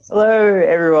Hello,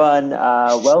 everyone.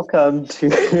 Welcome to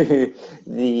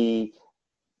the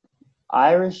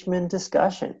Irishman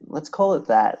discussion. Let's call it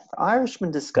that.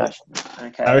 Irishman The discussion.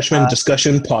 Okay. Irishman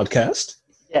Discussion Podcast.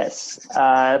 Yes.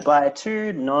 By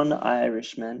two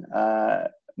non-Irishmen,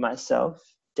 myself,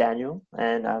 Daniel,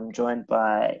 and I'm joined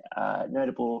by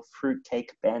notable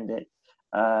fruitcake bandit,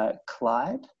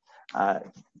 Clyde. Uh,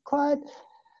 Clyde,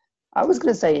 I was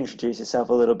going to say introduce yourself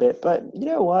a little bit, but you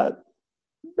know what?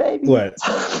 Maybe. What?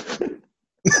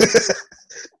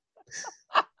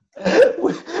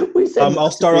 we said I'll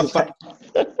not to start do off. that.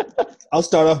 I'll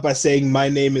start off by saying my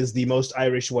name is the most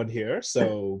Irish one here,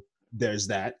 so there's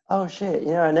that. Oh shit!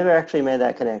 I never actually made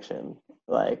that connection.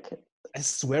 Like, I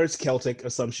swear it's Celtic or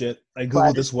some shit. I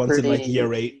Clyde googled this once in like pretty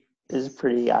year eight. is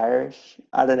pretty Irish.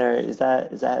 I don't know. Is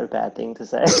that a bad thing to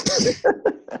say?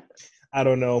 I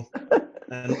don't know,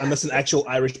 and unless an actual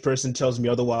Irish person tells me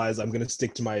otherwise, I'm gonna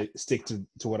stick to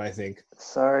what I think.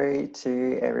 Sorry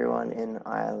to everyone in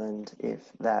Ireland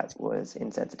if that was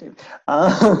insensitive.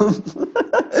 Um,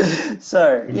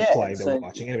 so yeah, Implying they're so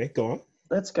watching. Anyway, go on.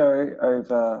 let's go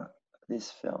over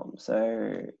this film.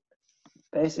 So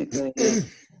basically,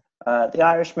 The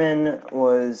Irishman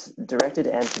was directed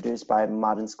and produced by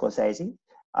Martin Scorsese,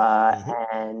 uh, Mm-hmm.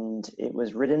 and it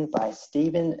was written by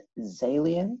Stephen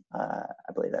Zalian.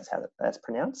 I believe that's how that's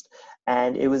pronounced.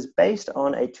 And it was based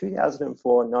on a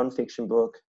 2004 nonfiction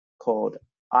book called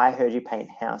I Heard You Paint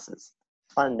Houses.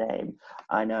 Fun name,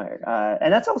 I know.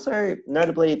 And that's also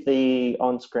notably the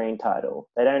on-screen title.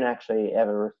 They don't actually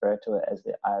ever refer to it as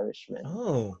The Irishman Oh, on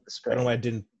the I don't know screen. why I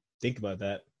didn't think about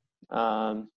that.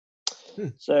 Um, Hmm.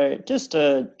 so, just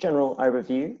a general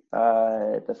overview.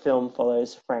 The film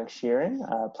follows Frank Sheeran,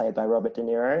 played by Robert De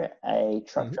Niro, a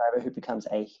truck Mm-hmm. driver who becomes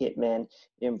a hitman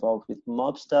involved with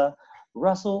mobster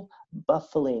Russell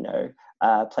Buffalino,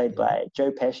 played Mm-hmm. by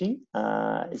Joe Pesci.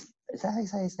 Is that how you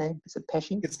say his name? Is it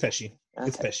Pesci? It's Pesci.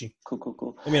 It's Okay, Pesci. cool, cool,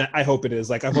 cool. I mean, I hope it is.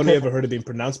 Like, I've only ever heard it being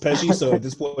pronounced Pesci, so at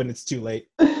this point, it's too late.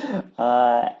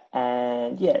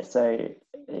 And yeah, so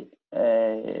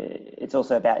it's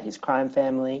also about his crime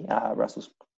family, Russell's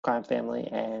crime family,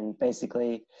 and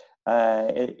basically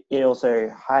it also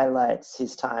highlights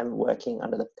his time working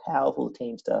under the powerful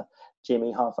teamster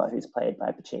Jimmy Hoffa, who's played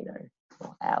by Pacino.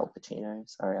 Or Al Pacino.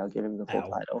 Sorry, I'll give him the full Ow.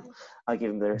 title. I'll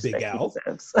give him the Big respect he Al.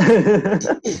 deserves.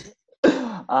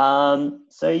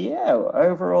 So yeah,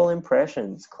 overall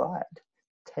impressions, Clyde,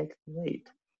 take the lead.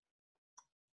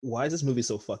 Why is this movie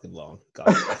so fucking long? God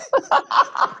damn.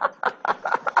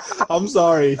 I'm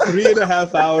sorry.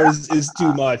 3.5 hours is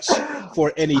too much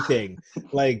for anything.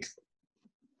 Like,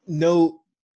 no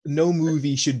no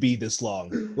movie should be this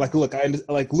long. Like, look,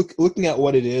 looking at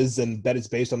what it is and that it's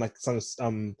based on like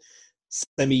some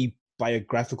semi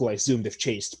biographical. I assume they've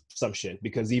chased some shit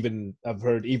because even I've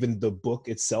heard even the book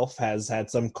itself has had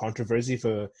some controversy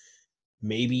for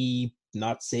maybe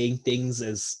not saying things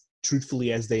as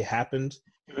truthfully as they happened.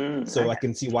 So I Okay.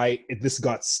 can see why this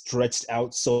got stretched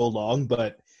out so long.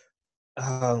 But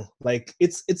like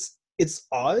it's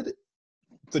odd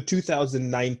for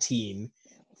 2019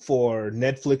 for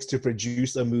Netflix to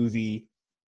produce a movie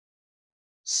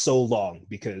so long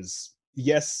because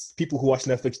yes, people who watch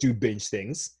Netflix do binge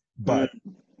things, but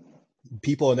Mm,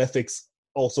 people on Netflix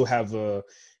also have a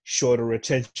shorter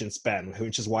attention span,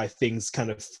 which is why things kind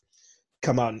of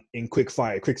come out in quick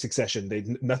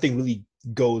succession. Nothing really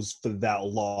goes for that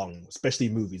long, especially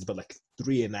movies, but like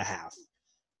 3.5.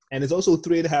 And it's also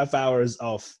 3.5 hours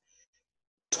of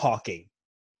talking,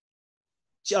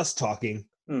 just talking,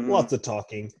 mm. lots of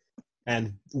talking,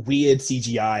 and weird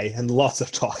CGI and lots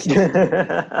of talking.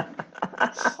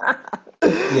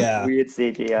 Yeah, Weird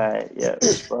CGI. Yeah,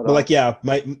 spot but on. like, yeah,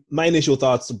 my initial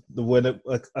thoughts when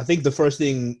like I think the first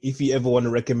thing if you ever want to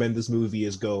recommend this movie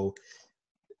is go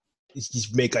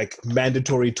just make like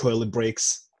mandatory toilet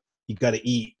breaks. You gotta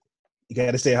eat. You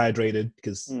gotta stay hydrated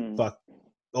because Mm. fuck.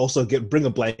 Also, bring a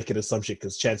blanket or some shit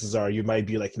because chances are you might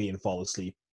be like me and fall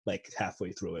asleep like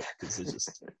halfway through it because it's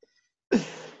just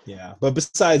yeah. But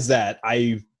besides that,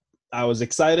 I was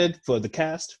excited for the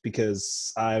cast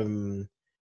because I'm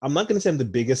not gonna say I'm the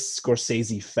biggest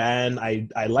Scorsese fan.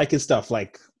 I like his stuff.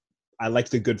 Like I like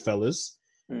the Goodfellas.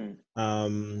 Mm.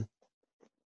 Um,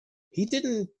 he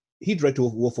didn't. He directed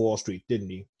Wolf of Wall Street, didn't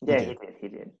he? He Yeah, he did. did. He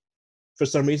did. For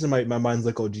some reason my mind's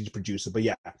like, oh, did you produce it? But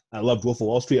yeah, I loved Wolf of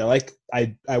Wall Street.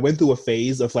 I went through a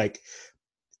phase of like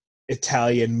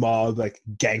Italian mob like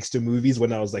gangster movies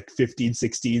when I was like 15,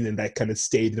 16, and that kind of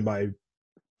stayed in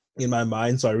my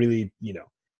mind. So I really,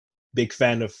 big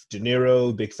fan of De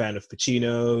Niro, big fan of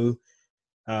Pacino.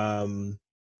 Um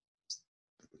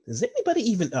is anybody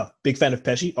even big fan of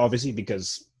Pesci, obviously,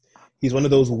 because He's one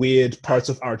of those weird parts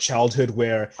of our childhood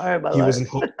where Oh, my he lord. was in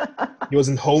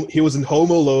he was in Home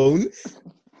Alone,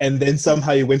 and then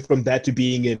somehow he went from that to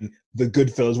being in The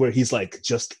Goodfellas, where he's like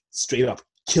just straight up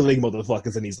killing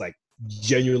motherfuckers, and he's like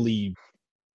genuinely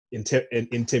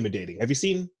intimidating. Have you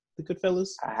seen The Goodfellas?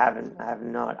 I haven't. I have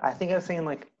not. I think I've seen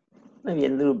like maybe a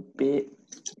little bit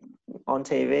on Have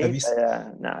TV, you?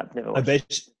 but no, I've never I watched it.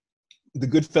 bet The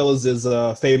Goodfellas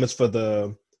is famous for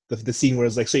the scene where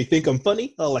it's like, so you think I'm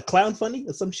funny? Oh, like clown funny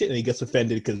or some shit, and he gets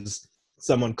offended because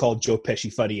someone called Joe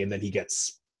Pesci funny, and then he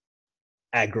gets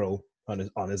aggro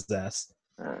on his ass.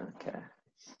 Okay.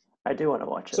 I do want to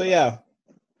watch it, So though.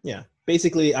 yeah.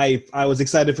 Basically, I was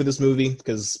excited for this movie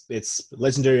because it's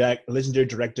legendary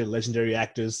director, legendary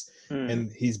actors, Hmm.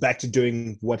 and he's back to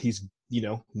doing what he's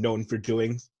known for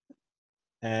doing.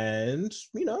 And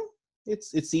it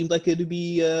seemed like it'd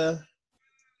be a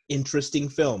interesting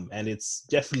film, and it's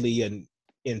definitely an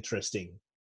interesting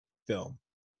film.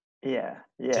 Yeah,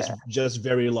 Just yeah. just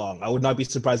very long. I would not be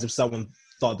surprised if someone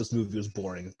thought this movie was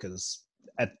boring because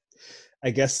at I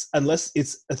guess unless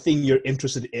it's a thing you're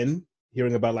interested in,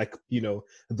 hearing about like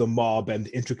the mob and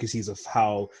the intricacies of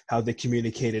how they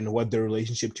communicate and what their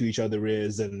relationship to each other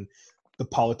is and the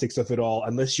politics of it all.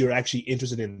 Unless you're actually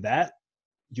interested in that,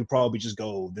 you probably just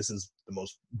go, "This is the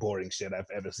most boring shit I've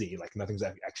ever seen. Like nothing's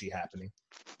actually happening."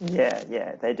 Yeah,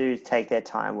 yeah. They do take their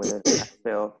time with it, I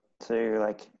feel, to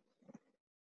like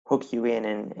hook you in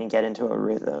and get into a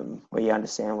rhythm where you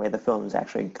understand where the film's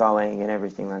actually going and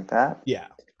everything like that. Yeah.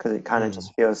 Because it kind of Mm.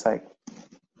 just feels like,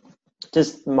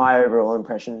 just my overall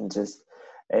impression, just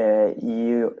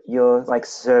you're like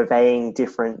surveying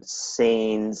different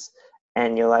scenes,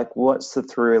 and you're like, what's the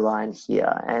through line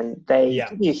here? And they Yeah.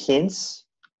 give you hints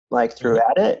like Hmm.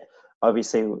 throughout it.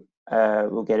 Obviously,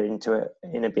 we'll get into it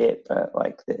in a bit, but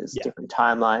like there's Yeah. different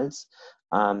timelines.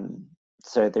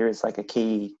 So there is like a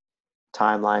key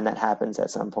timeline that happens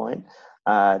at some point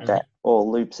Hmm. that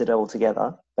all loops it all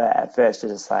together. But at first,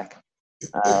 it's just like,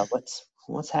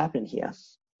 what's happened here?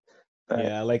 But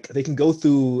Yeah, like they can go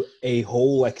through a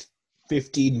whole like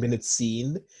 15-minute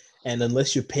scene, and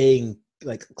unless you're paying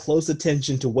like close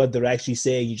attention to what they're actually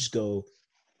saying, you just go,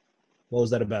 "What was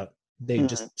that about?" They mm,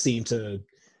 just seem to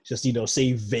just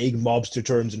say vague mobster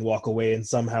terms and walk away, and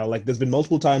somehow like there's been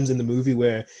multiple times in the movie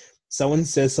where someone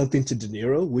says something to De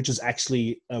Niro, which is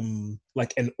actually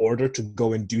like an order to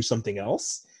go and do something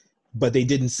else, but they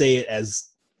didn't say it as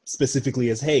specifically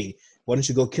as, "Hey, why don't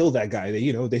you go kill that guy?"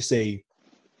 They say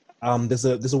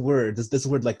there's a word there's a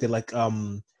word like they like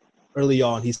early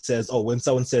on he says, oh, when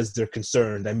someone says they're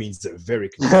concerned, that means they're very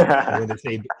concerned,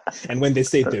 and when they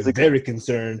say they're that's a good. very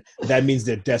concerned, that means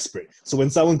they're desperate. So when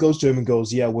someone goes to him and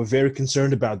goes, yeah, we're very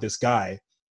concerned about this guy,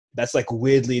 that's like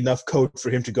weirdly enough code for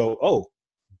him to go, oh,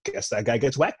 guess that guy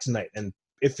gets whacked tonight. And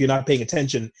if you're not paying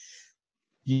attention,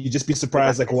 you just be You might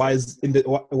surprised, like miss it.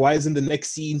 why is in the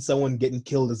next scene someone getting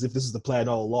killed, as if this is the plan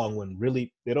all along, when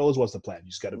really it always was the plan.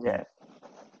 You just got to be Yeah,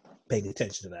 paying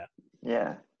attention to that.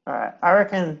 yeah. All right. I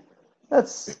reckon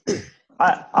that's.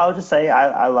 I'll just say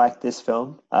I like this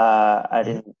film. I Mhm.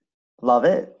 didn't love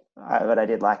it, but I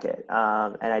did like it.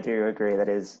 And I do agree that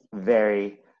it is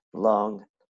very long.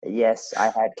 Yes, I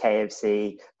had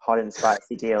KFC hot and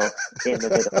spicy deal in the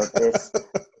middle of this.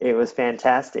 It was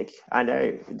fantastic. I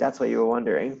know that's what you were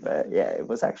wondering, but yeah, it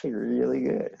was actually really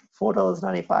good.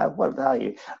 $4.95. What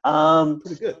value? Um,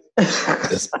 Pretty good.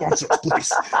 Sponsor us,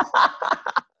 please.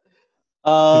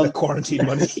 With um, that quarantine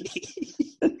money.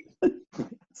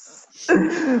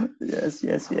 yes.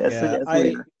 So Yeah, yes, I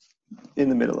we're in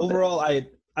the middle of it. overall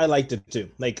I liked it too.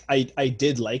 Like I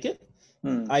did like it.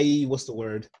 Hmm. What's the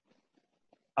word?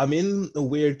 I'm in a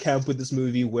weird camp with this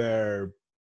movie where,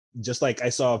 just like I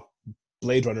saw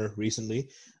Blade Runner recently,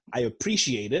 I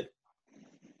appreciate it,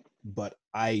 but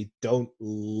I don't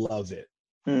love it.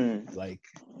 Hmm. Like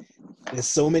there's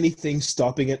so many things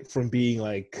stopping it from being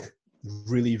like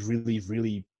really, really,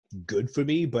 really good for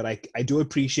me. But I do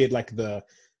appreciate like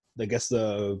I guess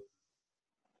the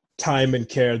time and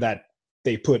care that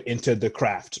they put into the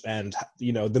craft. And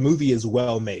the movie is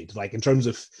well made. Like in terms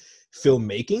of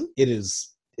filmmaking,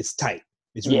 it's tight.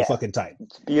 It's really Yeah, fucking tight.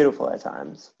 it's beautiful at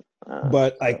times.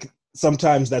 But So, like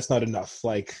sometimes that's not enough.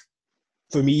 Like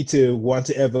for me to want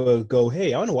to ever go,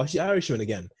 hey, I want to watch The Irishman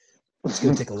again, it's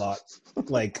gonna take a lot.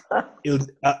 Like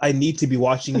I need to be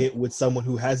watching it with someone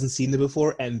who hasn't seen it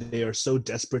before, and they are so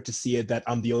desperate to see it that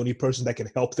I'm the only person that can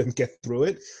help them get through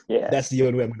it. yeah, That's the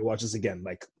only way I'm gonna watch this again.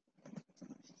 Like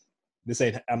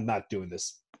I'm not doing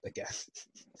this again.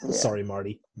 yeah, Sorry,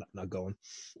 Marty, not going.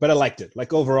 But I liked it.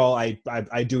 Like overall,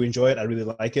 I do enjoy it. I really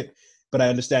like it. But I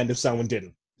understand if someone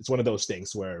didn't. It's one of those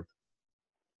things where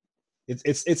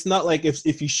It's not like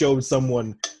if you showed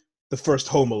someone the first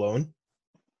Home Alone,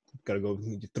 gotta go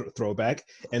throw back,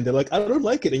 and they're like, I don't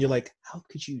like it, and you're like, how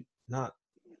could you not?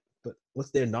 But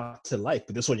what's there not to like?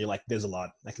 But this one, you're like, there's a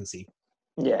lot I can see.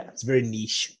 Yeah. It's very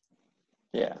niche.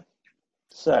 Yeah.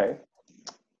 So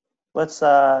let's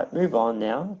move on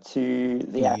now to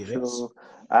the actual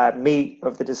meat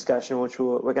of the discussion, which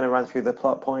we're going to run through the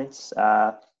plot points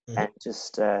and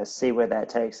just see where that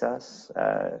takes us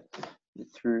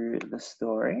through the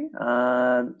story.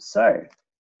 So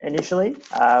initially,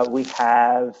 we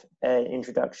have an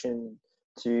introduction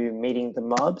to meeting the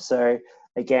mob. So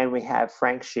again, we have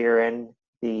Frank Sheeran,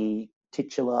 the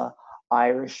titular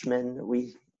Irishman.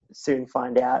 We soon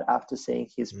find out after seeing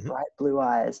his bright blue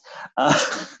eyes.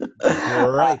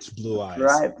 Bright blue eyes.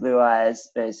 Bright blue eyes,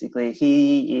 basically.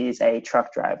 He is a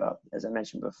truck driver, as I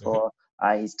mentioned before.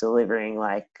 He's delivering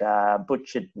like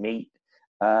butchered meat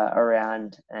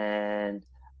around, and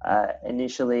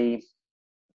initially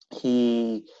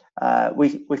we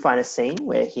find a scene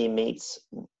where he meets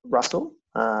Russell,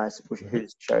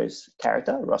 who's Joe's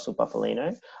character, Russell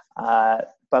Buffalino.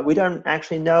 But we don't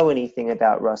actually know anything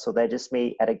about Russell. They just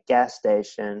meet at a gas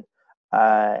station,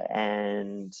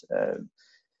 and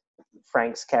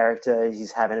Frank's character,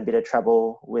 he's having a bit of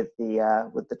trouble with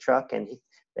the truck, and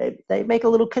they make a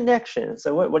little connection.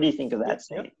 So what do you think of that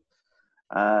scene?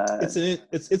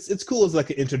 It's cool as like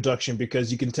an introduction,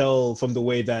 because you can tell from the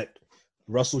way that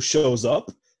Russell shows up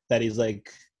that he's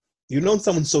like,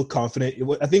 someone's so confident.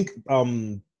 I think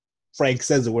Frank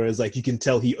says it, whereas like you can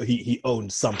tell he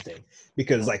owned something,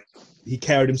 because like he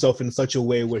carried himself in such a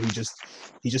way where he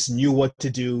just knew what to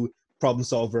do, problem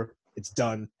solver, it's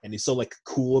done, and he's so like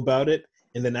cool about it.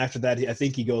 And then after that, I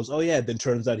think he goes, oh yeah, then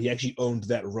turns out he actually owned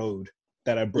that road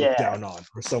that I broke down on,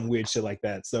 or some weird shit like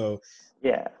that. So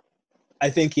yeah, I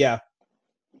think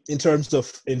in terms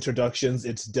of introductions,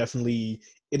 it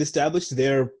established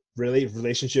their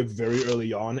relationship very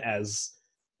early on, as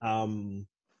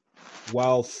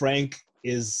while Frank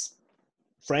is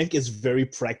very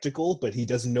practical, but he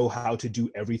doesn't know how to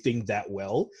do everything that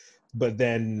well. But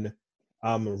then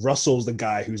Russell's the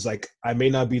guy who's like, I may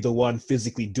not be the one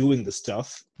physically doing the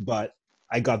stuff, but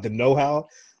I got the know-how.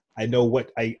 I know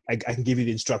what I can give you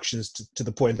the instructions to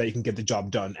the point that you can get the job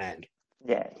done. And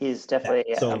yeah, he's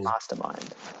definitely a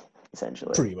mastermind,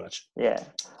 essentially. Pretty much. Yeah.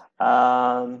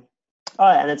 And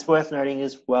it's worth noting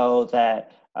as well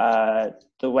that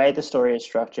the way the story is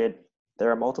structured,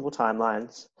 there are multiple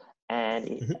timelines,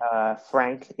 and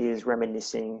Frank is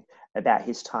reminiscing about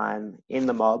his time in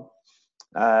the mob.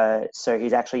 So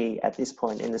he's actually, at this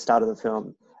point in the start of the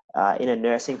film, in a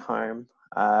nursing home,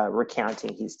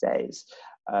 recounting his days.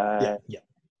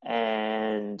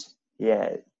 And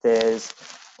there's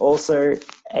also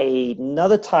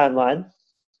another timeline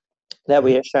that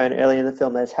we are shown early in the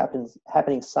film that's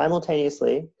happening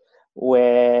simultaneously,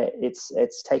 where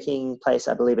it's taking place,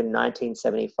 I believe, in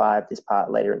 1975, this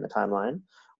part later in the timeline,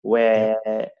 where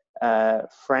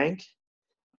Frank,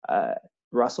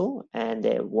 Russell, and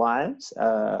their wives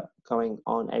are going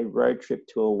on a road trip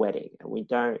to a wedding. And we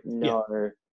don't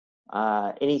know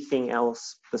anything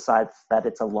else besides that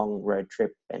it's a long road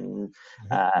trip, and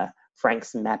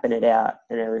Frank's mapping it out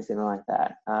and everything like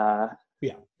that. But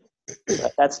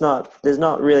there's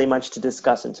not really much to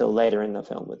discuss until later in the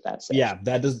film with that section. Yeah,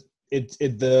 that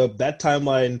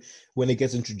timeline, when it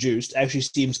gets introduced, actually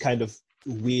seems kind of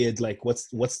weird. Like, what's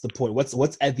the point?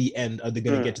 What's at the end? Are they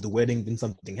going to get to the wedding, then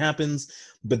something happens?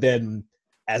 But then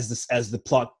as the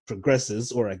plot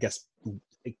progresses, or I guess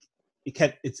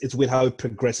it's weird how it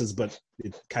progresses, but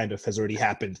it kind of has already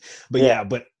happened. But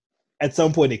but at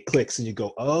some point it clicks and you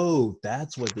go, oh,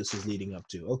 that's what this is leading up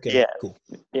to. Okay, cool.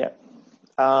 Yeah.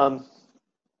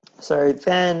 So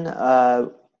then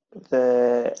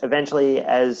eventually,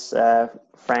 as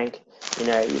Frank,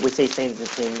 we see scenes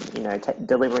of him,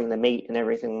 delivering the meat and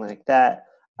everything like that.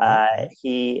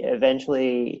 He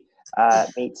eventually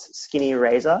meets Skinny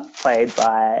Razor, played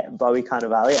by Bobby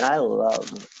Cannavale, and I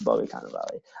love Bobby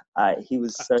Cannavale. He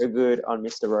was so good on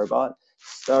Mr. Robot.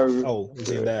 So is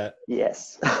it that?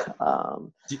 Yes.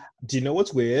 Do you know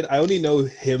what's weird? I only know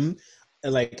him,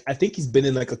 and like I think he's been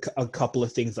in like a couple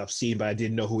of things I've seen, but I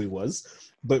didn't know who he was.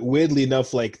 But weirdly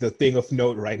enough, like the thing of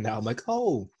note right now, I'm like,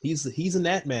 oh, he's an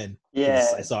Ant-Man. Yeah,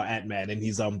 I saw Ant-Man, and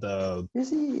he's Is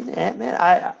he an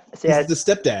Ant-Man? He's the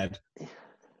stepdad.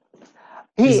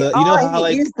 He is the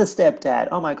stepdad.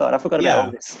 Oh my god, I forgot about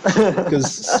all this.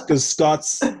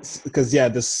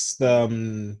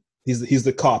 He's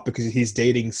the cop because he's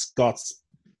dating Scott's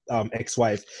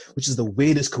ex-wife, which is the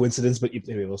weirdest coincidence. But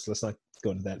anyway, let's not go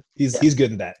into that. He's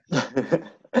good in that.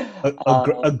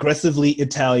 Aggressively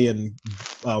Italian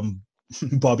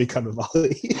Bobby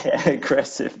Cannavale. Yeah,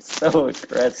 aggressive, so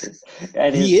aggressive.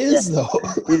 And He is though.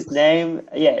 his name,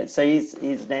 yeah. So his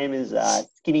name is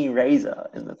Skinny Razor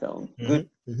in the film. Hmm.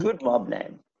 Hmm. Good mob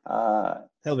name. Hell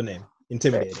of a name.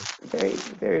 Very, Intimidating.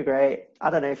 very great. I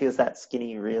don't know if he was that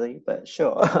skinny really, but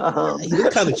sure. He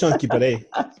looked kind of chunky, but hey.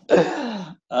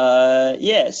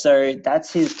 Yeah, so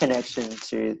that's his connection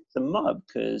to the mob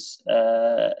because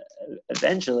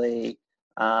eventually,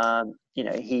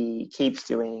 he keeps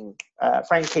doing,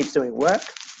 Frank keeps doing work,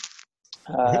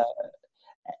 uh,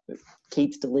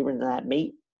 keeps delivering that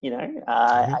meat.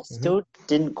 I Hmm. still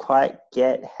didn't quite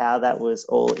get how that was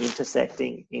all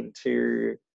intersecting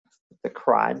into the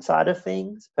crime side of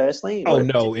things personally. Oh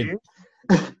Did no, you?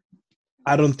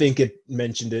 I don't think it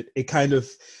mentioned it. It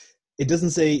doesn't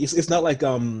say. It's not like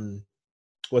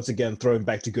once again throwing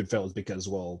back to Goodfellas because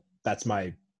well that's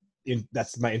my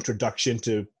introduction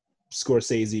to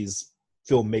Scorsese's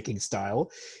filmmaking style.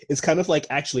 It's kind of like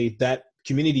actually that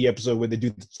Community episode where they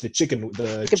do the chicken Chicken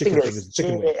thing is fingers. the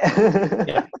chicken wing. Yeah.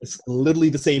 Yeah, it's literally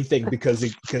the same thing because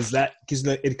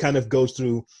it kind of goes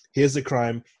through here's the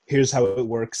crime, here's how it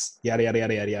works, yada yada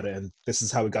yada yada yada, and this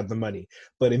is how it got the money.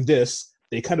 But in this,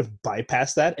 they kind of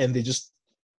bypass that and he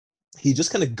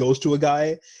just kind of goes to a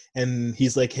guy and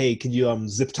he's like, hey, can you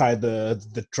zip tie the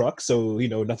truck so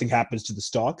nothing happens to the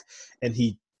stock? And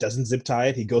he doesn't zip tie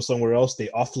it. He goes somewhere else. They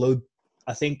offload.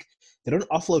 I think they don't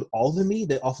offload all the meat.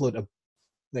 They offload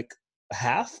like a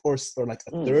half or like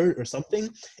a third or something,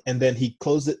 and then he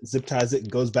closes it, zip ties it,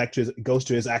 and goes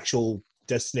to his actual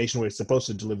destination where he's supposed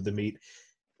to deliver the meat,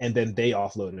 and then they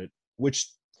offload it,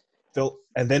 which felt.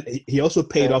 And then he also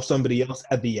paid off somebody else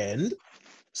at the end.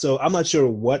 So I'm not sure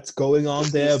what's going on Is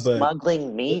he there, but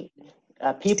smuggling meat?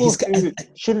 People he's. who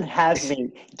shouldn't have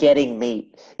meat getting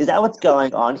meat. Is that what's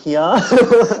going on here?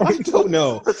 I don't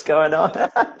know. What's going on?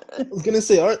 I was gonna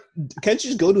say, can't you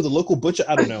just go to the local butcher?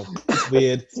 I don't know. It's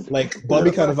weird. Like Bobby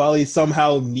Cannavale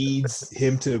somehow needs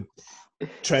him to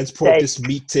transport Steak. this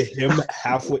meat to him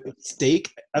halfway. Steak.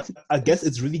 I guess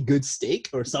it's really good steak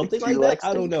or something Do you like that.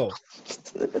 like I don't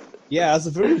steak? know. Yeah, it's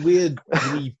a very weird,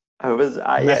 really I was,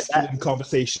 yeah, masculine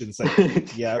conversation. It's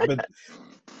like, yeah, but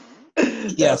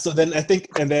yeah. that, So then I think,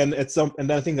 and then I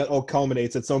think that all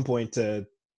culminates at some point.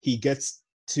 He gets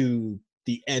to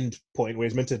the end point where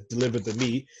he's meant to deliver the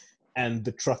meat, and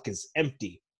the truck is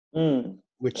empty.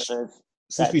 Which, since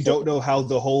we that's it. don't know how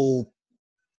the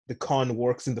con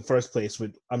works in the first place,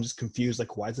 I'm just confused.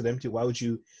 Like, why is it empty? Why would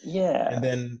you? Yeah. And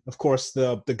then, of course,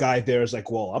 the guy there is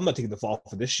like, "Well, I'm not taking the fall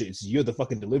for this shit. You're the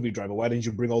fucking delivery driver. Why didn't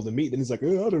you bring all the meat?" Then he's like,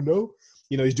 I don't know.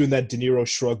 He's doing that De Niro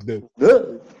shrug. I don't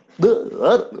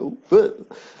know. What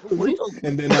are you talking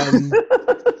And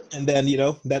then,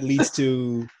 that leads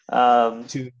to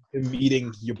him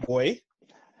meeting your boy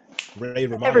Ray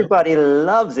Romano. Everybody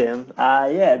loves him.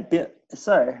 Yeah.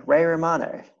 So Ray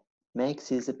Romano makes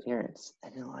his appearance,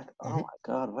 and you're like, oh my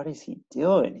god, what is he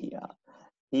doing here?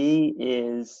 He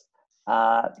is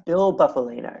Bill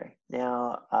Buffalino.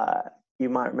 Now, you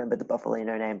might remember the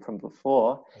Buffalino name from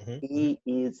before. He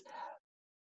is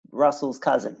Russell's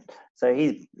cousin. So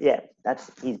he's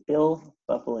Bill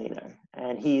Buffalino,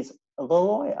 and he's the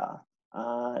lawyer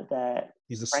that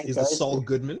He's Frank the goes Saul to.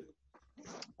 Goodman.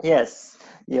 Yes,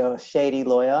 your shady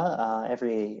lawyer.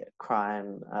 Every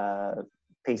crime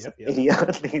piece of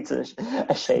idiot needs a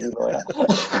shady lawyer.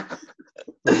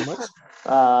 Pretty much.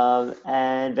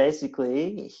 And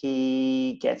basically,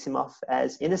 he gets him off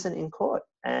as innocent in court.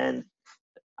 And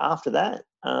after that,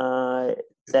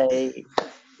 they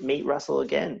meet Russell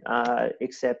again,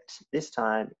 except this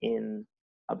time in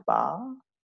a bar.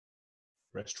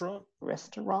 Restaurant.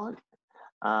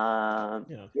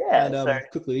 Yeah. And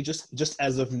quickly, just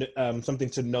as of something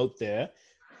to note there,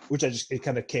 which it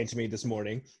kind of came to me this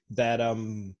morning, that how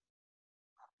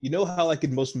like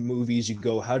in most movies you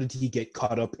go, how did he get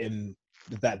caught up in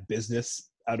that business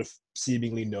out of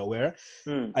seemingly nowhere?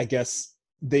 I guess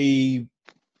I'm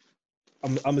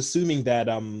assuming that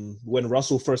when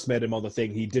Russell first met him on the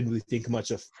thing, he didn't really think much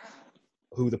of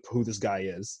who this guy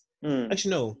is.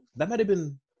 Actually, no, that might have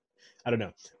been, I don't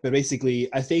know. But basically,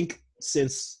 I think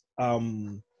since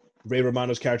Ray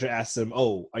Romano's character asks him,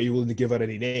 "Oh, are you willing to give out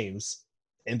any names?"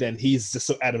 and then he's just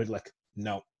so adamant, like,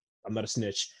 "No, I'm not a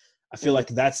snitch." I feel like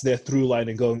that's their through line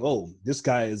in going, "Oh, this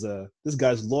guy's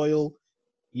loyal.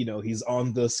 He's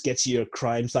on the sketchier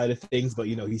crime side of things, but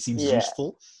he seems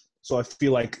useful." So I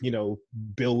feel like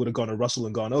Bill would have gone to Russell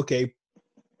and gone, "Okay,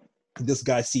 this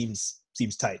guy seems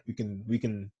tight. We can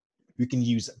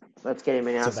use him. Let's get him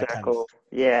in our So that circle." kind of.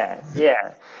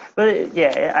 Yeah. But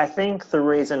I think the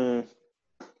reason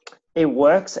it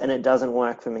works and it doesn't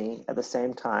work for me at the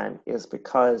same time is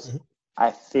because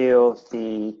I feel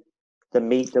the the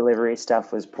meat delivery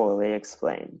stuff was poorly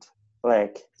explained.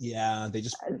 Like, Yeah, they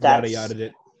just yada that's. yada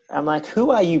it. I'm like,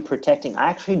 who are you protecting? I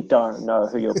actually don't know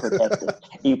who you're protecting. Are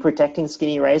you protecting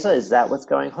Skinny Razor? Is that what's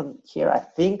going on here? I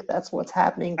think that's what's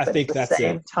happening. I But at think the that's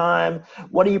same it. time,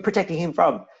 what are you protecting him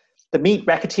from? The meat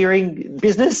racketeering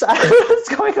business? I don't know what's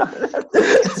going on.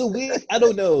 It's a weird. I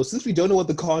don't know. Since we don't know what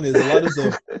the con is, a lot of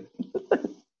the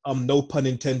no pun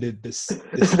intended, the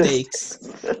stakes,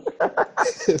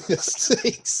 the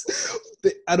stakes.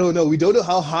 I don't know. We don't know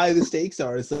how high the stakes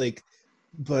are. It's like,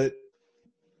 but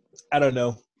I don't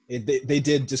know. They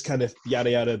did just kind of yada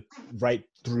yada right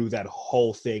through that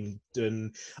whole thing,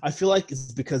 and I feel like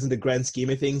it's because in the grand scheme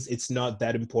of things, it's not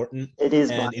that important, It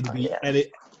is and minor, yeah.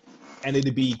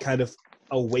 it'd be kind of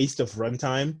a waste of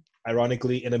runtime.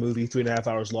 Ironically, in a movie 3.5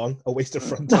 hours long, a waste of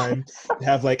runtime to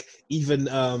have like even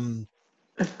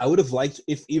I would have liked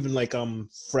if even like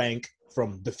Frank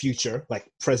from the future, like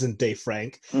present day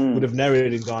Frank, would have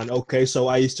narrated and gone, okay, so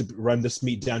I used to run this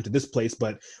meat down to this place,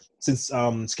 but since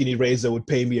Skinny Razor would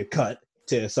pay me a cut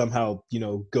to somehow,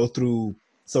 go through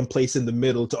some place in the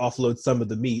middle to offload some of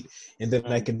the meat, and then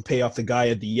I can pay off the guy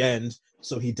at the end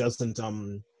so he doesn't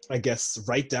I guess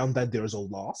write down that there's a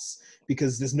loss,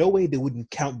 because there's no way they wouldn't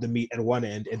count the meat at one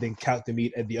end and then count the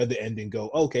meat at the other end and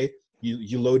go, okay,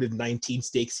 you loaded 19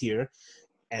 steaks here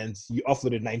and you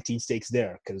offloaded 19 steaks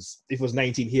there, because if it was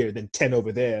 19 here, then 10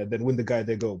 over there, then when the guy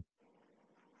there go,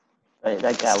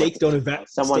 That guy steaks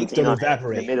someone's in on it in the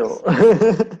evaporate. middle.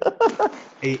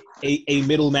 A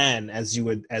middleman, as you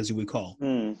would call.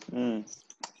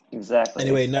 Exactly.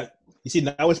 Anyway, now you see,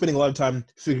 now we're spending a lot of time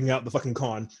figuring out the fucking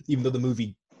con, even though the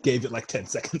movie gave it like 10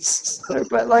 seconds. No,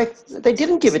 but like they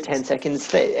didn't give it 10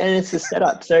 seconds, and it's a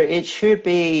setup, so it should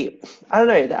be. I don't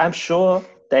know. I'm sure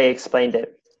they explained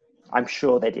it. I'm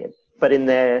sure they did, but in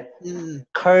their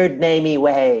code namey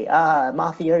way,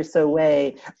 mafioso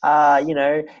way,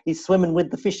 he's swimming with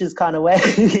the fishes kind of way.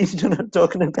 You know what I'm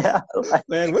talking about? Like,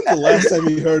 Man, when's the last time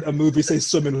you heard a movie say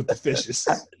 "swimming with the fishes"?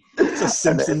 It's a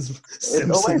Simpsons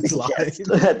line.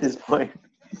 At this point.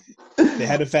 They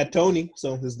had a fat Tony,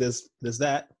 so there's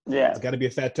that. Yeah, there's got to be a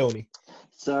fat Tony.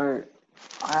 So,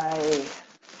 I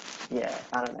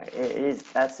don't know. It is.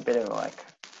 That's a bit of like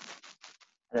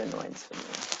an annoyance for me.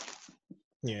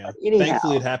 Yeah. Anyhow.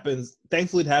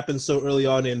 Thankfully, it happens so early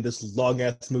on in this long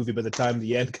ass movie. By the time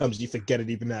the end comes, you forget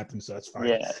it even happened. So that's fine.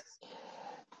 Yeah.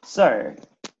 So,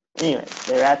 anyway,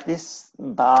 they're at this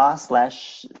bar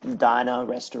 / diner,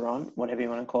 restaurant, whatever you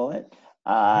want to call it.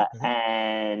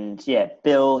 And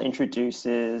Bill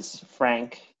introduces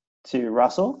Frank to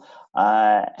Russell.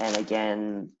 And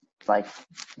again, like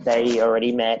they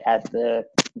already met at the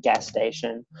gas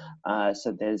station.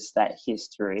 So there's that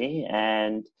history.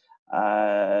 And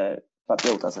but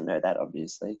Bill doesn't know that,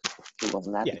 obviously. He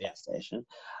wasn't at the gas station.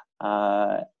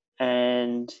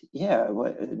 And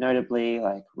notably,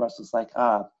 like Russell's like,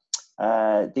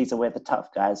 these are where the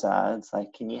tough guys are. It's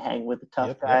like, can you hang with the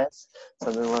tough guys?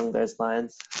 Something along those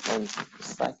lines. And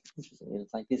it's like interesting.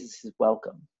 It's like this is his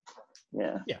welcome.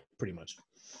 Yeah. Yeah, pretty much.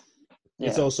 Yeah.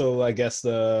 It's also, I guess,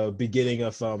 the beginning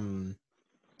of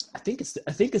I think it's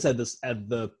at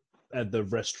the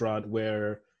restaurant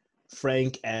where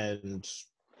Frank and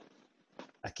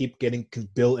I keep getting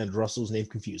Bill and Russell's name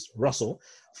confused.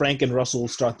 Frank and Russell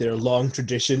start their long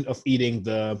tradition of eating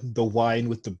the wine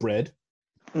with the bread.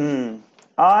 Oh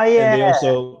yeah. And they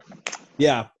also,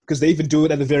 because they even do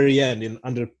it at the very end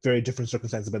under very different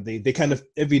circumstances. But they kind of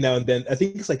every now and then, I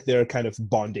think it's like their kind of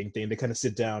bonding thing. They kind of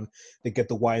sit down, they get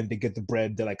the wine, they get the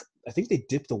bread. They're like, I think they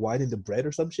dip the wine in the bread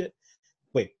or some shit.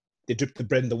 Wait, they dip the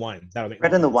bread in the wine.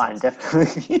 Bread in the wine,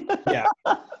 definitely. Yeah.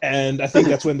 And I think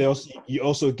that's when you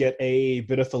also get a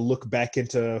bit of a look back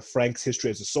into Frank's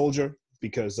history as a soldier,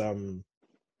 because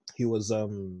he was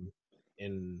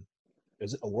in,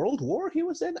 is it a world war he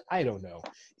was in? I don't know.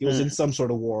 He was in some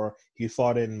sort of war. He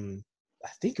fought in, I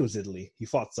think it was Italy. He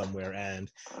fought somewhere,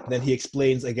 and then he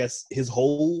explains, I guess, his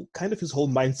whole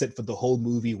mindset for the whole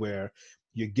movie, where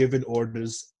you're given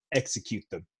orders, execute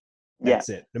them. That's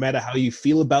it. No matter how you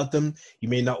feel about them, you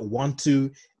may not want to,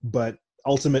 but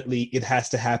ultimately it has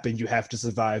to happen. You have to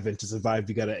survive, and to survive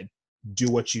you gotta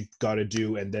do what you gotta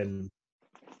do and then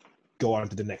go on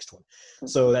to the next one.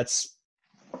 So that's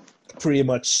pretty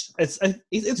much it's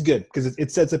good because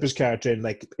it sets up his character, and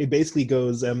like it basically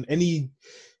goes any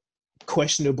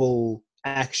questionable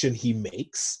action he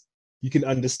makes, you can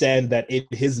understand that in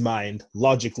his mind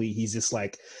logically he's just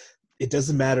like, it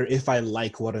doesn't matter if I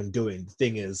like what I'm doing. The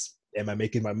thing is, am I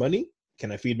making my money?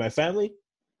 Can I feed my family?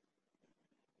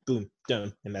 Boom,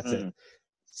 done, and that's it.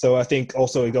 So I think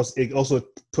also it also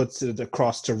puts it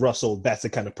across to Russell. That's the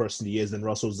kind of person he is, and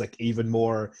Russell's like even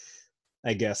more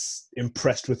I guess,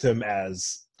 impressed with him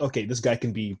as, okay, this guy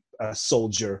can be a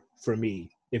soldier for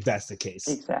me, if that's the case.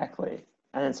 Exactly.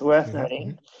 And it's worth Mm-hmm, mm-hmm.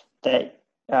 noting that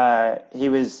he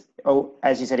was,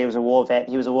 as you said, he was a war vet.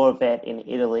 He was a war vet in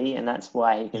Italy, and that's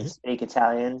why he can Mm-hmm. speak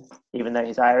Italian, even though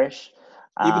he's Irish.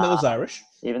 Even though he's Irish.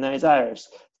 Even though he's Irish.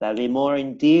 That'd be more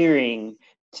endearing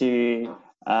to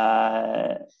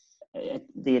the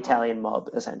Italian mob,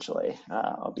 essentially,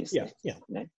 obviously. Yeah.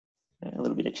 You know, a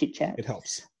little bit of chit chat. It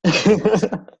helps.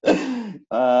 Definitely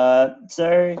helps.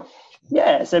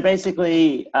 So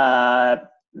basically,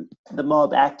 the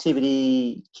mob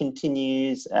activity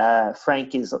continues.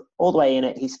 Frank is all the way in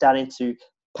it. He's starting to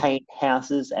paint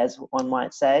houses, as one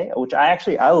might say, which I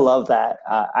love that.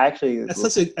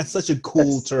 That's such a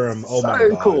cool term. Oh my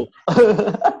god! Cool.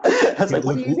 I was like,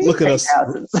 what do you mean, look at paint us.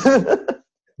 houses?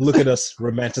 Look at us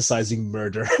romanticizing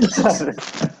murder.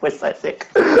 We're so sick.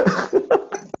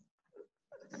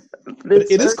 But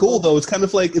it is cool though. It's kind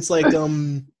of like because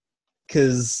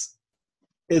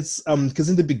in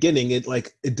the beginning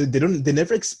they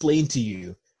never explain to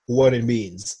you what it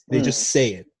means. They just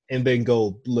say it and then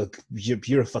go, look,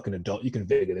 you're a fucking adult. You can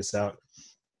figure this out.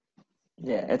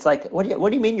 Yeah, it's like, what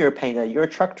do you mean you're a painter? You're a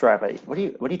truck driver. What are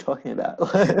you talking about?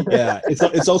 Yeah,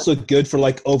 it's also good for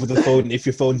like over the phone if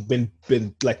your phone's been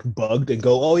like bugged and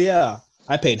go, oh yeah,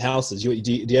 I paint houses. Do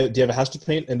you have a house to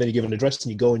paint? And then you give an address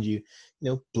and you go and you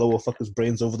blow a fucker's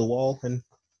brains over the wall and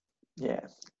yeah,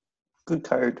 good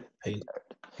code. paint.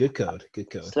 Good code.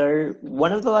 So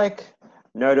one of the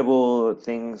notable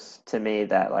things to me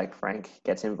that Frank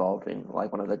gets involved in,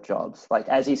 one of the jobs,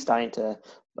 as he's starting to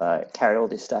carry all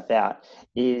this stuff out,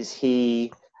 is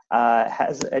he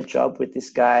has a job with this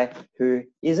guy who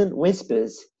isn't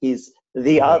Whispers, he's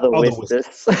the other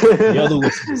Whispers. The other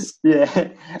Whispers. Yeah.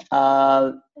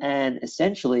 And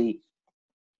essentially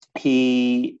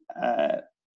he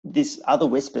this other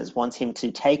Whispers wants him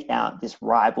to take out this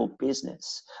rival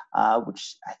business,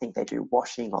 which I think they do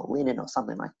washing or linen or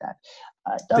something like that.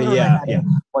 Doesn't really matter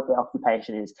what the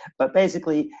occupation is, but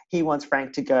basically he wants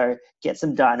Frank to go get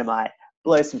some dynamite,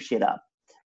 blow some shit up.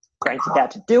 Frank's about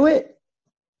to do it,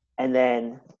 and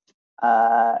then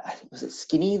was it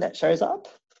Skinny that shows up?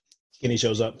 Skinny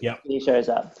shows up, yeah. He shows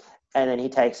up, and then he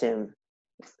takes him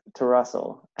to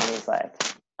Russell, and he's like,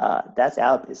 that's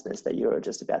our business that you were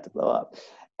just about to blow up.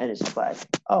 And it's just like,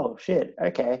 oh shit,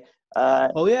 okay.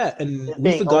 Oh yeah, and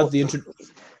we forgot the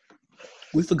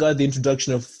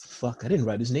introduction of I didn't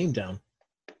write his name down.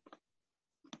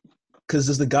 Because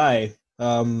there's the guy.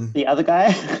 The other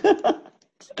guy.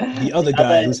 The other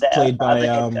guy who's played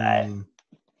by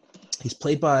he's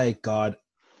played by God.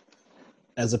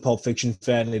 As a Pulp Fiction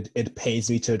fan, it pains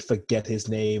me to forget his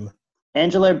name.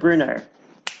 Angelo Bruno.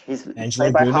 He's Angelo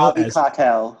played by Bruno Harvey as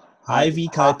Keitel. Harvey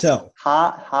Keitel.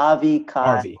 Harvey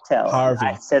Keitel. Harvey.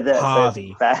 I said that Harvey.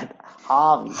 so bad.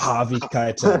 Harvey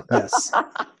Keitel. Yes.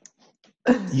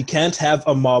 You can't have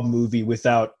a mob movie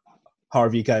without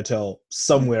Harvey Keitel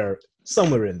somewhere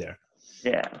in there.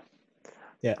 Yeah.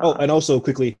 Yeah. Oh, and also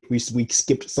quickly, we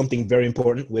skipped something very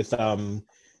important with the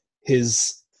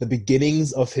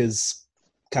beginnings of his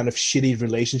kind of shitty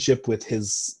relationship with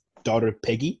his daughter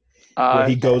Peggy. Where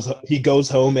he goes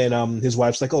home and his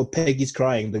wife's like, oh, Peggy's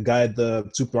crying. The guy at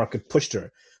the supermarket pushed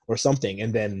her or something,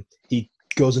 and then he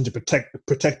goes into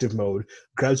protective mode,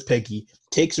 grabs Peggy,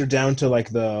 takes her down to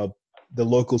the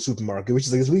local supermarket, which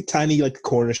is this really tiny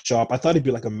corner shop. I thought it'd be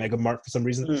a Mega Mart for some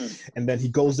reason, and then he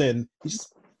goes in, he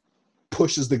just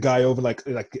pushes the guy over then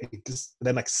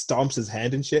stomps his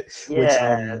hand and shit.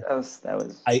 Yeah, which that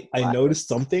was. I noticed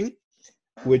something,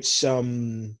 which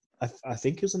I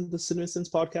think it was on the Cinema Sins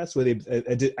podcast where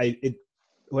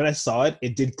when I saw it,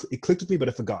 it clicked with me, but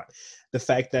I forgot the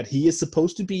fact that he is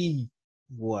supposed to be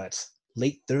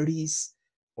late 30s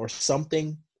or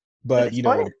something, but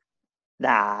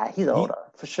nah, he's older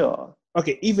for sure.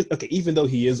 Okay, even though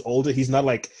he is older, he's not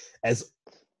as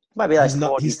might be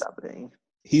 40 something.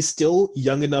 He's still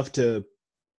young enough to,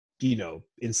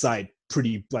 inside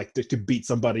pretty to beat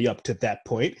somebody up to that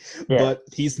point. Yeah. But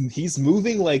he's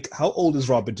moving how old is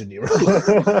Robert De Niro?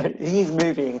 He's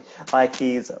moving like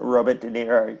he's Robert De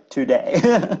Niro today.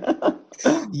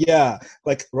 Yeah,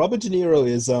 Robert De Niro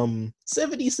is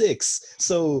 76.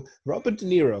 So Robert De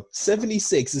Niro,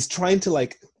 76, is trying to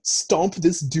stomp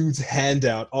this dude's hand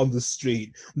out on the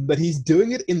street, but he's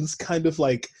doing it in this kind of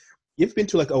you've been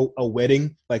to a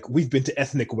wedding, we've been to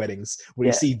ethnic weddings where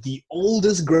you see the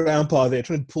oldest grandpa there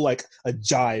trying to pull a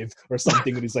jive or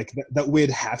something, and he's that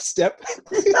weird half step.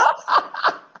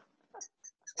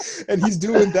 And he's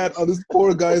doing that on this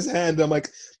poor guy's hand. I'm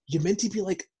you're meant to be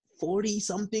 40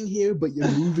 something here, but you're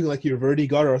moving like you've already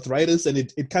got arthritis, and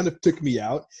it kind of took me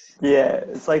out. Yeah,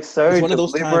 it's like so It's one of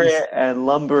those times. deliberate and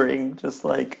lumbering, just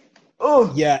like,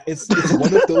 oh. Yeah, it's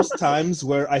one of those times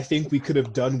where I think we could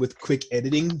have done with quick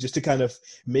editing just to kind of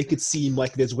make it seem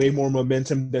like there's way more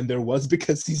momentum than there was,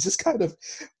 because he's just kind of,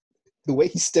 the way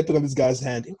he's stepping on this guy's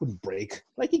hand, it wouldn't break.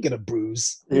 Like, he'd get a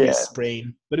bruise, maybe a Yeah.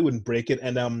 sprain, but it wouldn't break it.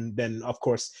 And then of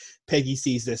course Peggy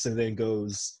sees this and then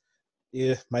goes,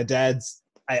 "Yeah,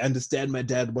 I understand my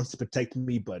dad wants to protect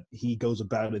me, but he goes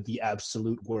about it the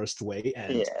absolute worst way."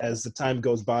 And Yeah. as the time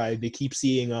goes by, they keep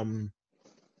seeing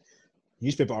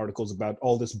newspaper articles about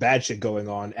all this bad shit going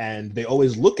on, and they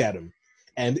always look at him.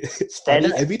 And it's funny,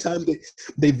 every time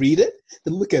they read it,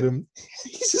 they look at him,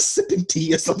 he's just sipping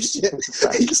tea or some shit.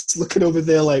 Like, He's just looking over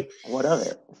there like, what of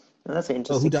it? Well, that's an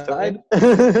 "Oh, who interesting died?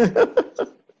 story.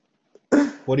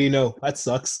 What do you know? That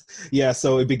sucks." Yeah,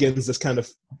 so it begins this kind of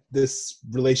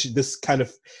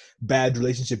bad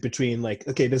relationship between, like,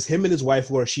 okay, there's him and his wife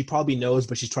where she probably knows,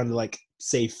 but she's trying to like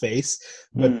save face.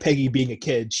 But Peggy, being a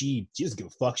kid, she doesn't give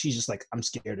a fuck. She's just like, "I'm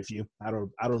scared of you. I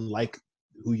don't like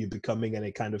who you're becoming," and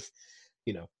it kind of,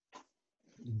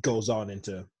 goes on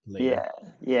into later.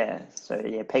 Yeah. So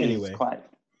yeah, Peggy's Anyway. quite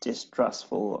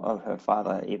distrustful of her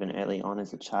father even early on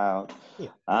as a child. Yeah.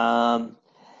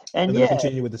 And then yeah, we'll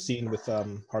continue with the scene with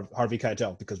Harvey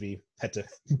Keitel, because we had to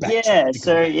backtrack. yeah.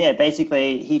 So yeah,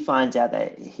 basically he finds out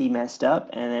that he messed up,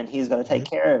 and then he's got to take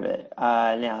care of it.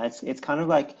 Now it's kind of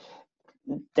like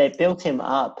they built him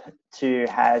up to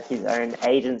have his own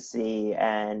agency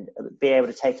and be able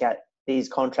to take out these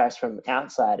contracts from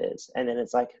outsiders, and then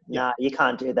it's like, nah, you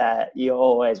can't do that. You're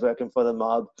always working for the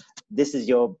mob. This is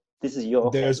your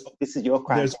crime.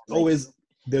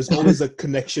 There's always a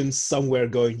connection somewhere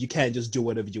going. You can't just do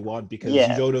whatever you want, because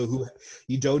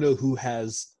you don't know who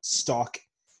has stock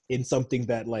in something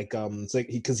that, like, it's like,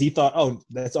 because he thought, oh,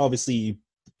 that's obviously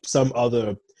some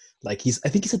other, like, I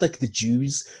think he said, like, the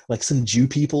Jews, like some Jew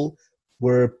people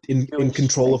were in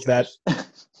control of that.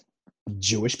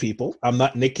 Jewish people. I'm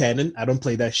not Nick Cannon. I don't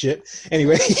play that shit.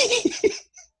 Anyway,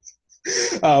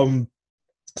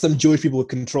 some Jewish people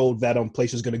controlled that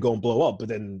place was going to go and blow up. But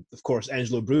then, of course,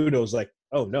 Angelo Bruno's like,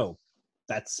 "Oh no,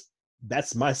 that's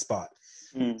my spot.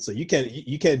 So you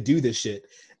can't do this shit."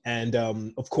 And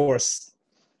of course,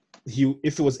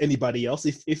 if it was anybody else,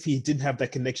 if he didn't have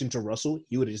that connection to Russell,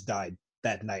 he would have just died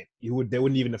that night. They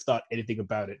wouldn't even have thought anything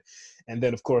about it. And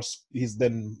then, of course,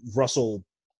 Russell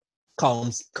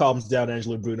calms down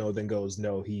Angelo Bruno, then goes,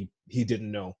 "No, he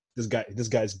didn't know. This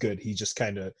guy's good. He just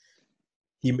kind of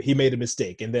he made a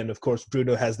mistake." And then, of course,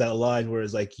 Bruno has that line where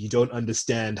it's like, "You don't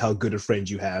understand how good a friend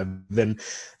you have." Then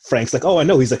Frank's like, "Oh, I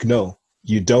know." He's like, "No,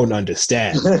 you don't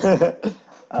understand.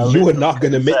 You are not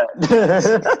gonna make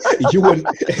you wouldn't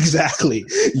exactly.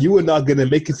 You were not gonna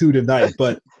make it through the night.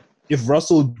 But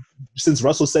since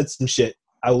Russell said some shit,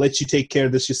 I'll let you take care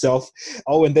of this yourself."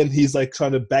 Oh, and then he's like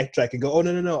trying to backtrack and go, "Oh,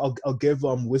 no, I'll give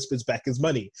Whispers back his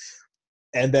money."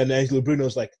 And then Angelo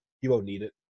Bruno's like, "He won't need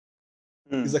it."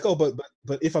 He's like, "Oh, but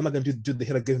if I'm not gonna do the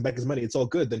hit of giving back his money, it's all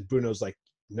good." Then Bruno's like,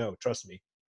 "No, trust me,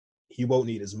 he won't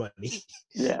need his money."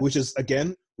 Yeah. Which is,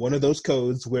 again, one of those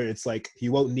codes where it's like, he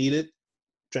won't need it.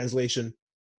 Translation: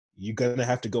 you're gonna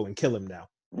have to go and kill him now.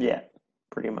 Yeah,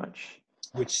 pretty much.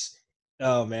 Which,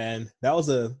 oh man, that was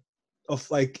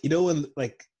like, when,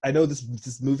 like, I know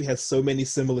this movie has so many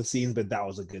similar scenes, but that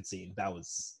was a good scene. I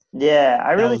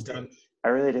really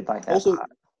did like that also part.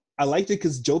 I liked it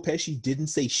because Joe Pesci didn't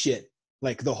say shit.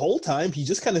 Like, the whole time, he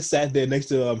just kind of sat there next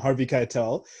to Harvey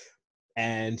Keitel,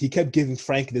 and he kept giving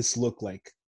Frank this look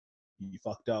like, "You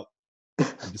fucked up.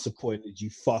 I'm disappointed.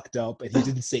 You fucked up." And he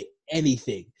didn't say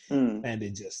anything. And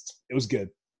it was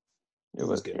good. It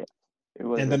was good. Yeah. It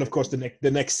was. And then, of course, the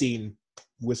next scene,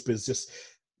 Whispers just,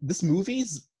 this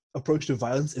movie's approach to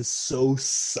violence is so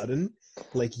sudden.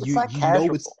 Like, you know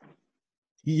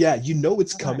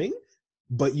it's coming,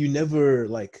 but you never,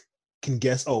 like, can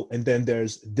guess. Oh, and then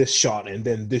there's this shot, and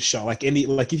then this shot. Like,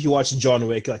 if you watch John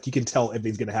Wick, like, you can tell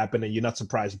everything's gonna happen, and you're not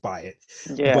surprised by it.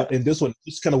 Yeah. But in this one,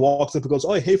 he just kind of walks up and goes,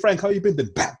 "Oh, hey Frank, how you been?"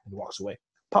 Then bam, and walks away.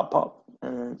 Pop,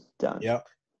 and done. Yeah.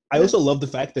 I also love the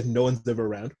fact that no one's ever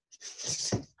around.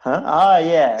 Huh? Oh,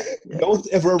 yeah. No one's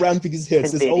ever around because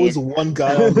hits. There's always one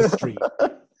guy on the street.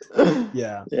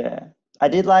 Yeah. Yeah. I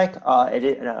did like.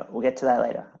 No, we'll get to that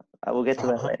later. We'll get to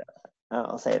that later.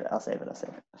 I'll save it.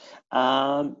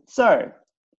 So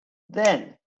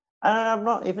then, I'm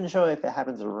not even sure if it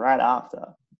happens right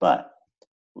after, but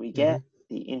we get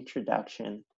the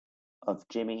introduction of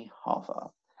Jimmy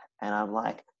Hoffa, and I'm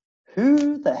like,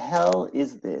 who the hell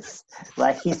is this?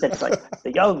 Like he said, it's like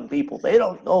the young people, they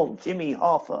don't know Jimmy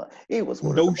Hoffa. He was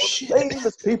one of the No most shit.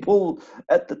 famous people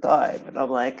at the time. And I'm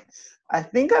like, I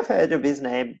think I've heard of his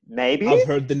name, maybe. I've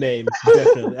heard the name,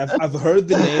 definitely. I've heard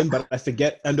the name, but I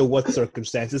forget under what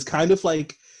circumstances. Kind of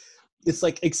like it's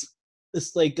like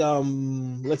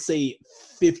let's say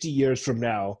 50 years from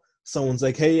now, someone's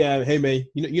like, hey man,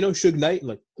 you know Suge Knight? I'm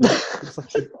like, who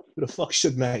the fuck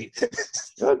Suge Knight?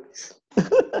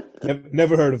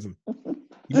 never heard of him.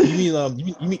 You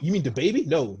mean the baby?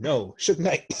 No, Suge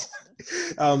Knight.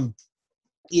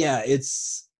 Yeah,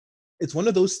 it's one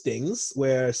of those things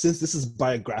where, since this is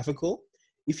biographical,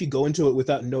 if you go into it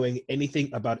without knowing anything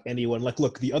about anyone, like,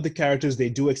 look, the other characters, they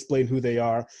do explain who they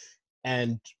are,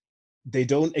 and they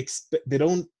don't explain,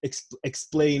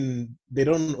 they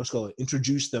don't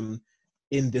introduce them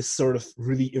in this sort of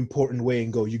really important way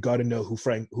and go, you got to know who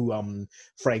Frank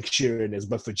Sheeran is.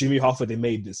 But for Jimmy Hoffa, they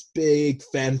made this big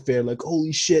fanfare, like,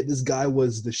 holy shit, this guy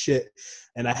was the shit.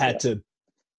 And I had to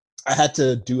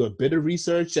do a bit of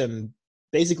research, and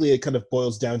basically it kind of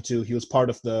boils down to he was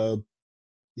the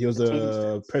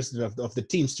president of the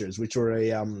Teamsters, which were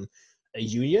a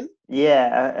union.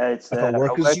 Yeah, it's like a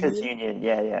workers union.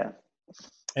 Yeah.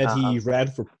 And he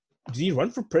did he run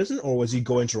for president, or was he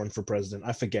going to run for president?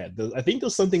 I forget. I think there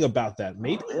was something about that.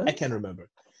 Maybe, really? I can't remember.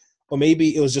 Or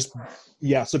maybe it was just,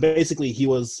 yeah. So basically he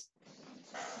was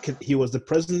the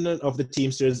president of the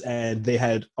Teamsters, and they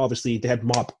had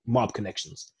mob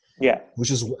connections. Yeah.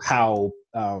 Which is how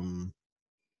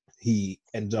he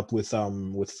ended up with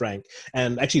Frank.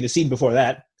 And actually the scene before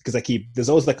that, because there's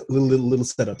always like little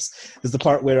setups. There's the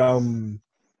part where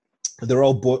they're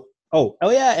all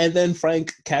and then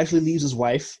Frank casually leaves his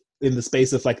wife in the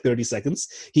space of like 30 seconds.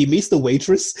 He meets the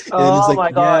waitress, and then he's like,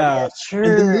 my god, yeah,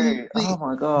 true. Oh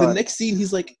my god. The next scene,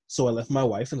 he's like, so I left my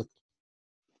wife, and like,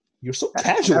 you're so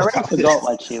casual. I already forgot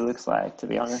what she looks like, to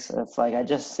be honest. It's like I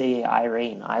just see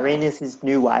Irene. Irene is his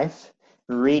new wife,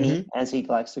 Reenie, as he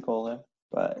likes to call her.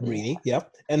 But Reenie, yeah.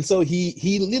 And so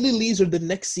he literally leaves her the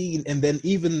next scene, and then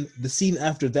even the scene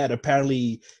after that,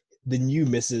 apparently the new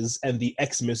missus and the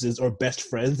ex-missus are best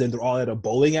friends, and they're all at a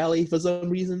bowling alley for some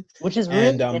reason. Which is really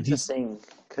interesting,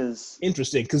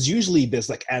 because usually there's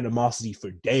like animosity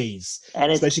for days.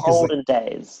 And it's especially olden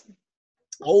days.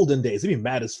 Olden days, they'd be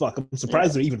mad as fuck. I'm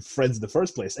surprised they're even friends in the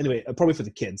first place. Anyway, probably for the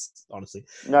kids, honestly.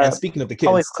 No, and speaking of the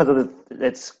kids, probably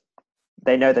because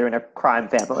they know they're in a crime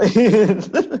family.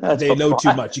 They know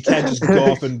too much. You can't just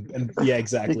go off and yeah,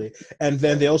 exactly. And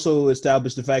then they also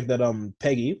established the fact that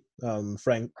Peggy,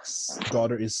 Frank's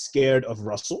daughter, is scared of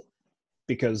Russell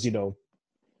because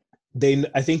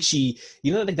I think she,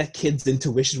 like that kid's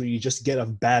intuition where you just get a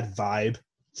bad vibe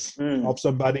of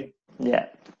somebody. Yeah.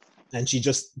 And she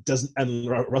just doesn't. And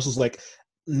Russell's like,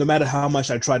 no matter how much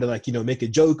I try to make a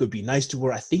joke or be nice to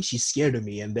her, I think she's scared of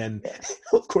me. And then,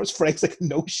 of course, Frank's like,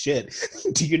 no shit.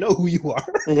 Do you know who you are?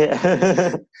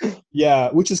 Yeah. Yeah,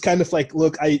 which is kind of like,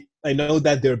 look, I know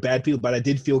that they're bad people, but I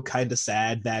did feel kind of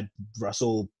sad that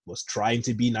Russell was trying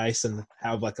to be nice and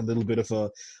have like a little bit of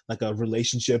a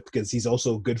relationship, because he's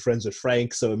also good friends with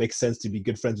Frank. So it makes sense to be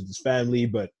good friends with his family,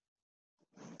 but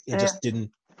it just didn't.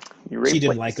 She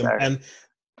didn't like him. And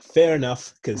fair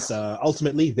enough, because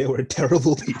ultimately they were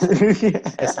terrible people,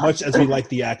 as much as we like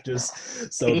the actors.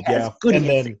 So and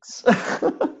then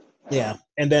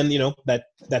and then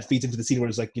that feeds into the scene where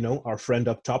it's like, our friend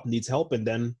up top needs help, and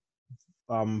then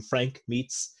Frank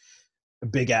meets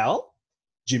Big Al,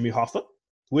 Jimmy Hoffa,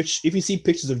 which if you see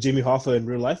pictures of Jimmy Hoffa in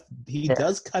real life, he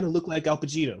does kind of look like Al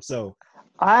Pacino. So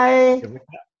I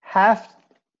have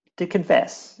to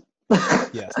confess,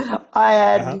 yes. I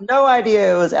had no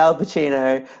idea it was Al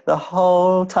Pacino the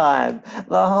whole time.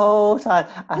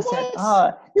 I said,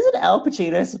 isn't Al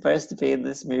Pacino supposed to be in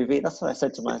this movie? That's what I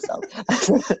said to myself.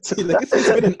 It's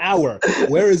been an hour.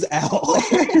 Where is Al?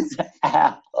 Where's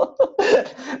Al?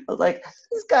 I was like,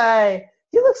 this guy,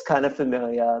 he looks kind of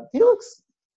familiar. He looks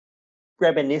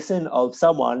reminiscent of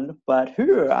someone, but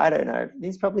who? I don't know.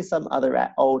 He's probably some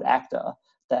other old actor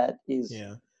that is...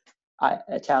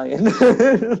 Italian.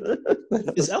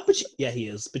 Is Al Pacino? Yeah, he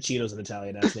is. Pacino's an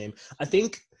Italian last name. I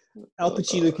think Al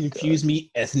Pacino confused me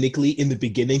ethnically in the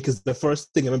beginning, because the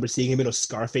first thing I remember seeing him in was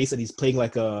Scarface, and he's playing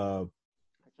like a...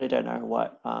 I don't know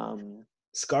what...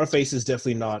 Scarface is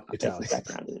definitely not Italian.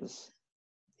 Background is.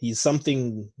 He's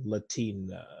something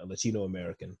Latino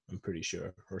American, I'm pretty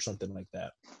sure, or something like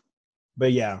that.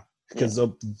 But yeah, because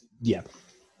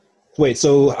Wait,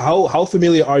 so how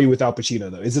familiar are you with Al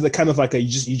Pacino though? Is it a kind of like it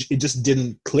just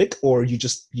didn't click, or you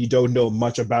don't know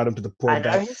much about him to the point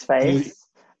I know his face.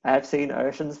 I've seen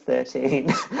Ocean's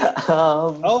 13.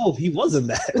 Oh, he was in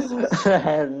that.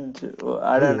 And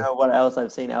I don't Ooh, know what else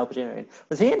I've seen Al Pacino in.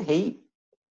 Was he in Heat?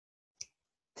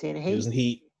 Was he in he was Heat? in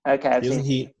Heat. Okay, I've He was seen in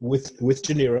Heat Heat with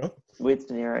De Niro. with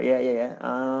De Niro. Yeah, yeah,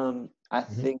 yeah. I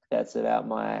Hmm. think that's about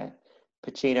my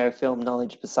Pacino film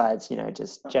knowledge. Besides,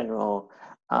 just general.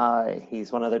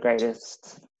 He's one of the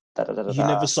greatest. Da, da, da, da, You da,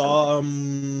 never kind of thing. saw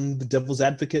The Devil's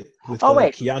Advocate with Oh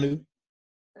wait, Keanu?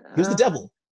 He was the uh,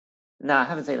 devil. no, I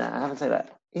haven't seen that. I haven't seen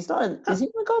that. He's not in. Huh. Is he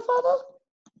in The Godfather?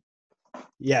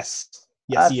 Yes,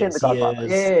 yes, I've he seen The is. He Godfather.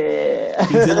 is.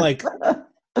 He's in Yeah. like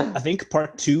I think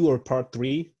part 2 or part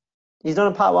 3, He's not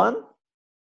in part one.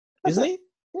 I isn't thought, he?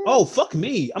 yeah. Oh fuck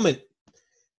me!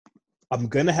 I'm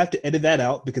gonna have to edit that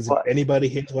out because if What? anybody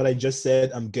hears what I just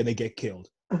said, I'm gonna get killed.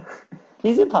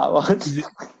 He's in part one. Is it-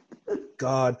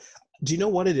 God, do you know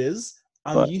what it is?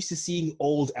 I'm What? used to seeing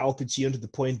old Al Pacino to the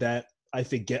point that I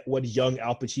forget what young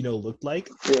Al Pacino looked like.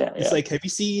 Yeah, It's yeah. like, have you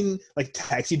seen like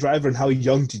Taxi Driver and how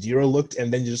young De Niro looked?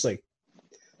 And then you're just like,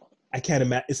 I can't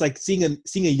imagine. It's like seeing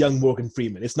a young Morgan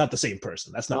Freeman. It's not the same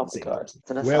person. That's not Oh the my same God. person.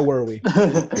 It's an Where aside. were we?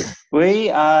 We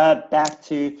are back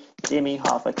to Jimmy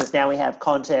Hoffa because now we have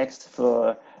context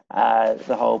for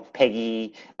the whole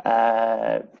Peggy,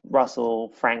 Russell,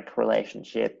 Frank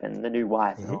relationship and the new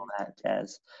wife and Hmm. all that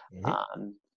jazz. Hmm.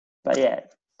 Um, but yeah,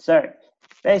 so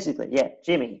basically, yeah,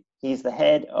 Jimmy, he's the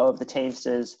head of the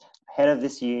Teamsters, head of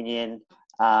this union,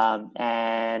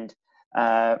 and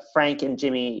Frank and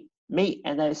Jimmy meet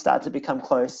and they start to become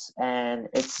close. And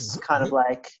it's kind of Hmm.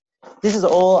 like this is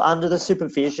all under the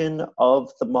supervision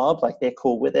of the mob. Like they're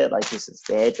cool with it. Like this is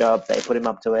their job. They put him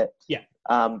up to it. Yeah,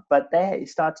 But they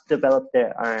start to develop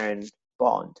their own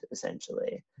bond,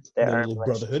 essentially, the their own little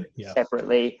brotherhood. relationship Yeah,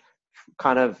 separately.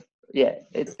 Kind of, yeah,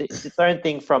 it's its own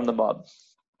thing from the mob.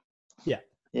 yeah.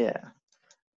 Yeah.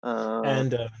 Um,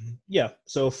 And yeah,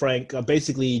 so Frank,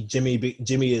 basically,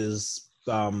 Jimmy is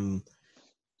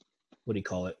what do you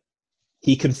call it?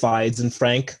 He confides in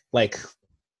Frank. Like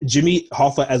Jimmy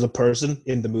Hoffa as a person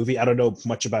in the movie, I don't know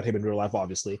much about him in real life,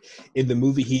 obviously. In the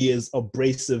movie, he is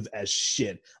abrasive as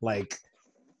shit. Like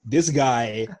this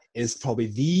guy is probably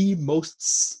the most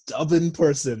stubborn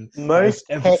person I've most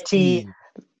ever petty seen.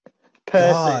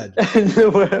 person God, in the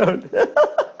world.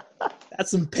 that's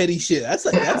some petty shit. That's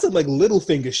some like little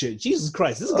finger shit. Jesus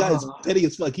Christ, this guy is Oh, petty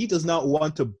as fuck. He does not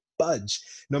want to budge,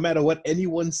 no matter what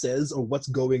anyone says or what's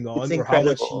going it's on or how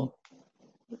much he. incredible.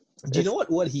 Do you know It's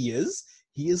what he is?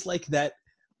 He is like that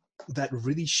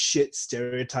really shit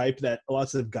stereotype that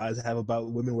lots of guys have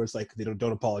about women, where it's like they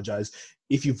don't apologize.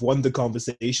 If you've won the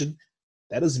conversation,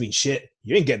 that doesn't mean shit.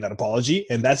 You ain't getting that apology,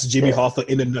 and that's Jimmy yeah, Hoffa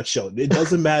in a nutshell. It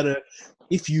doesn't matter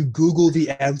if you Google the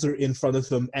answer in front of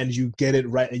him and you get it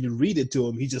right and you read it to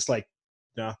him. He's just like,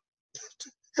 nah,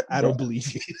 I yeah, don't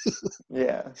believe you.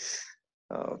 yeah.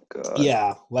 Oh God.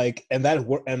 Yeah, like, and that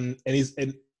work, and he's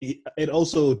and it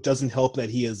also doesn't help that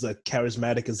he is a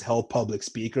charismatic as hell public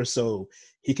speaker, so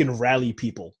he can rally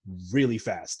people really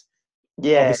fast.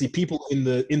 Yeah, Obviously, people in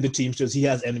the Teamsters, he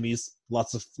has enemies,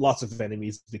 lots of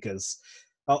enemies because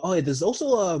oh yeah, there's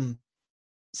also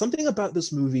something about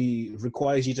this movie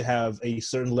requires you to have a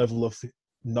certain level of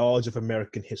knowledge of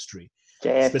American history,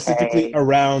 specifically JFK,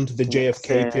 around the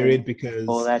JFK period, Nixon,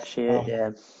 all because that shit. um,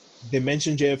 Yeah, they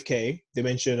mention JFK, they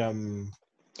mention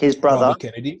his Bobby brother.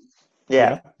 Kennedy,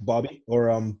 Yeah, yeah, Bobby or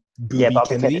yeah, Booby Bobby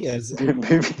Kennedy Kennedy. as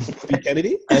Booby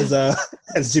Kennedy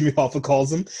as Jimmy Hoffa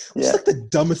calls him, which is Yeah, like the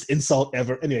dumbest insult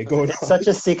ever. Anyway, going it's on. such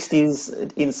a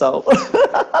 '60s insult.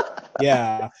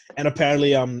 Yeah, and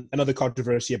apparently, another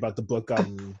controversy about the book,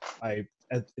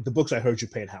 the books I heard you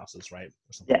paint houses, right,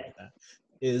 or something Yeah, like that,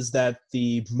 is that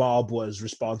the mob was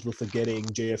responsible for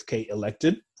getting JFK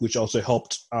elected, which also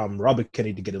helped Robert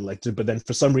Kennedy get elected. But then,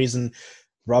 for some reason,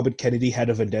 Robert Kennedy had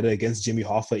a vendetta against Jimmy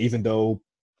Hoffa, even though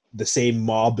the same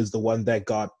mob is the one that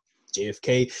got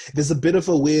JFK. There's a bit of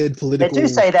a weird they do political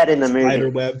say that in the spider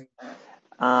movie. web.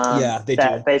 Yeah, they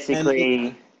That do, and it,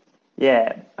 basically,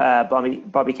 yeah,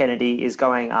 Bobby Kennedy is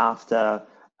going after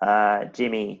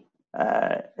Jimmy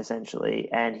essentially,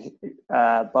 and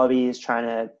Bobby is trying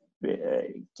to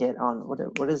get on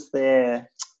what is the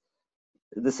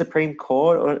Supreme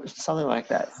Court or something like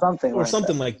that, something or like that.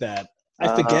 something like that. I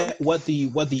Um, forget what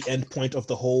the end point of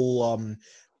the whole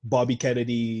Bobby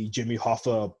Kennedy Jimmy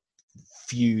Hoffa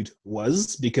feud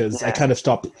was, because I yeah, kind of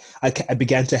stopped. I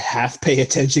began to half pay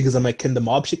attention because I'm like, can the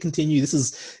mob shit continue? This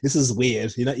is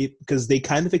weird, because they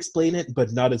kind of explain it,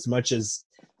 but not as much as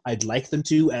I'd like them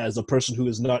to. As a person who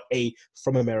is not A,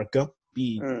 from America,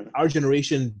 B, mm, our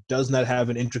generation does not have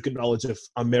an intricate knowledge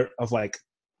of like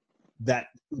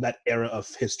that era of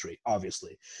history,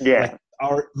 obviously. yeah, Like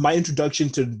my introduction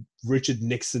to Richard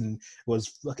Nixon was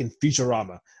fucking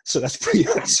Futurama. So that's pretty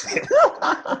much it.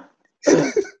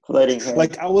 Floating head.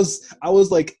 Like I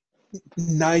was like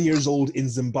 9 years old in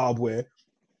Zimbabwe,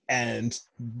 and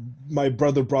my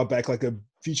brother brought back like a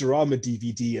Futurama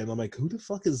DVD, and I'm like, who the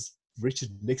fuck is Richard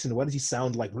Nixon? Why does he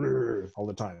sound like all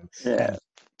the time? Yeah. And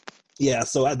yeah,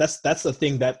 so that's the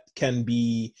thing that can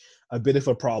be a bit of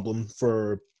a problem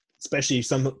for, especially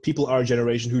some people our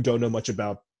generation who don't know much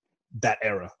about that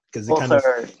era, because it Also, kind of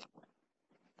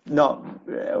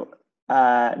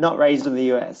not raised in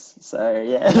the US, so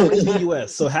yeah. not raised in the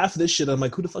US. So half of this shit, I'm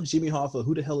like, who the fuck is Jimmy Hoffa?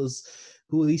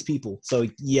 Who are these people? So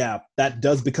yeah, that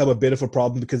does become a bit of a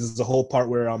problem, because there's a whole part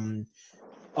where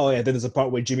then there's a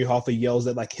part where Jimmy Hoffa yells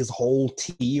at like his whole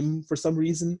team for some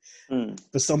reason,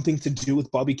 for something to do with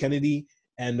Bobby Kennedy.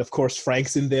 And of course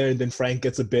Frank's in there, and then Frank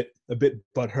gets a bit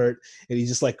butthurt, and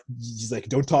he's like,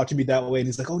 don't talk to me that way. And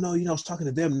he's like, oh no, I was talking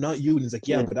to them, not you. And he's like,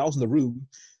 yeah, but I was in the room.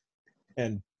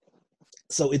 And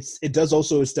so it does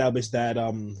also establish that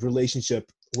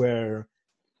relationship where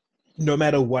no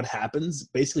matter what happens,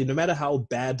 basically no matter how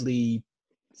badly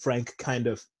Frank kind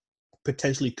of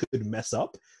potentially could mess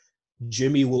up,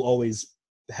 Jimmy will always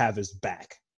have his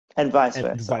back. And vice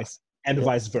versa.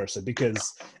 Vice versa,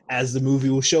 because as the movie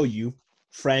will show you,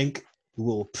 Frank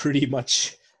will pretty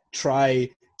much try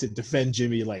to defend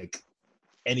Jimmy like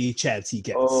any chance he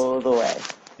gets. All the way.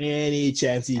 Any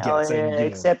chance he gets. Yeah,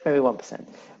 except maybe 1%.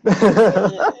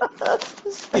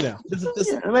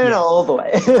 Maybe not all the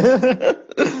way.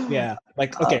 Yeah,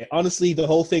 like, okay, honestly, the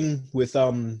whole thing with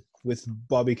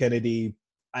Bobby Kennedy,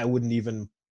 I wouldn't even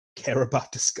care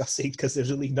about discussing, because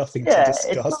there's really nothing to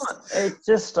discuss. It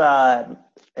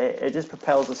just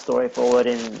propels the story forward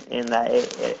in that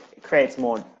it creates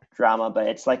more drama, but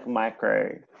it's like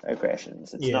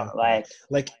microaggressions. It's not like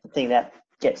the thing that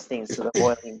gets things to the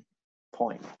boiling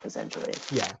point, essentially.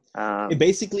 Yeah. It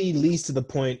basically leads to the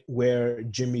point where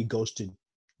Jimmy goes to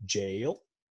jail.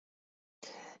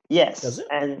 Yes. Does it?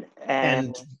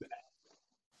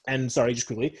 And sorry, just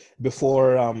quickly,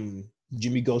 before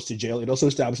Jimmy goes to jail, it also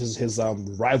establishes his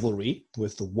rivalry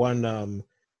with the one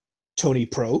Tony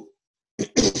Pro.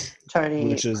 Tony,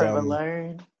 which is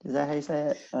Provolone. Is that how you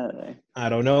say it? I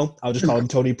don't know. I'll just call him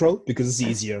Tony Pro because it's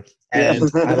easier.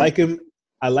 And I like him.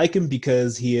 I like him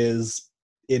because he is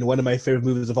in one of my favorite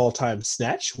movies of all time,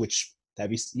 Snatch. Which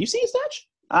you seen Snatch?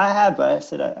 I have, but I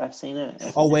said I've seen it.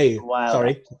 Sorry.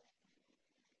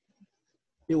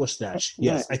 It was Snatch.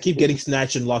 Yes, I keep getting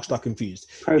Snatch and Lock, Stock, confused.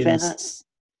 Provenzano.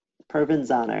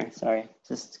 Sorry,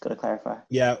 just got to clarify.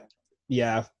 Yeah.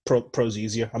 Pro's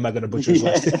easier. I'm not gonna butcher his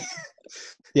last name.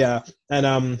 Yeah,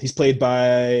 and he's played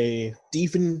by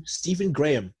Stephen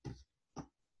Graham,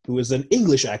 who is an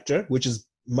English actor, which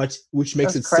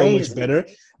makes it so much better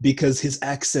because his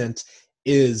accent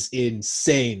is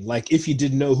insane. Like, if you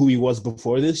didn't know who he was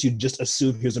before this, you'd just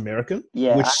assume he was American.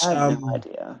 Yeah, I had no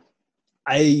idea.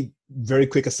 Very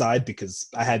quick aside, because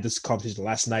I had this conversation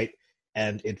last night,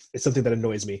 and it's something that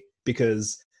annoys me,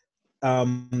 because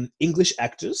English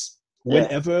actors,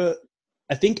 whenever,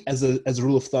 I think as a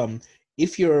rule of thumb,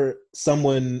 if you're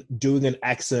someone doing an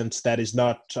accent that is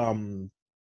not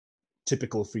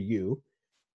typical for you,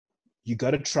 you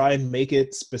got to try and make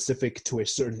it specific to a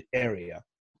certain area,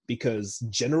 because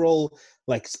general,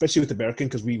 like, especially with American,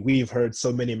 because we've heard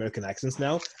so many American accents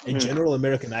now, a general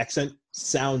American accent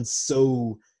sounds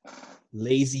so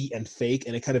lazy and fake,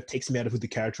 and it kind of takes me out of who the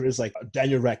character is. Like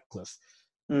Daniel Radcliffe.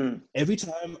 Every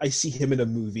time I see him in a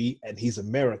movie and he's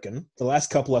American, the last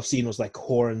couple I've seen was like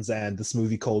Horns and this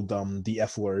movie called The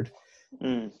F Word.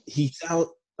 Not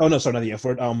the F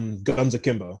Word. Guns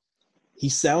Akimbo. He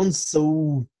sounds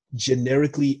so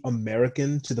generically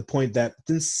American to the point that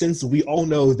since we all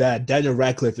know that Daniel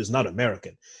Radcliffe is not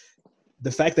American,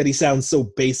 the fact that he sounds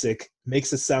so basic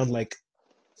makes it sound like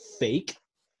fake.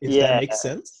 If that makes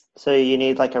sense. So you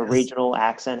need like a regional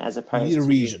accent as opposed to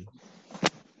region.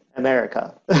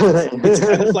 America. It's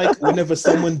kind of like whenever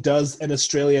someone does an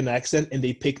Australian accent and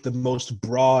they pick the most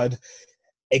broad,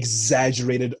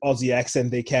 exaggerated Aussie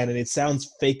accent they can, and it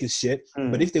sounds fake as shit.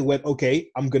 But if they went, okay,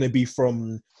 I'm going to be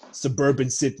from suburban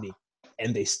Sydney,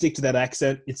 and they stick to that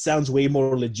accent, it sounds way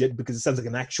more legit because it sounds like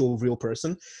an actual real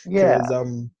person. Yeah.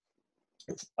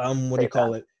 What do you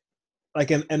call it?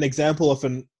 Like an example of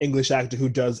an English actor who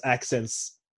did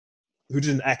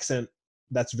an accent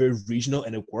that's very regional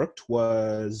and it worked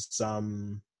was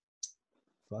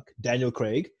Daniel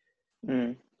Craig,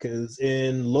 because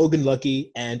in Logan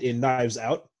Lucky and in Knives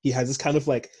Out he has this kind of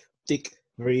like thick,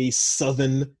 very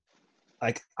southern,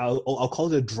 like I'll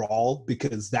call it a drawl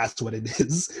because that's what it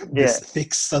is. This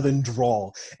thick southern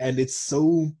drawl, and it's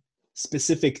so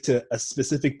specific to a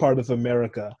specific part of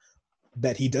America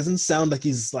that he doesn't sound like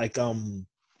he's like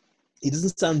he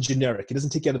doesn't sound generic. He doesn't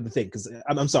take you out of the thing. Because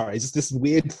I'm sorry, it's just this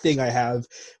weird thing I have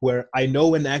where I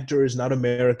know an actor is not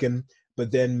American,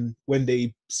 but then when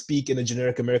they speak in a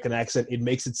generic American accent, it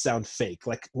makes it sound fake.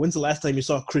 Like, when's the last time you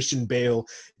saw Christian Bale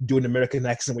do an American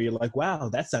accent where you're like, wow,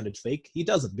 that sounded fake? He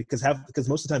doesn't, because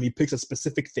most of the time he picks a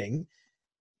specific thing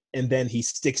and then he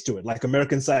sticks to it. Like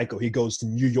American Psycho, he goes to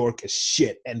New York as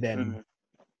shit, and then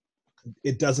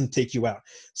it doesn't take you out.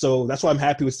 So that's why I'm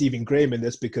happy with Stephen Graham in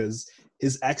this, because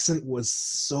his accent was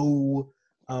so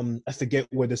I forget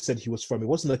where they said he was from. It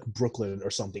wasn't like Brooklyn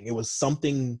or something. It was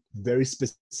something very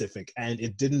specific, and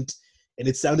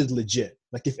it sounded legit.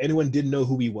 Like if anyone didn't know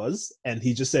who he was and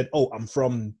he just said, "Oh, I'm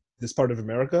from this part of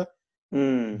America,"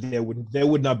 they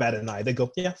would not bat an eye. They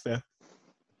go, "Yeah, fair."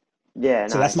 Yeah,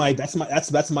 So nice.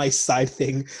 that's my side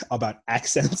thing about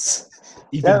accents.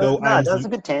 That was a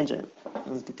good tangent.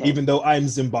 Even though I'm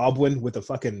Zimbabwean with a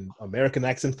fucking American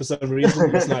accent for some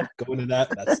reason, let's not go into that.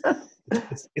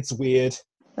 It's weird.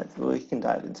 We can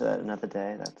dive into that another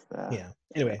day. Yeah.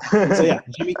 Anyway, so yeah,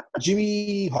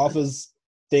 Jimmy Hoffa's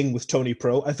thing with Tony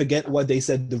Pro. I forget what they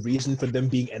said the reason for them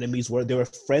being enemies were. They were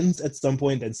friends at some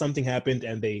point, and something happened,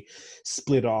 and they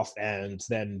split off, and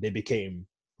then they became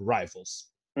rivals.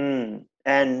 And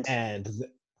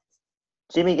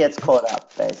Jimmy gets caught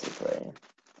up, basically.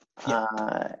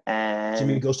 Yeah. And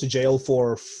Jimmy goes to jail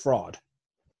for fraud.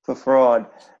 For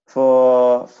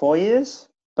 4 years,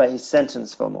 but he's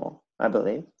sentenced for more, I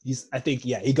believe.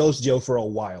 He goes to jail for a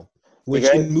while, which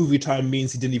in movie time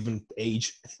means he didn't even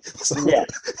age. So, yeah,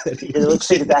 he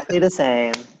looks exactly the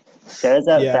same, shows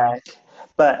up back.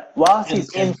 But whilst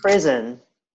he's in prison,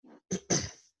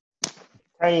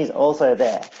 Tony's also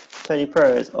there. Tony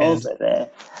Pro is also there.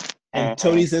 And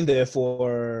Tony's in there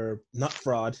for not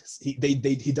fraud. He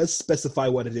does specify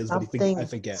what it is, but I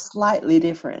forget. Slightly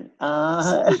different.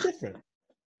 Slightly different.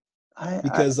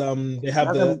 Because they have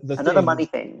another thing. Money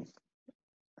thing.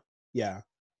 Yeah.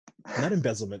 Not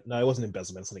embezzlement. No, it wasn't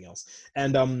embezzlement, something else.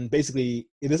 And basically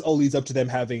this all leads up to them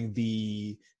having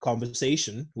the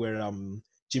conversation where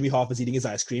Jimmy Hoffa is eating his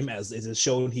ice cream, as it is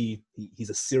shown he's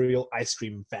a serial ice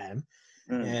cream fan.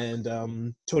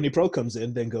 And Tony Pro comes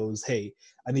in, then goes, "Hey,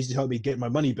 I need you to help me get my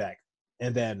money back."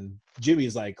 And then Jimmy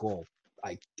is like, "Well,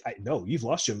 I know you've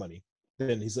lost your money."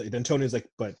 Then Tony's like,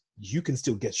 "But you can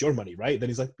still get your money, right?" Then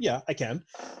he's like, "Yeah, I can."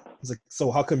 He's like,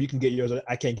 "So how come you can get yours?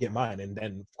 I can't get mine?" And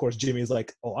then of course Jimmy is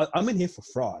like, "Oh, I'm in here for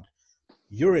fraud.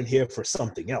 You're in here for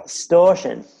something else."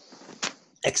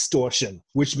 Extortion,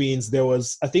 which means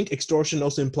I think extortion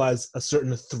also implies a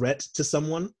certain threat to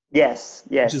someone. Yes.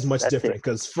 Which is much different,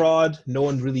 because fraud, no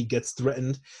one really gets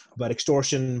threatened, but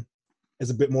extortion is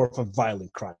a bit more of a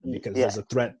violent crime because there's a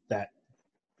threat that.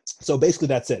 So basically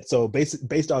that's it. So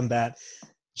based on that,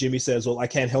 Jimmy says, "Well, I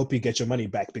can't help you get your money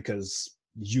back because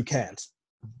you can't.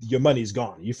 Your money's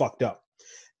gone. You fucked up."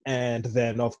 And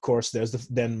then of course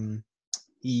then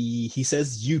he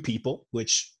says "you people,"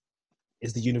 which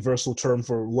is the universal term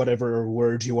for whatever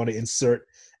word you want to insert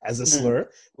as a slur,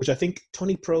 which I think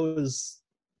Tony Pro is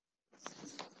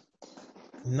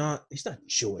he's not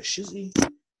Jewish, is he?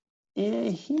 Yeah,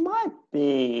 he might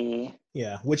be.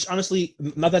 Yeah, which honestly,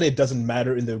 not that it doesn't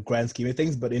matter in the grand scheme of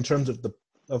things, but in terms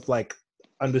of like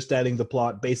understanding the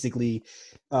plot, basically,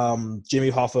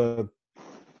 Jimmy Hoffa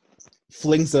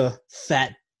flings a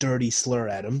fat, dirty slur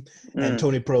at him, and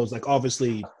Tony Pro's like,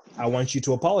 "Obviously, I want you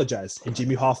to apologize." And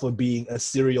Jimmy Hoffa, being a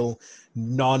serial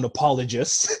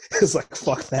non-apologist, is like,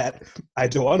 "Fuck that, I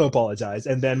don't want to apologize."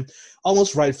 And then,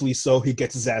 almost rightfully so, he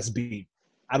gets his ass beat.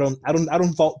 I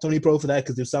don't fault Tony Pro for that,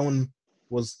 because if someone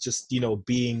was just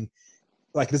being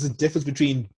like, there's a difference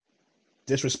between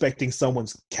disrespecting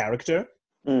someone's character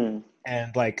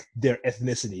and like their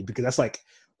ethnicity, because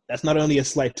that's not only a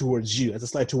slight towards you, that's a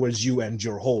slight towards you and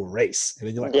your whole race. And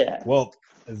then you're like, well,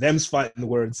 them's fighting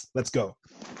words, let's go.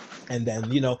 And then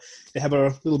they have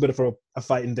a little bit of a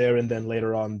fight in there, and then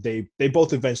later on they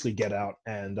both eventually get out.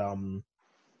 And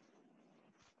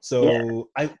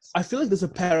I feel like there's a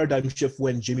paradigm shift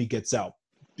when Jimmy gets out,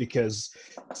 because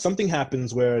something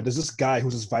happens where there's this guy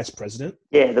who's his vice president.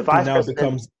 Yeah, the vice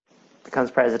president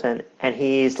becomes president, and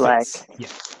he's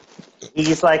he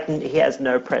has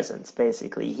no presence,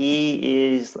 basically.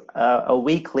 He is a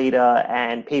weak leader,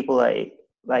 and people are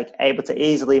like able to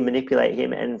easily manipulate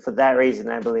him, and for that reason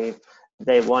I believe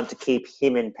they want to keep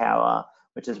him in power,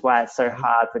 which is why it's so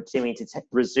hard for Jimmy to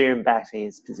resume back to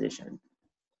his position.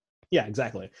 Yeah,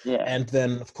 exactly. Yeah. And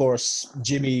then of course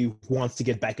Jimmy wants to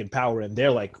get back in power, and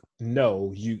they're like,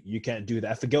 "No, you can't do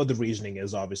that." I forget what the reasoning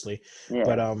is, obviously.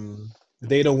 But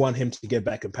they don't want him to get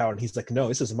back in power, and he's like, "No,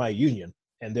 this is my union,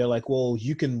 And they're like, well,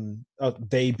 you can,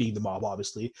 they being the mob,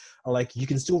 obviously, are like, you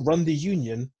can still run the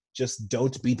union, just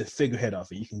don't be the figurehead of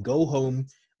it. You can go home,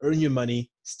 earn your money,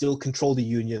 still control the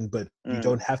union, but you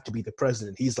don't have to be the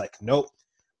president. He's like, nope,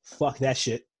 fuck that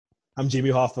shit. I'm Jimmy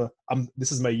Hoffa.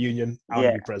 This is my union. I'm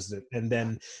gonna be president. And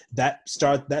then that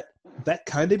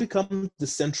kind of becomes the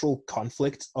central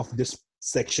conflict of this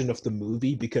section of the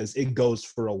movie, because it goes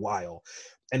for a while,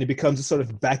 and it becomes a sort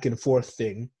of back and forth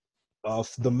thing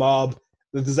of the mob.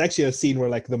 There's actually a scene where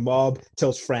like the mob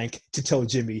tells Frank to tell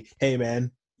Jimmy, "Hey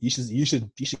man, you should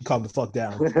calm the fuck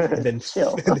down." And then,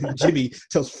 and then Jimmy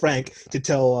tells Frank to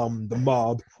tell the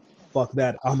mob, "Fuck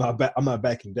that, I'm not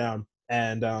backing down."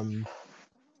 And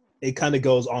it kind of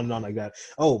goes on and on like that.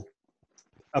 Oh,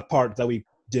 a part that we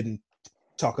didn't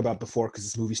talk about before because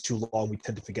this movie's too long, we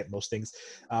tend to forget most things.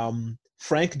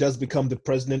 Frank does become the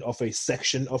president of a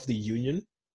section of the union,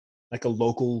 like a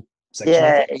local section.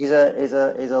 Yeah, he's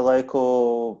a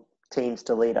local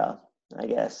Teamster leader, I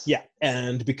guess. Yeah,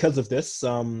 and because of this,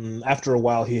 after a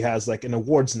while, he has like an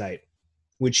awards night,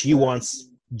 which he wants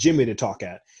Jimmy to talk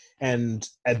at. And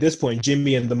at this point,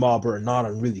 Jimmy and the mob are not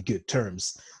on really good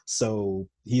terms. So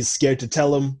he's scared to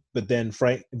tell him, but then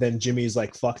Jimmy's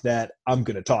like, fuck that, I'm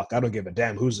gonna talk. I don't give a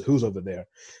damn who's over there.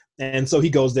 And so he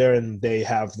goes there, and they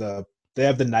have the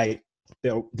night,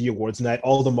 the awards night.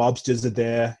 All the mobsters are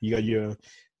there. You got your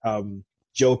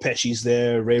Joe Pesci's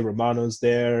there, Ray Romano's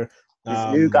there.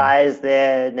 This new guy is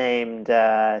there named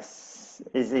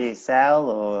is he Sal,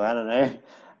 or I don't know.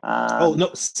 Oh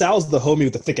no, Sal's the homie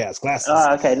with the thick ass glasses.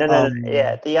 Oh, okay, no,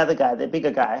 yeah, the other guy, the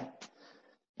bigger guy.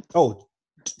 Oh,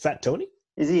 Fat Tony?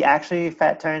 Is he actually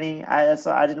Fat Tony? I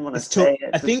didn't want to say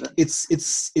it. I think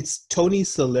it's Tony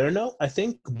Salerno, I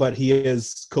think, but he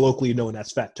is colloquially known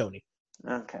as Fat Tony.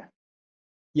 Okay.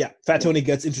 Yeah, Fat Tony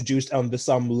gets introduced on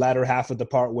the latter half of the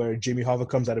part where Jimmy Hoffa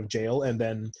comes out of jail, and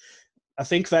then I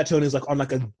think Fat Tony is like on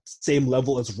like a same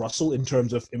level as Russell in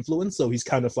terms of influence, so he's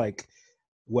kind of like,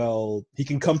 well, he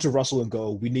can come to Russell and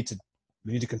go, we need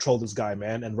to control this guy,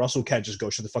 man. And Russell can't just go,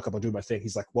 shut the fuck up, I'll do my thing.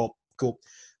 He's like, well, cool,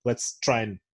 let's try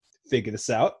and figure this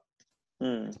out.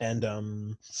 And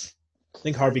I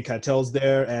think Harvey Keitel's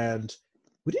there, and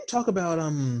we didn't talk about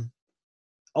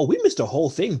we missed a whole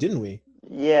thing, didn't we?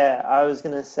 Yeah, I was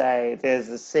gonna say there's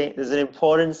an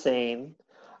important scene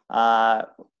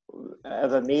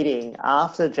of a meeting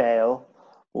after jail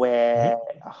where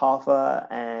Hoffa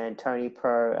and Tony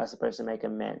Pro are supposed to make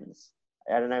amends.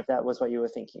 I don't know if that was what you were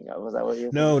thinking of. Was that what you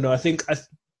were thinking? No, I think this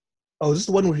is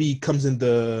the one where he comes in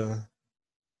the...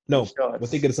 No, we're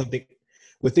thinking of something.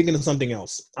 We're thinking of something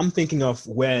else. I'm thinking of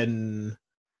when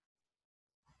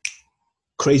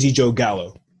Crazy Joe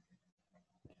Gallo.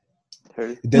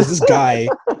 Who? There's this guy,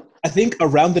 I think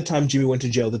around the time Jimmy went to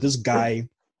jail, that this guy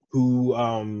who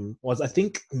was, I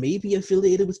think, maybe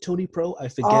affiliated with Tony Pro. I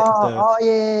forget.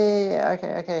 Yeah.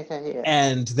 Okay, yeah.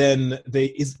 And then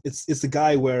it's the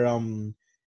guy where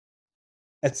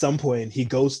at some point he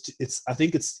goes to, I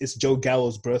think it's Joe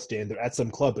Gallo's birthday, and they're at some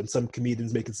club, and some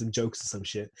comedian's making some jokes or some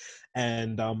shit.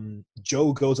 And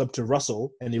Joe goes up to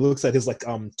Russell, and he looks at his like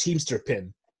Teamster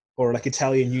pin or like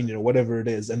Italian Union or whatever it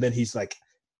is, and then he's like,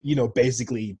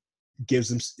 basically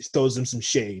throws him some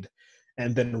shade.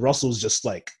 And then Russell's just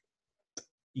like,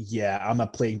 yeah, I'm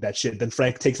not playing that shit. Then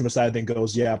Frank takes him aside, then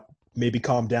goes, yeah, maybe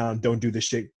calm down, don't do this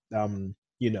shit.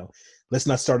 Let's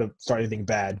not start anything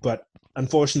bad. But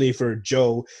unfortunately for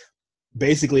Joe,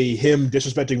 basically him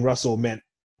disrespecting Russell meant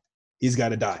he's got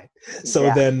to die.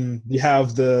 So then you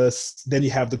have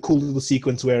the cool little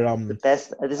sequence where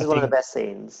this is one of the best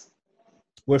scenes,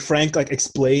 where Frank like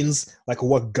explains like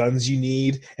what guns you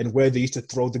need and where they used to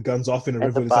throw the guns off in a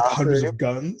river. There's like hundreds of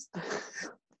guns.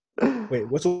 Wait,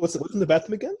 what's in the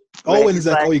bathroom again? Oh, and he's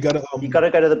like, you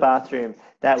gotta go to the bathroom.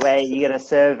 That way you get a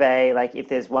survey, like if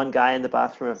there's one guy in the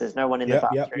bathroom, if there's no one in the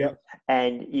bathroom,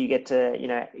 and you get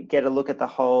to get a look at the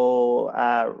whole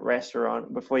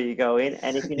restaurant before you go in.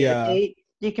 And if you need to pee,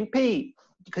 you can pee,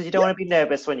 because you don't want to be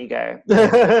nervous when you go.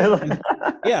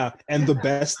 And the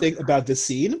best thing about this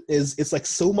scene is it's like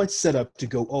so much setup to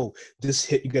go, oh, this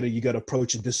hit, you gotta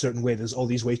approach it this certain way. There's all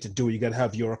these ways to do it. You gotta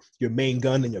have your main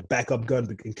gun and your backup gun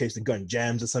in case the gun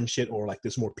jams or some shit, or like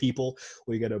there's more people,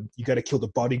 or you gotta kill the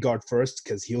bodyguard first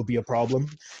because he'll be a problem.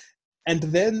 And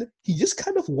then he just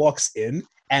kind of walks in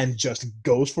and just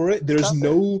goes for it. There's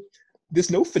no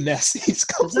finesse. There's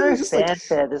no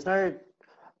fanfare. There's no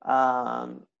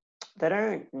they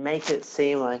don't make it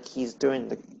seem like he's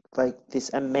doing this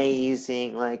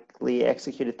amazingly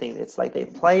executed thing. It's like they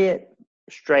play it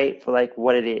straight for like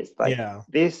what it is.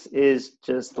 This is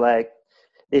just like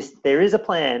this. There is a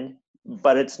plan,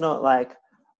 but it's not like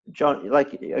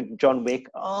John Wick.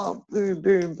 Oh, boom,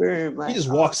 boom, boom! He Like, just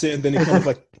walks in, and then he kind of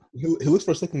like he looks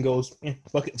for a second and goes,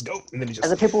 "Fuck it, let's go," and then he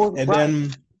and the just people and run.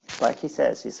 then Like he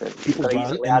says, you've people got to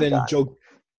use a run, and loud then gun. Joe,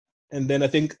 and then I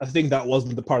think that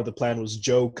wasn't the part of the plan. Was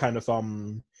Joe kind of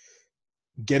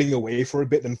getting away for a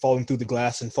bit and falling through the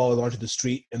glass and falling onto the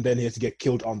street, and then he has to get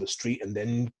killed on the street, and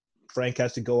then Frank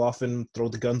has to go off and throw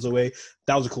the guns away.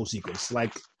 That was a cool sequence.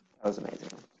 Like That was amazing.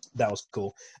 that was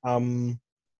cool.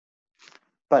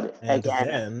 But And again,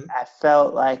 then I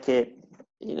felt like it.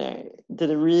 Did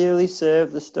it really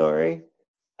serve the story?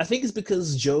 I think it's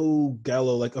because Joe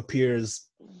Gallo like appears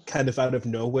kind of out of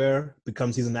nowhere,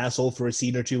 becomes he's an asshole for a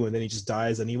scene or two, and then he just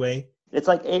dies anyway. It's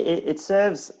like it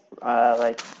serves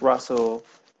like Russell,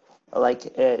 like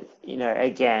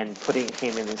again putting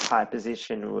him in this high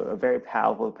position, a very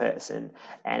powerful person,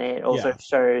 and it also Yeah.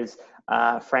 shows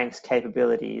Frank's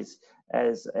capabilities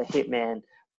as a hitman.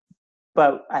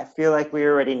 But I feel like we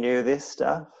already knew this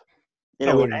stuff. I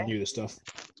already knew this stuff.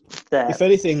 That If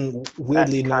anything,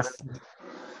 weirdly kind enough,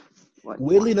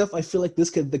 of, I feel like this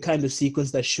could the kind of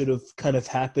sequence that should have kind of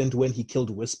happened when he killed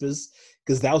Whispers,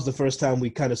 because that was the first time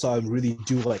we kind of saw him really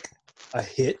do like a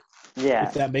hit. yeah,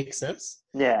 If that makes sense.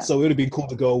 yeah, So it would have been cool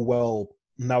to go, well,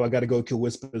 now I got to go kill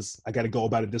Whispers. I got to go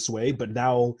about it this way. But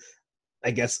now,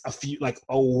 I guess a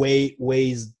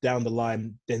ways down the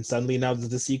line, then suddenly now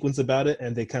there's a sequence about it,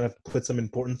 and they kind of put some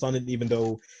importance on it, even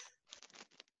though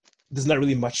there's not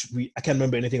really much. I can't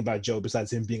remember anything about Joe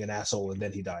besides him being an asshole and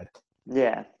then he died.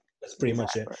 yeah. That's pretty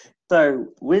much it. So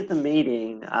with the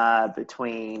meeting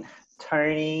between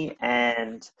Tony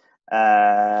and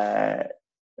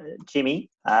Jimmy,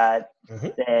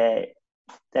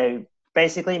 they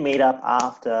basically meet up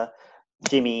after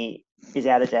Jimmy is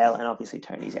out of jail, and obviously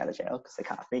Tony's out of jail because they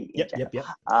can't be in jail. Yep.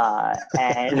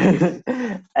 And,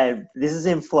 and this is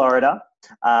in Florida.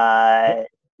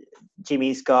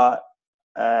 Jimmy's got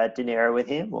De Niro with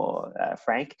him, or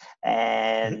Frank,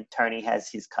 and Tony has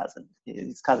his cousin.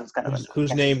 His cousin's kind of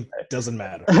whose name doesn't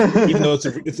matter, even though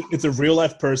it's a real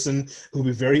life person who'll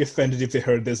be very offended if they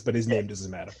heard this, but his name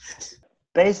doesn't matter.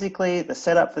 Basically, the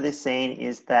setup for this scene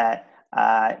is that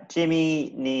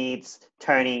Jimmy needs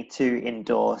Tony to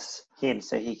endorse him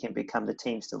so he can become the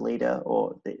Teamster leader,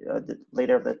 or the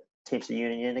leader of the Teamster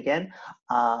Union again.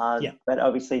 But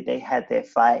obviously, they had their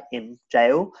fight in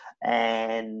jail,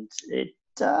 and it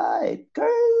goes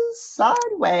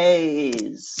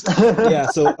sideways.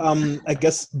 So I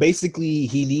guess basically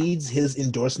he needs his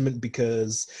endorsement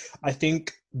because I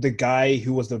think the guy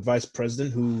who was the vice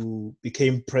president who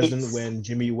became president when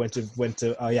Jimmy went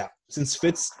to since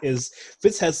Fitz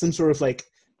has some sort of like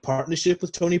partnership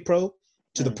with Tony Pro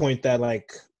to the point that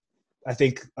like I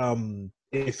think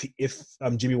if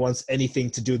Jimmy wants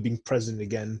anything to do with being president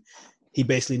again, he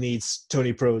basically needs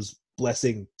Tony Pro's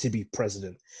blessing to be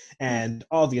president. And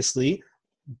obviously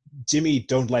Jimmy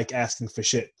don't like asking for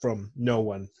shit from no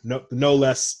one, no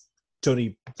less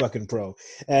Tony fucking Pro.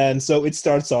 And so it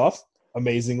starts off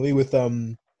amazingly with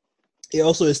it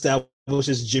also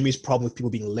establishes Jimmy's problem with people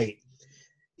being late.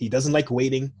 He doesn't like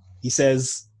waiting. He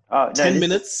says 10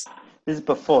 minutes. This is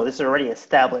before. This is already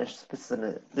established. This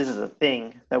is a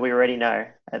thing that we already know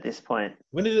at this point.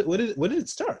 When did it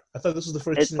start? I thought this was the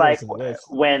first. It's like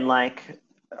when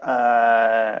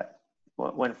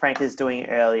when Frank is doing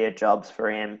earlier jobs for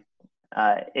him.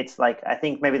 It's like I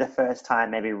think maybe the first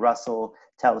time maybe Russell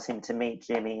tells him to meet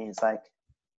Jimmy. He's like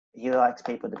he likes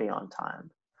people to be on time.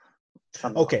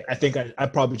 Okay, I think I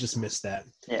probably just missed that.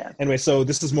 Yeah. Anyway, so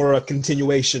this is more a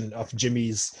continuation of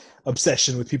Jimmy's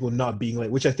obsession with people not being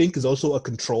late, which I think is also a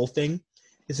control thing.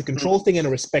 It's a control thing and a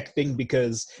respect thing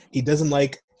because he doesn't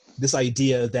like this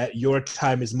idea that your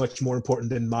time is much more important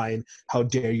than mine. How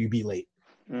dare you be late?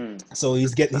 So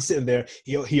he's sitting there.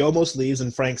 He almost leaves,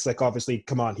 and Frank's like, obviously,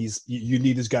 come on, you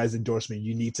need this guy's endorsement.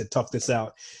 You need to tough this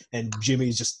out. And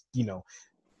Jimmy's just,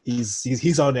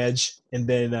 he's on edge. And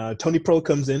then Tony Pro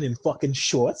comes in fucking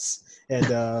shorts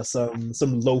and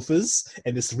some loafers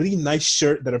and this really nice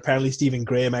shirt that apparently Stephen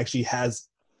Graham actually has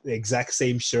the exact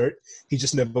same shirt. He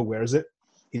just never wears it.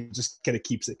 He just kind of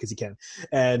keeps it because he can.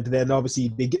 And then obviously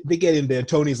they get in there.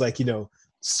 Tony's like,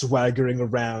 swaggering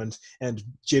around, and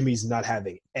Jimmy's not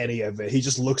having any of it. He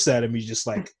just looks at him. He's just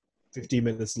like 15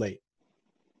 minutes late.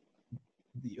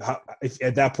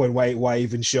 At that point, why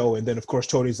even show? And then of course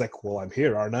Tony's like, well, I'm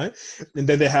here, aren't I? And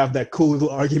then they have that cool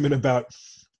little argument about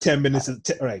 10 minutes. All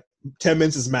right, 10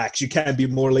 minutes is max. You can't be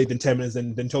more late than 10 minutes.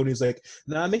 And then Tony's like,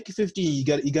 nah, make it 15.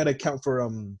 You got to account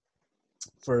for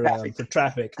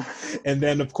traffic. And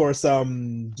then of course De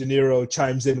Niro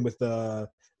chimes in with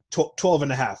 12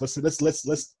 and a half. Let's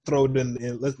throw it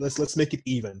in. Let's make it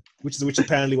even, which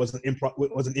apparently was an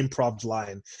improv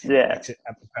line. Yeah. Actually,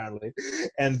 apparently,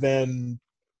 and then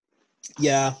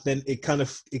then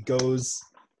it goes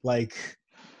like,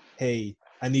 hey,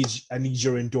 I need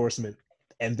your endorsement,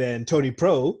 and then Tony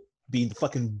Pro, being the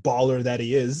fucking baller that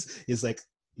he is like,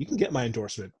 you can get my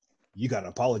endorsement. You gotta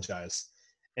apologize,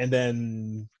 and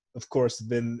then. Of course,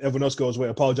 then everyone else goes, wait,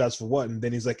 apologize for what? And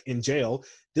then he's like, in jail,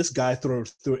 this guy threw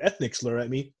ethnic slur at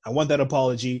me. I want that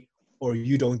apology or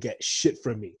you don't get shit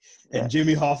from me. Yeah. And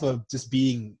Jimmy Hoffa just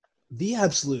being the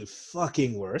absolute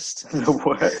fucking worst. The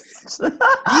worst.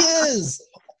 He is!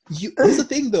 Here's the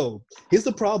thing, though. Here's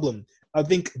the problem. I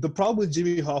think the problem with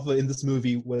Jimmy Hoffa in this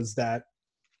movie was that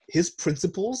his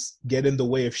principles get in the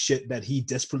way of shit that he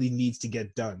desperately needs to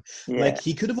get done. Yeah. Like,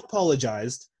 he could have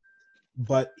apologized,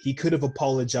 but he could have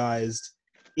apologized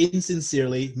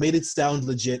insincerely, made it sound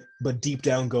legit, but deep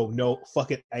down go, no,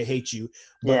 fuck it, I hate you.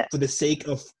 But for the sake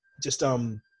of just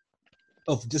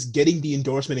getting the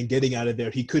endorsement and getting out of there,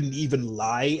 he couldn't even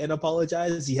lie and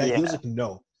apologize. He was like,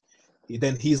 no.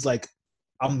 Then he's like,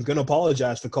 I'm gonna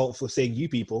apologize for saying you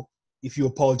people if you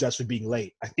apologize for being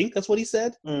late. I think that's what he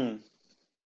said. Mm.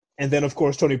 And then of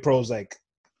course Tony Pro's like,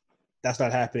 that's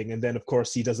not happening. And then, of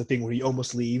course, he does a thing where he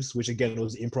almost leaves, which, again,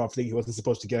 was an improv thing. He wasn't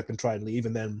supposed to get up and try and leave.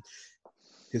 And then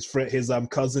his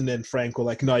cousin and Frank were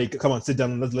like, no, come on, sit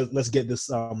down. Let's get this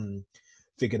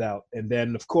figured out. And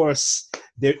then, of course,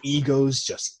 their egos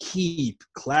just keep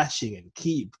clashing.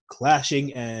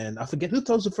 And I forget who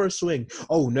throws the first swing.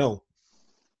 Oh, no.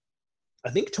 I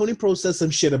think Tony Pro says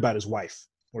some shit about his wife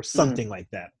or something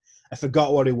like that. I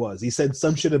forgot what it was. He said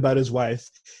some shit about his wife,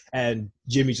 and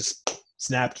Jimmy just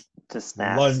snapped.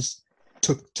 Lunged,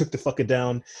 took the fucker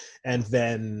down, and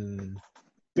then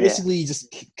basically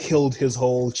just killed his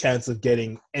whole chance of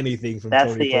getting anything from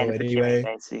Tony Pro anyway.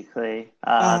 Basically.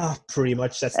 Pretty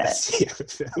much. That's the end of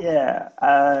it.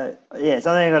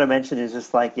 Something I got to mention is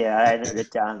just like, I noted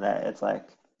it down that it's like,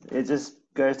 it just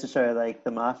goes to show like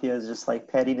the mafia is just like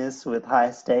pettiness with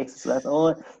high stakes. So that's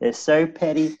all. They're so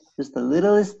petty, just the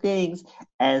littlest things,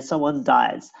 and someone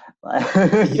dies.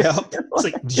 It's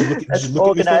like, did you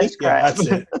look at me funny? Yeah, that's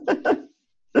it.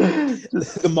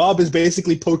 The mob is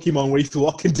basically Pokemon, where you're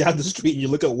walking down the street and you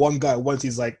look at one guy once,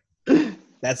 he's like,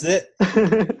 that's it.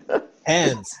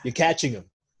 Hands, you're catching him.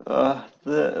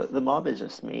 The mob is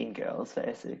just mean girls,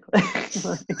 basically.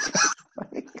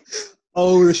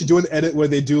 Oh, they should do an edit where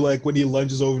they do like when he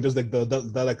lunges over and does like the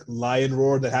like lion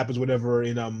roar that happens whenever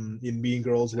in Mean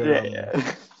Girls where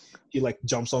he like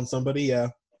jumps on somebody. Yeah.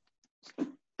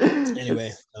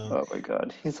 Anyway. Oh my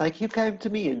god. He's like, you came to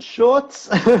me in shorts.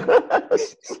 And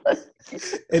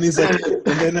he's like, and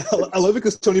then I love it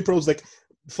because Tony Pro's like,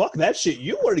 fuck that shit.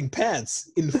 You're wearing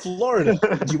pants in Florida.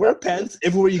 Do you wear pants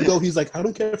everywhere you go? He's like, I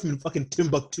don't care if I'm in fucking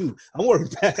Timbuktu. I'm wearing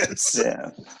pants. Yeah.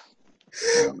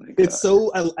 Oh my God. It's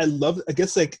so I love. I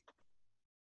guess like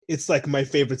it's like my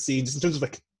favorite scene just in terms of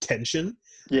like tension.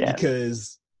 Yeah.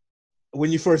 Because when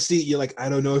you first see it, you're like, I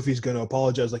don't know if he's gonna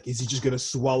apologize. Like, is he just gonna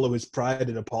swallow his pride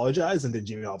and apologize? And then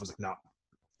Jimmy Hoffa's like, nah,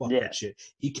 fuck that shit.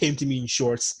 He came to me in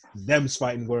shorts. Them's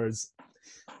fighting words.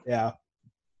 Yeah.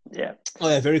 Yeah. Oh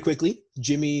yeah. Very quickly,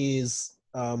 Jimmy's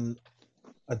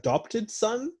adopted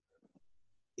son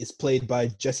is played by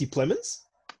Jesse Plemons.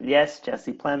 Yes,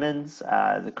 Jesse Plemons,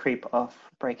 the creep off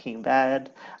Breaking Bad.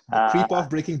 The creep off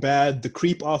Breaking Bad, the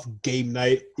creep off Game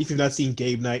Night. If you've not seen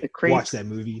Game Night, watch that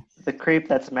movie. The creep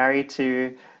that's married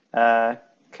to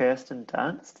Kirsten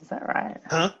Dunst. Is that right?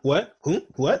 Huh? What? Who?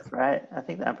 What? That's right.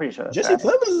 I'm pretty sure that's Jesse right.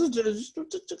 Plemons is...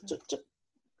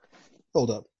 Hold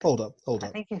up. I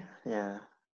think, yeah.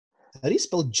 How do you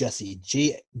spell Jesse?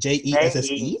 Jesse?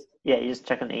 Yeah, you just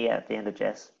check an E at the end of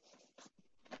Jess.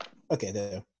 Okay,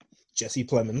 there. Jesse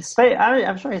Plemons. But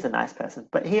I'm sure he's a nice person,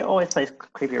 but he always plays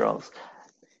creepy roles.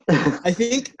 I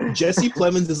think Jesse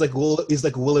Plemons is like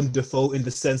Willem Dafoe in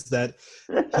the sense that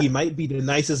he might be the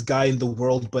nicest guy in the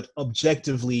world, but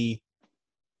objectively,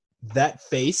 that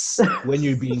face when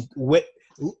you're being let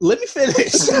me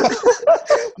finish.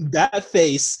 That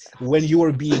face when you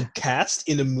are being cast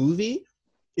in a movie.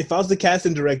 If I was the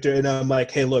casting director and I'm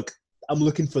like, hey, look, I'm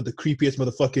looking for the creepiest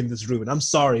motherfucker in this room, and I'm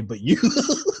sorry, but you.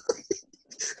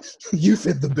 You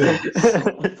fit the bill.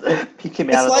 Peek him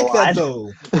out it's of like that though.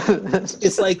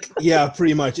 It's like, yeah,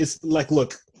 pretty much. It's like,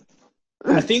 look,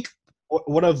 I think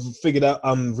what I've figured out,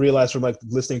 realized from like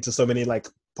listening to so many like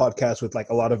podcasts with like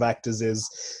a lot of actors is,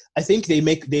 I think they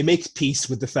make peace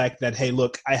with the fact that, hey,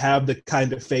 look, I have the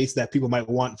kind of face that people might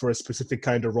want for a specific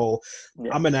kind of role.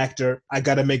 Yeah. I'm an actor. I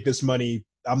got to make this money.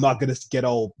 I'm not gonna get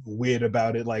all weird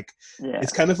about it. Like,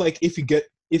 it's kind of like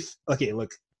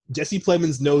look. Jesse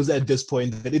Plemons knows at this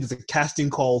point that it is a casting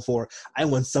call for, I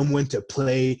want someone to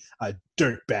play a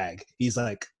dirtbag. He's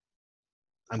like,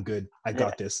 I'm good. I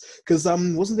got this. Because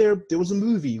wasn't there was a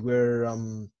movie where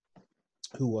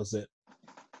who was it?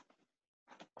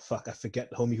 Fuck, I forget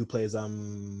the homie who plays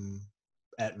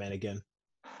Ant-Man again.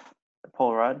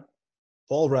 Paul Rudd.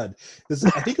 Paul Rudd.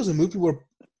 I think it was a movie where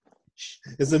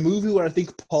I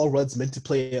think Paul Rudd's meant to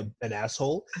play an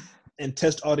asshole, and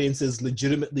test audiences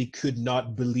legitimately could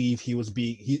not believe he was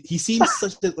being. He seems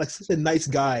such a nice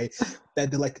guy that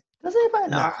they're like. Does he play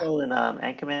an asshole in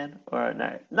Anchorman or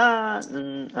no? Nah.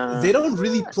 They don't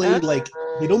really play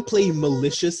they don't play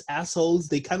malicious assholes.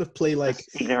 They kind of play like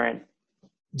ignorant.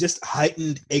 Just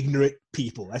heightened, ignorant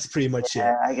people. That's pretty much it.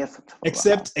 I guess.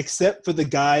 Except for the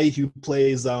guy who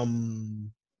plays the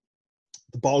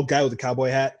bald guy with the cowboy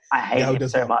hat. I hate him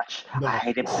so much. I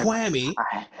hate him. Whammy.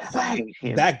 I hate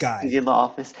him. That guy. He's in the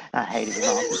office. I hate him in the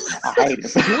office. I hate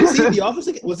him. Was he in the office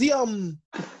again? Was he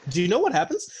do you know what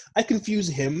happens? I confuse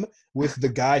him with the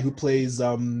guy who plays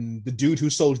the dude who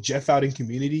sold Jeff out in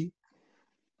Community.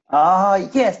 Oh,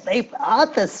 yes, they are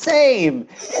the same.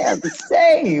 They are the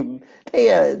same. They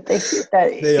hit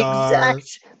that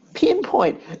exact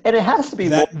pinpoint, and it has to be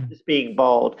more than just being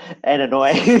bald and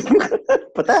annoying.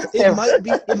 But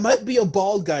it might be a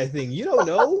bald guy thing. You don't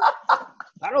know.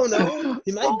 I don't know.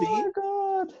 It might be. Oh my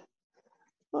god.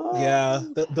 Oh. Yeah,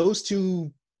 those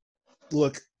two.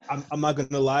 Look, I'm not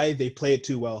gonna lie. They play it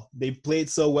too well. They play it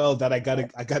so well that I gotta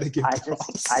give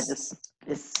props.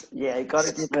 You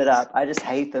gotta give it up. I just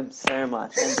hate them so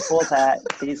much, and for that,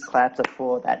 these claps are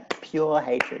for that pure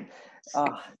hatred.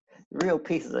 Oh, real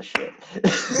pieces of shit.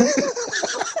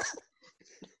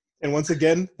 And once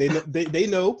again, they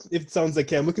know if it sounds like,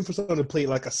 hey, I'm looking for someone to play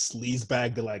like a sleaze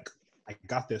bag. They're like, I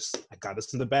got this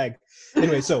in the bag.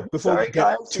 Anyway, so before we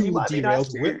get too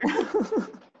derailed, what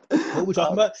are we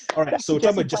talking about? All right, so we're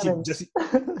talking about Jesse.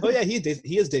 Oh yeah, he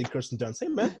is dating Kirsten Dunst. Hey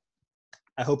man,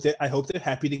 I hope they're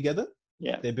happy together.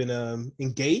 Yeah, they've been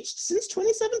engaged since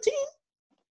 2017.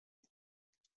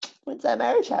 When's that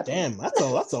marriage happen? Damn,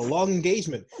 that's a long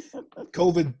engagement.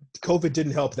 COVID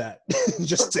didn't help that.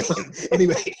 Just saying.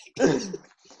 Anyway.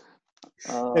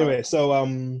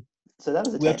 So that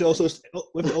was we have to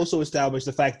also establish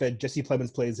the fact that Jesse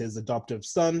Plemons plays his adoptive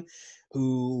son,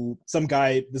 who some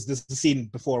guy. This is the scene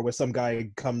before where some guy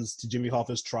comes to Jimmy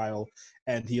Hoffa's trial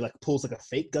and he like pulls like a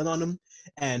fake gun on him,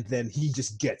 and then he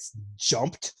just gets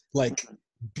jumped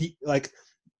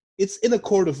it's in a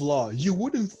court of law. You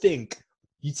wouldn't think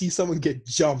you'd see someone get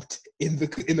jumped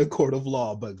in a court of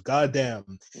law, but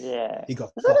goddamn, yeah, he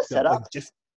got was that a setup? Like,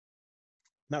 just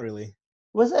not really.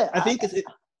 Was it? I think if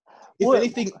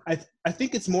anything, I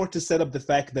think it's more to set up the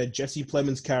fact that Jesse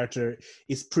Plemons' character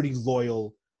is pretty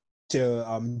loyal to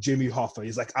Jimmy Hoffa.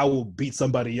 He's like, I will beat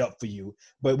somebody up for you,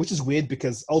 but which is weird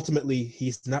because ultimately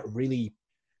he's not really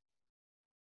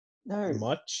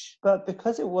much. But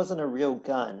because it wasn't a real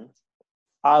gun,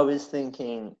 I was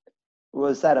thinking,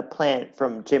 was that a plant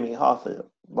from Jimmy Hoffa,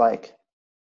 like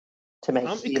to make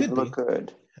him look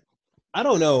good? I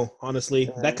don't know,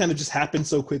 honestly. That kind of just happened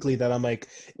so quickly that I'm like,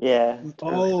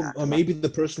 or maybe the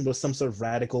person was some sort of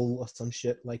radical or some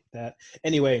shit like that.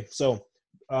 Anyway, so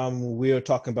we are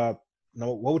talking about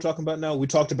what we're talking about now. We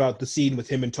talked about the scene with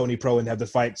him and Tony Pro and have the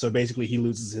fight. So basically, he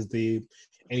loses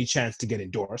any chance to get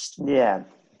endorsed. Yeah,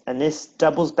 and this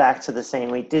doubles back to the scene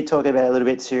we did talk about a little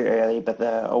bit too early, but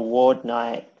the award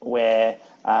night where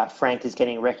Frank is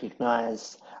getting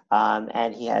recognized.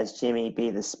 And he has Jimmy be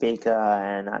the speaker,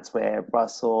 and that's where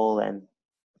Russell and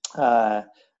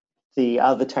the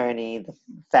other Tony, the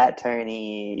fat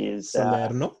Tony, is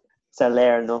Salerno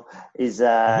is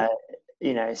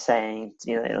saying,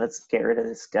 let's get rid of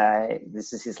this guy.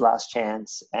 This is his last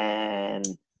chance, and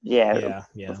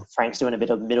Frank's doing a bit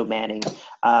of middlemaning.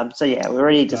 We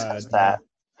already discussed that.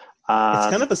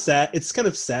 It's kind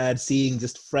of sad seeing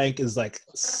just Frank is like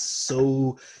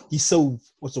he's so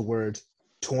what's the word?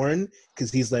 Torn,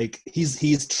 because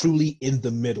he's truly in the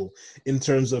middle in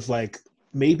terms of like,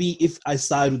 maybe if I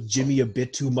side with Jimmy a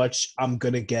bit too much, I'm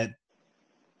gonna get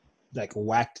like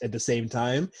whacked at the same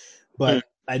time, but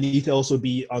I need to also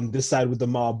be on this side with the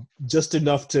mob just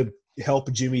enough to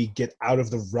help Jimmy get out of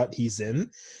the rut he's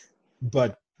in.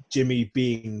 But Jimmy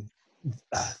being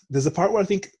there's a part where I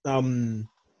think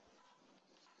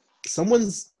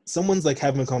someone's like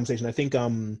having a conversation. I think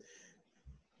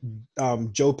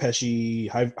Joe Pesci,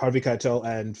 Harvey Keitel,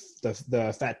 and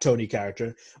the fat Tony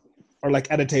character are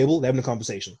like at a table, they're having a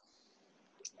conversation.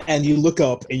 And you look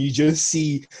up and you just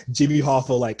see Jimmy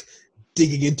Hoffa like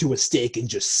digging into a steak and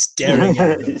just staring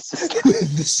at him.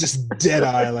 This just dead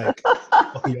eye, like,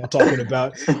 what are y'all talking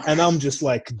about? And I'm just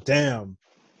like, damn.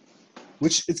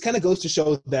 which it kind of goes to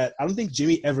show that I don't think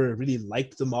Jimmy ever really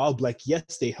liked the mob. Like,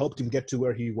 yes, they helped him get to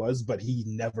where he was, but he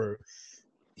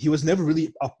was never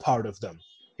really a part of them.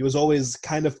 He was always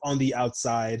kind of on the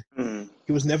outside.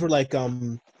 He was never like,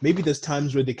 maybe there's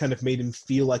times where they kind of made him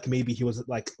feel like maybe he was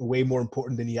like way more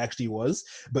important than he actually was,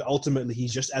 but ultimately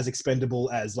he's just as expendable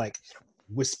as like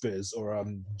Whispers or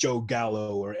Joe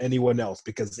Gallo or anyone else,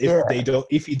 because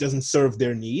if he doesn't serve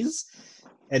their needs,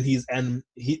 and he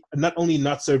not only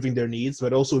not serving their needs,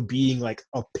 but also being like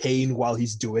a pain while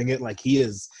he's doing it, like he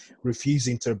is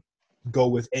refusing to go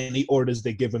with any orders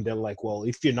they give him. They're like, well,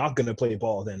 if you're not gonna play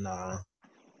ball, then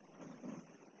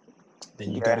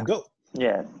you gotta go.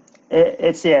 Yeah,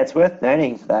 it's worth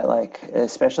noting that, like,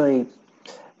 especially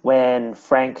when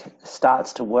Frank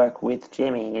starts to work with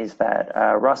Jimmy, is that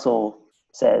Russell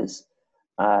says,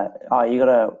 "Oh, you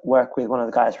gotta work with one of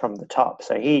the guys from the top."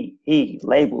 So he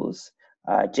labels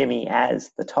Jimmy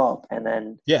as the top, and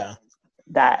then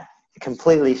that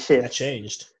completely shifts. That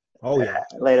changed. Oh yeah.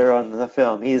 Later on in the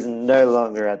film, he's no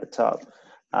longer at the top,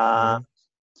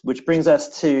 which brings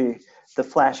us to the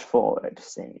flash forward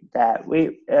scene that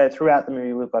we throughout the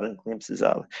movie we've gotten glimpses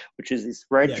of, which is this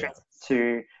road trip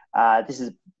to this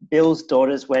is Bill's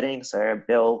daughter's wedding. So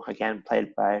Bill, again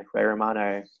played by Ray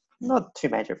Romano, not too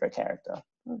major of a character,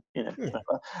 you know.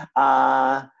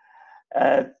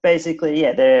 Basically,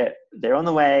 they're on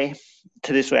the way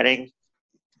to this wedding,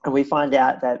 and we find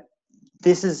out that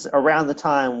this is around the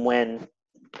time when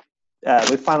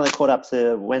we finally caught up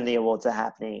to when the awards are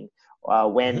happening,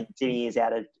 when Jimmy is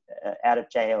out of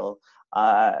jail.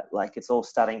 Like, it's all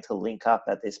starting to link up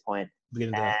at this point.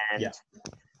 And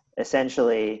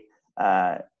essentially,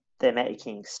 they're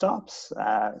making stops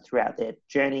throughout their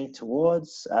journey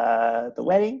towards the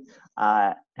wedding.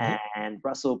 And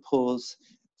Russell pulls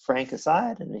Frank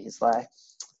aside, and he's like,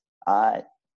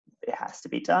 it has to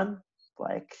be done.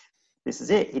 Like, this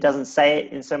is it. He doesn't say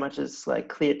it in so much as like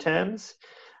clear terms.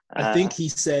 I think he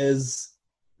says,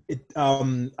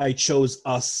 I chose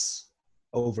us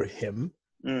over him,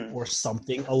 or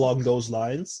something along those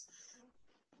lines.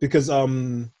 Because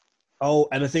and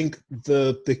I think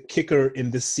the kicker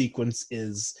in this sequence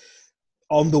is,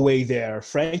 on the way there,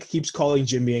 Frank keeps calling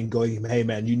Jimmy and going, "Hey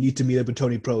man, you need to meet up with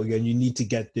Tony Pro again. You need to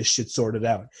get this shit sorted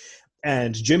out."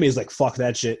 And Jimmy is like, "Fuck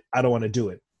that shit. I don't want to do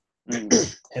it."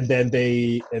 And then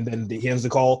he ends the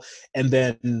call, and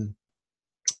then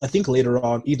I think later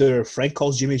on, either Frank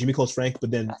calls Jimmy calls Frank,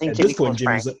 but then at this point,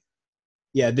 Jimmy's like,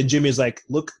 then Jimmy's like,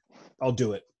 "Look, I'll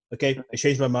do it. Okay, I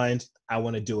changed my mind. I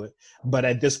want to do it." But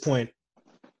at this point,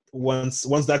 once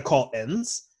that call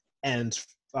ends and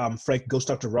Frank goes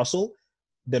talk to Russell,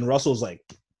 then Russell's like,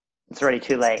 "It's already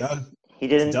too late." He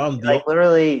didn't like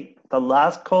literally the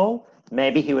last call.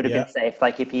 Maybe he would have been safe,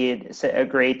 like if he had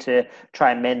agreed to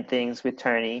try and mend things with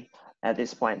Tony at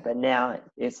this point. But now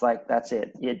it's like, that's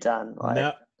it, you're done. Like,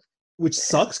 now, which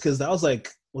sucks, because that was like,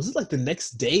 was it like the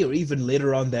next day or even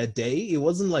later on that day? It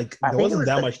wasn't like there wasn't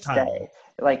that much time.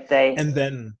 Like and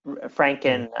then Frank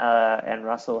and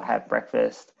Russell have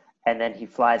breakfast, and then he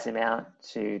flies him out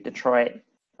to Detroit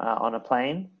on a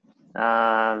plane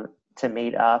to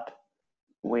meet up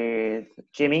with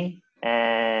Jimmy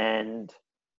and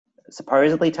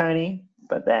supposedly Tony.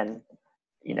 But then,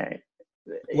 you know,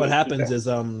 what happens is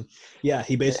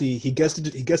he gets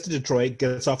to Detroit,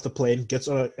 gets off the plane, gets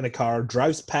in a car,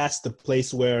 drives past the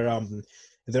place where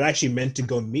they're actually meant to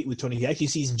go meet with Tony. He actually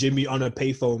sees Jimmy on a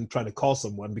payphone trying to call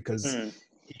someone, because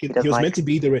he was meant to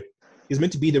be there. He was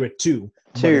meant to be there at 2,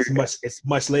 but it's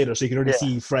much later, so you can already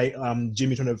see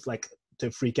Jimmy trying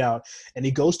to freak out. And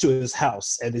he goes to his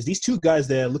house, and there's these two guys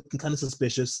there looking kind of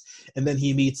suspicious. And then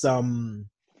he meets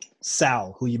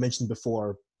Sal, who you mentioned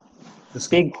before. This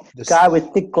guy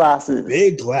with thick glasses.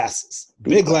 Big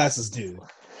glasses, dude.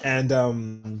 And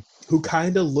who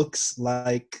kind of looks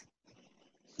like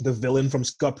the villain from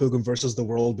Scott Pilgrim versus the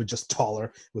World, but just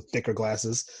taller with thicker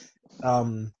glasses.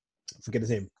 Forget his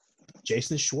name.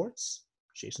 Jason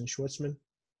Schwartzman?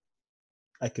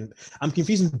 I'm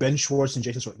confusing Ben Schwartz and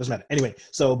Jason Schwartz. Doesn't matter. Anyway,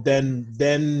 so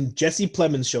then Jesse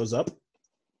Plemons shows up,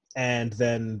 and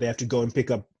then they have to go and pick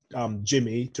up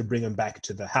Jimmy to bring him back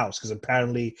to the house, because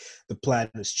apparently the plan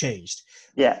has changed.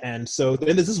 Yeah. And so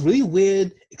then there's this really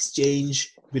weird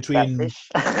exchange between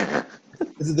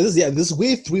this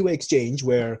weird three-way exchange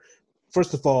where,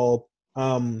 first of all,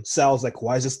 Sal's like,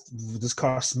 "Why does this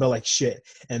car smell like shit?"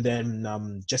 And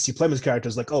then Jesse Plemons' character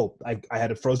is like, "Oh, I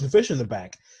had a frozen fish in the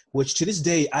back," which to this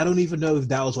day I don't even know if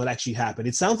that was what actually happened.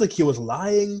 It sounds like he was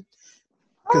lying,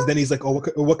 because then he's like, "Oh,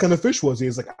 what kind of fish was it?"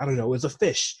 He's like, "I don't know, it was a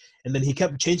fish." And then he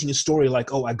kept changing his story,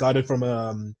 like, "Oh, I got it from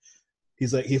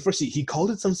He's like, he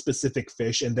called it some specific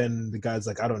fish, and then the guy's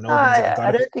like, I don't know. No, He's like,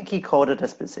 I don't think he called it a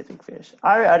specific fish.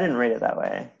 I didn't read it that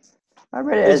way. I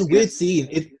read it it was as a weird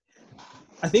scene.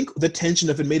 I think the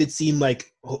tension of it made it seem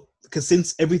like, because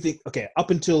since everything, okay, up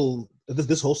until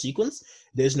this whole sequence,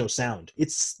 there's no sound.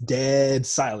 It's dead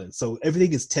silent. So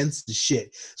everything is tense as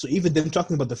shit. So even them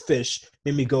talking about the fish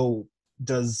made me go,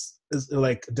 does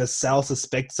Sal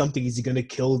suspect something? Is he going to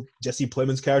kill Jesse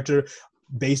Plemons' character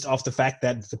based off the fact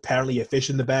that there's apparently a fish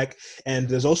in the back? And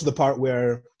there's also the part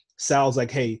where Sal's like,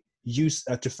 hey,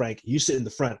 to Frank, you sit in the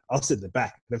front, I'll sit in the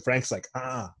back. And then Frank's like,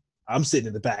 I'm sitting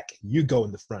in the back, you go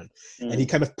in the front. And he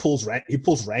kind of pulls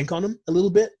rank on him a little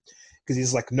bit, because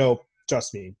he's like, no,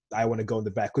 trust me, I want to go in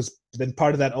the back. Because then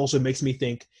part of that also makes me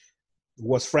think,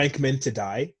 was Frank meant to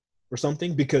die or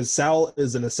something? Because Sal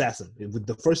is an assassin.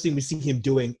 The first thing we see him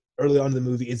doing early on in the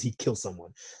movie is he kills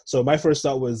someone. So my first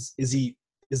thought was, is he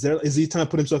trying to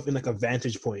put himself in like a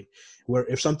vantage point where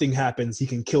if something happens, he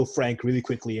can kill Frank really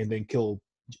quickly and then kill,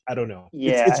 I don't know.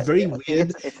 Yeah, it's very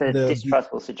weird. It's a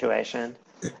distrustful situation.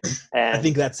 And I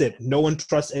think that's it. No one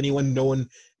trusts anyone. No one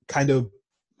kind of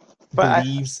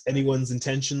believes anyone's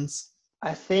intentions.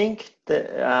 I think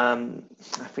that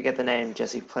I forget the name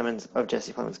Jesse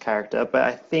Plemons' character, but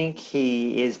I think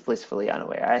he is blissfully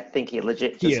unaware. I think he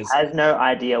legit has no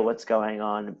idea what's going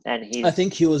on, and I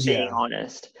think he was being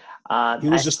honest. He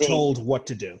was just told what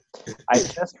to do. I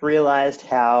just realized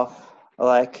how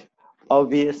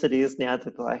obvious it is now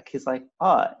that he's like,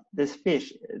 oh, there's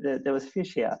fish. There was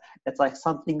fish here. It's like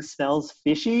something smells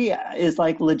fishy is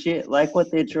like legit, like what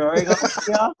they're drawing on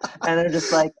here. And I'm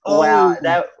just like, wow,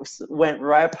 that went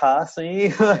right past me.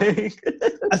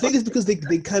 I think it's because they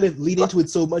kind of lead into it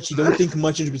so much, you don't think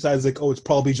much into besides like, oh, it's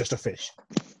probably just a fish.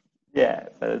 Yeah,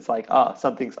 but it's like, oh,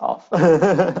 something's off.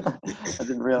 I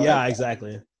didn't realize. Yeah,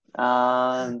 exactly.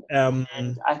 And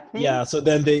I think, so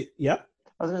then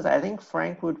I was going to say, I think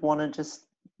Frank would want to just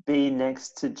be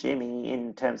next to Jimmy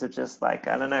in terms of just I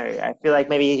don't know. I feel like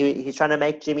maybe he's trying to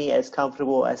make Jimmy as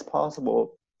comfortable as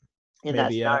possible in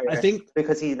that scenario. I think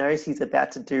because he knows he's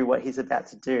about to do what he's about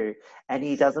to do, and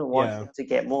he doesn't want him to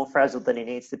get more frazzled than he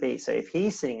needs to be. So if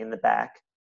he's sitting in the back,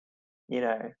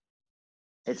 it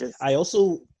just. I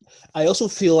also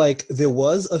feel like there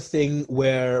was a thing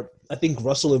where I think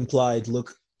Russell implied,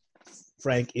 look,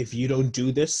 Frank, if you don't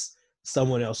do this,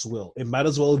 someone else will. It might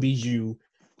as well be you,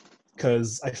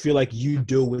 because I feel like you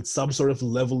do with some sort of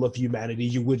level of humanity.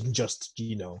 You wouldn't just,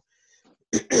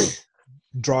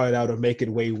 draw it out or make it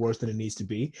way worse than it needs to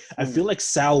be. I feel like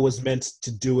Sal was meant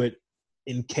to do it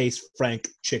in case Frank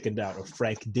chickened out or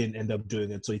Frank didn't end up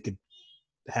doing it so he could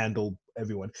handle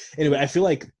everyone. Anyway, I feel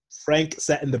like Frank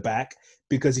sat in the back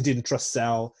because he didn't trust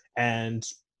Sal, and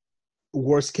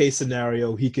worst case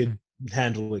scenario, he could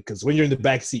handle it, because when you're in the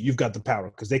back seat, you've got the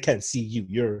power because they can't see you.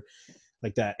 You're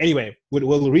like that. Anyway,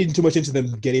 we're reading too much into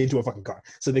them getting into a fucking car.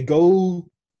 So they go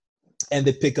and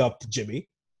they pick up Jimmy.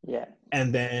 Yeah.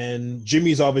 And then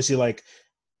Jimmy's obviously like,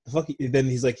 fuck. Then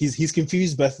he's like, he's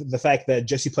confused by the fact that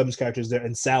Jesse Plemons' character is there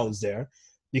and Sal is there,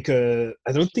 because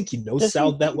I don't think he knows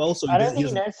Sal that well. So I don't think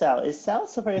he knows Sal. Is Sal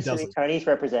supposed to be Tony's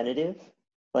representative,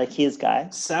 like his guy?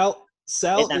 Sal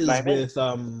is with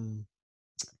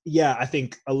yeah, I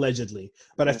think allegedly,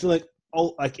 but I feel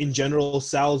like in general,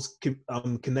 Sal's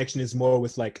connection is more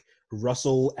with like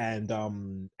Russell and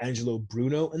Angelo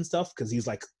Bruno and stuff, because he's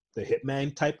like the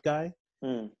hitman type guy.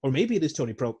 Or maybe it is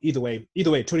Tony Pro. Either way,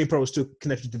 Tony Pro is still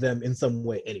connected to them in some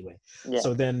way anyway. Yeah.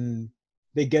 So then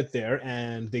they get there,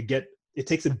 and it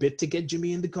takes a bit to get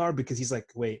Jimmy in the car, because he's like,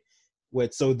 wait,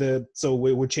 so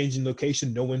we're changing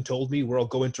location. No one told me. We're all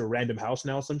going to a random house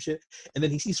now, some shit. And then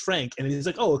he sees Frank, and he's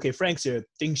like, oh, okay, Frank's here.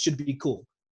 Things should be cool.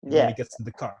 And then he gets in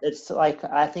the car. It's like,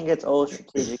 I think it's all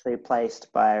strategically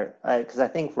placed by, because I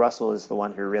think Russell is the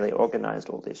one who really organized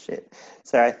all this shit.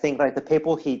 So I think like the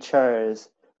people he chose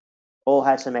all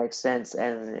had to make sense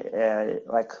and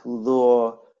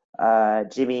lure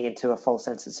Jimmy into a false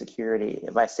sense of security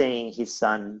by seeing his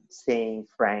son, seeing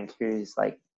Frank, who's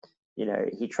like,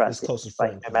 he trusts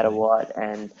him no matter what,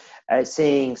 and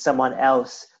seeing someone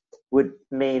else would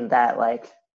mean that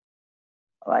like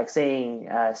seeing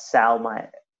Sal might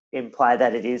imply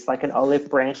that it is like an olive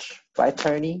branch by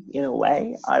Tony in a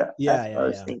way. That's what I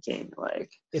was thinking.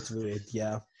 Like, it's weird,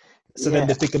 yeah. So then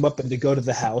they pick him up and they go to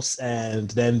the house, and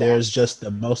then there's just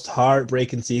the most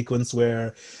heartbreaking sequence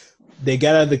where they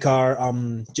get out of the car.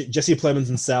 Jesse Plemons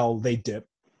and Sal, they dip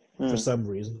for some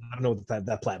reason. I don't know what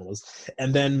that plan was.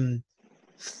 And then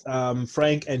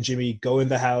Frank and Jimmy go in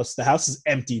the house. The house is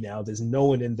empty now. There's no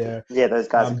one in there. Yeah, those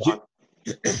guys are gone.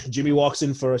 Jimmy walks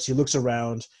in first. He looks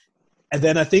around. And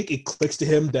then I think it clicks to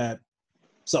him that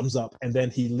something's up, and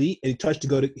then he tries to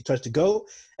go,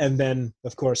 and then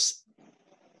of course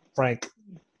Frank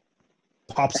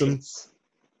pops him.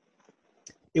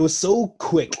 It was so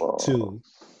quick too.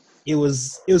 It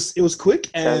was quick,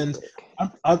 and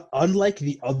unlike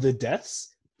the other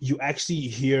deaths, you actually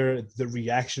hear the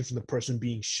reaction from the person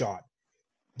being shot.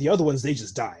 The other ones, they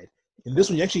just died. In this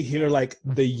one, you actually hear like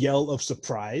the yell of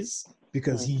surprise,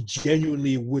 because he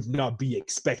genuinely would not be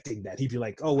expecting that. He'd be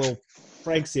like, "Oh well,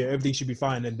 Frank's here, everything should be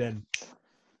fine," and then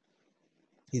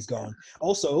he's gone.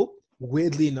 Also,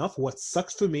 weirdly enough, what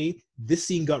sucks for me, this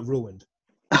scene got ruined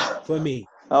for me.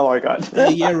 Oh my god!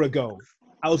 A year ago,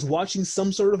 I was watching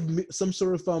some sort of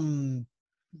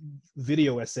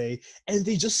video essay, and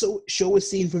they just show a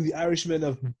scene from The Irishman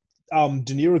of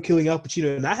De Niro killing Al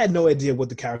Pacino, and I had no idea who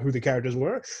the characters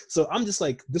were. So I'm just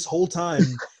like, this whole time,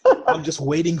 I'm just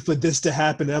waiting for this to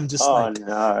happen, and I'm just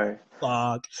no,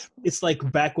 fuck. It's like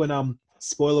back when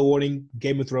spoiler warning,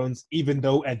 Game of Thrones. Even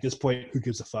though at this point, who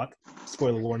gives a fuck?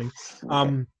 Spoiler warning.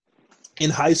 Okay. In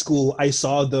high school, I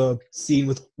saw the scene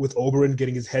with Oberyn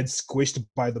getting his head squished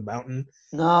by the mountain.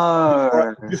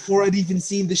 No. Before I'd even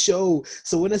seen the show.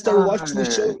 So when I started watching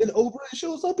the show, and Oberyn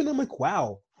shows up, and I'm like,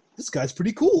 wow, this guy's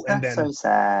pretty cool. That's and then so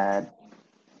sad.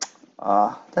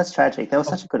 Oh, that's tragic. That was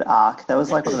such a good arc. That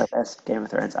was like one of the best Game of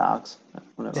Thrones arcs.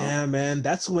 Damn, man,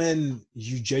 that's when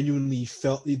you genuinely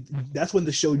felt. That's when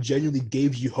the show genuinely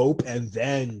gave you hope, and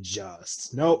then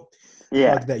just nope.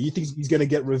 Yeah. Fuck that. You think he's gonna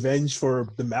get revenge for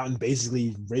the mountain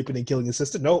basically raping and killing his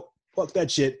sister? Nope. Fuck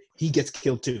that shit. He gets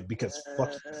killed too, because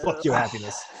fuck your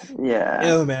happiness. Yeah.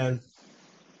 Oh man.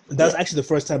 That was actually the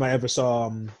first time I ever saw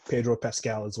Pedro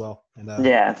Pascal as well. And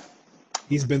yeah.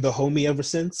 He's been the homie ever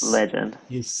since. Legend.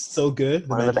 He's so good.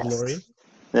 The Mandalorian.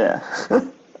 Yeah.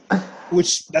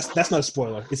 Which that's not a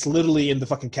spoiler. It's literally in the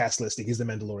fucking cast listing. He's the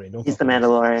Mandalorian. He's the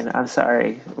Mandalorian. I'm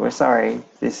sorry. We're sorry.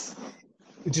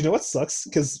 Do you know what sucks?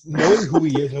 Because knowing who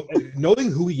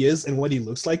he is and what he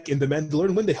looks like in The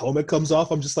Mandalorian, when the helmet comes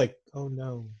off, I'm just like, oh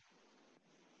no,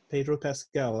 Pedro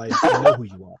Pascal, I know who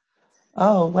you are.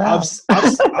 Oh wow!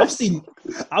 I've seen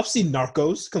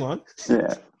Narcos. Come on.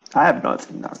 Yeah, I have not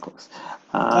seen Narcos.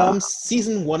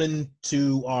 Season 1 and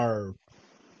 2 are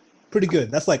pretty good.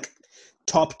 That's like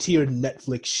top tier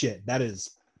Netflix shit. That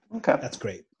is okay. That's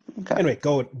great. Okay. Anyway,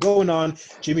 going on.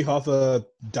 Jimmy Hoffa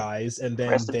dies, and then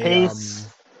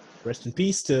rest in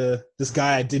peace to this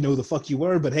guy. I didn't know who the fuck you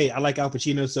were, but hey, I like Al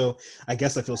Pacino, so I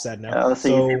guess I feel sad now. Oh, so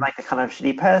you seem like a kind of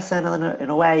shitty person in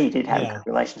a way. You did have a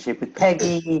relationship with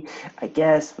Peggy, I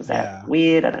guess. Was that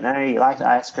weird? I don't know. You liked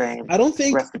ice cream. I don't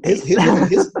think here's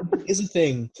the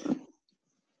thing.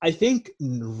 I think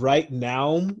right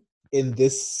now in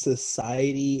this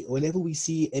society, whenever we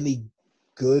see any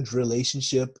good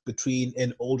relationship between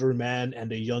an older man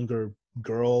and a younger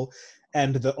girl,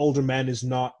 and the older man is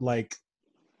not like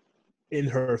in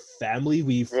her family,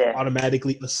 we've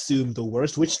automatically assumed the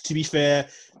worst, which, to be fair,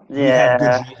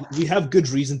 we have good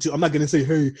reason to. I'm not going to say,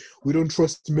 hey, we don't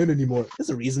trust men anymore. There's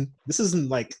a reason. This isn't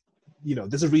like,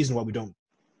 there's a reason why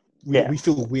we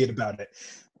feel weird about it.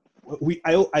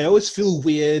 I always feel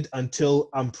weird until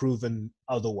I'm proven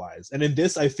otherwise. And in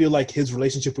this, I feel like his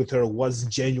relationship with her was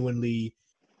genuinely,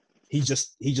 he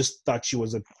just thought she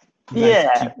was a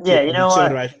nice, you know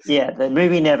what? Right. Yeah, the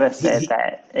movie never said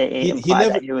that. It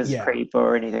implied that he was a creep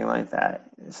or anything like that.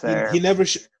 So he never.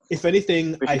 If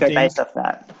anything, I think based off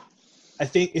that. I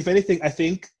think if anything, I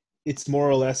think it's more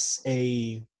or less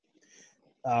a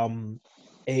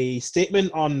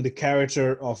statement on the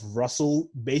character of Russell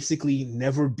basically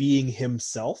never being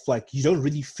himself. Like, you don't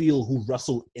really feel who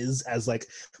Russell is as like,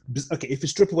 okay, if you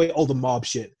strip away all the mob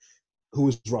shit, who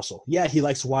is Russell? Yeah, he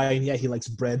likes wine. Yeah, he likes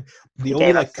bread. The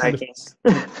only like kind of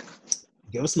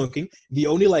gave up smoking. The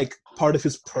only like part of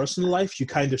his personal life you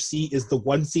kind of see is the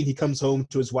one scene he comes home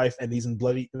to his wife and he's in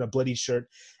a bloody shirt,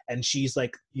 and she's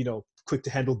like, quick to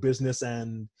handle business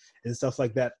and stuff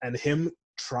like that. And him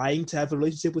trying to have a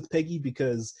relationship with Peggy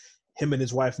because him and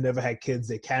his wife never had kids.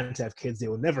 They can't have kids. They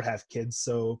will never have kids.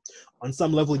 So on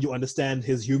some level, you understand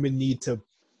his human need to,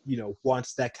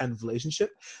 wants that kind of relationship.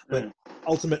 But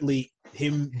ultimately,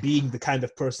 him being the kind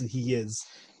of person he is,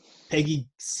 Peggy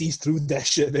sees through that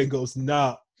shit and goes,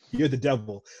 nah, you're the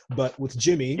devil. But with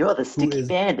Jimmy, you're the sticky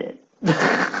bandit.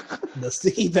 The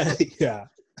sticky bandit, yeah.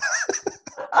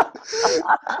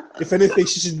 If anything,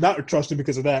 she should not trust him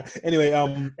because of that. Anyway,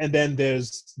 and then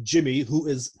there's Jimmy, who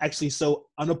is actually so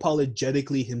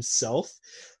unapologetically himself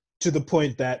to the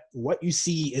point that what you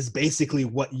see is basically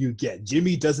what you get.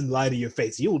 Jimmy doesn't lie to your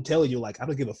face. He will tell you, like, I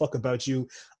don't give a fuck about you.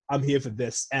 I'm here for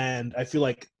this. And I feel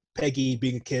like Peggy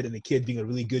being a kid and a kid being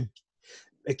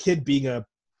a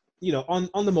on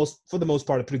for the most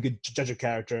part, a pretty good judge of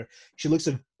character. She looks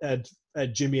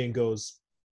at Jimmy and goes,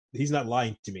 he's not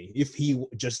lying to me. If he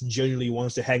just genuinely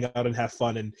wants to hang out and have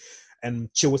fun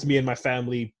and chill with me and my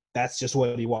family, that's just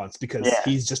what he wants, because Yeah.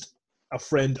 he's just a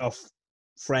friend of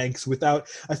Frank's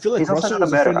I feel like He's also Russell not a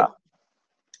was a friend murderer. of,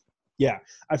 yeah,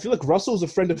 I feel like Russell was a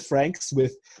friend of Frank's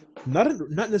with not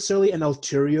necessarily an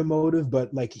ulterior motive,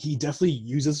 but like he definitely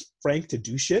uses Frank to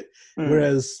do shit.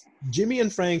 Whereas Jimmy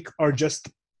and Frank are just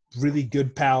really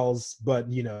good pals, but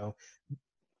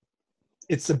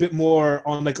it's a bit more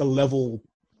on like a level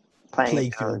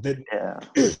playing field. Yeah.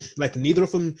 Like neither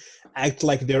of them act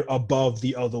like they're above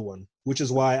the other one, which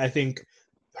is why I think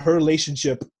her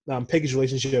relationship, Peggy's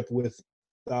relationship with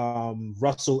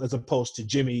Russell as opposed to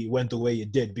Jimmy went the way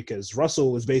it did, because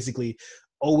Russell was basically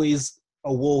always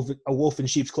a wolf in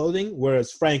sheep's clothing,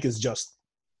 whereas Frank is just,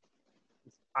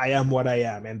 I am what I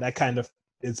am, and that kind of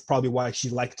is probably why she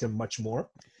liked him much more.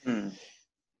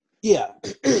 Yeah.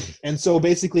 And so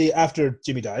basically after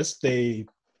Jimmy dies, they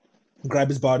grab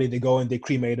his body, they go and they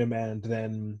cremate him, and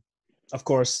then of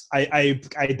course I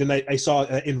saw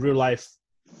in real life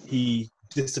he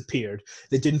disappeared.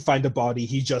 They didn't find the body.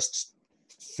 He just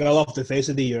fell off the face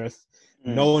of the earth.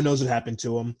 No one knows what happened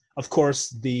to him. Of course,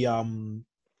 the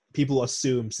people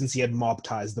assume, since he had mob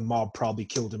ties, the mob probably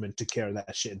killed him and took care of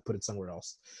that shit and put it somewhere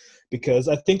else. Because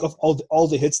I think of all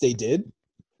the hits they did,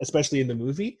 especially in the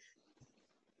movie,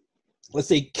 let's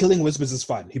say Killing Whispers is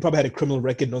fine. He probably had a criminal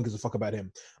record. No one gives a fuck about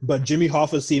him. But Jimmy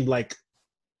Hoffa seemed like,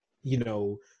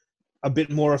 a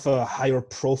bit more of a higher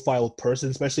profile person,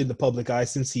 especially in the public eye,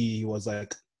 since he was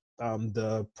like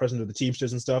the president of the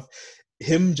Teamsters and stuff.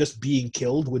 Him just being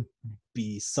killed would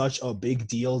be such a big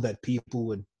deal that people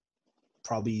would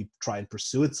probably try and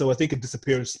pursue it. So I think a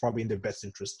disappearance is probably in their best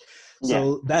interest.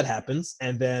 So that happens,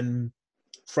 and then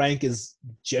Frank is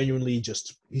genuinely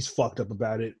he's fucked up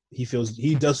about it. He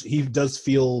does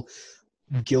feel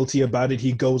guilty about it.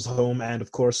 He goes home, and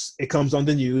of course it comes on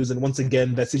the news, and once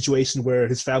again that situation where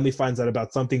his family finds out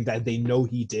about something that they know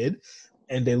he did,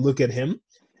 and they look at him,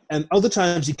 and other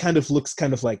times he kind of looks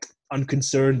kind of like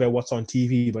unconcerned by what's on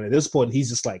TV, but at this point he's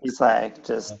just like, it's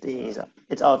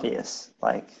obvious,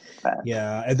 like that.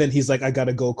 Yeah, and then he's like, I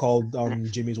gotta go call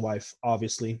Jimmy's wife,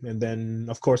 obviously, and then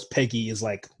of course Peggy is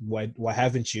like, why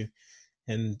haven't you?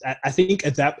 And I think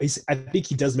I think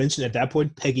he does mention at that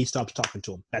point Peggy stops talking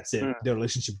to him. That's it. Their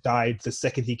relationship died the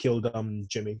second he killed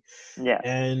Jimmy. Yeah.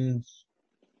 And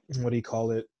what do you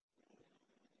call it?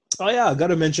 Oh yeah, I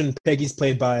gotta mention Peggy's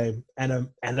played by Anna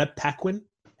Paquin,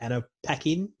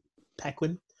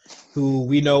 who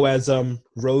we know as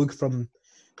Rogue from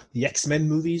the X-Men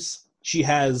movies. She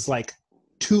has like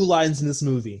 2 lines in this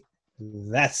movie.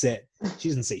 That's it. She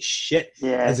doesn't say shit.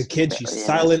 As a kid, she's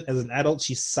silent. As an adult,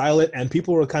 she's silent. And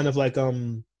people were kind of like,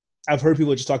 I've heard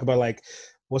people just talk about like,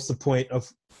 what's the point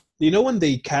of, when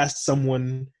they cast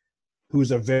someone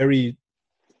who's a very,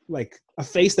 like, a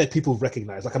face that people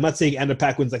recognize. Like, I'm not saying Anna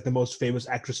Paquin's like the most famous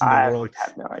actress in the world. I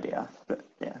have no idea, but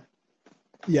yeah.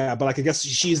 Yeah, but like, I guess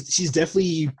she's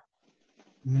definitely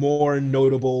more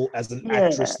notable as an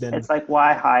actress than. It's like,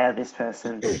 why hire this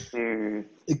person who?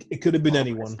 It could have been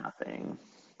anyone. Nothing.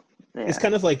 Yeah. It's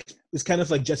kind of like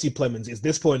Jesse Plemons. At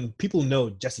this point, people know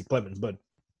Jesse Plemons, but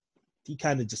he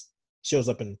kind of just shows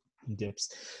up and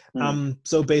dips.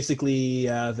 So basically,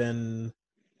 then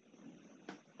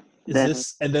I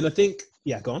think,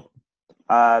 go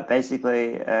on.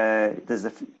 Basically, there's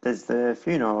the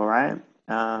funeral, right?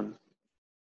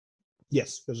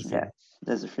 Yes, there's a funeral. Yeah,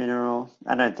 there's a funeral.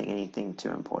 I don't think anything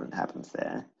too important happens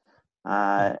there.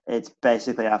 It's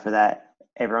basically after that,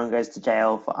 everyone goes to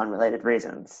jail for unrelated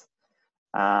reasons.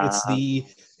 It's the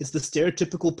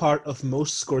stereotypical part of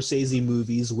most Scorsese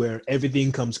movies where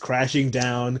everything comes crashing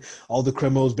down. All the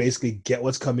criminals basically get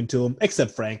what's coming to them,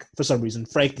 except Frank. For some reason,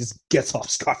 Frank gets off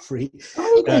scot-free.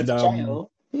 He goes to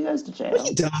jail. He goes to jail. Well,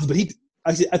 he does, but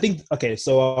I think okay.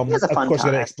 So of course,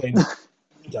 we gotta explain.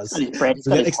 He does. We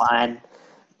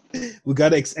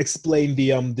gotta explain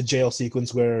the jail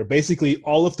sequence where basically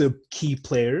all of the key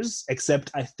players,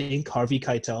 except I think Harvey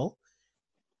Keitel,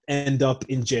 end up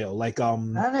in jail. Like I don't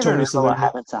even remember what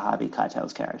happened to Harvey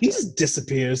Keitel's character. He just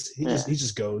disappears. He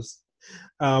just goes.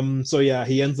 So yeah,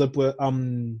 he ends up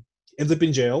in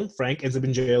jail. Frank ends up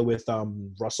in jail with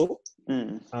Russell.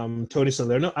 Tony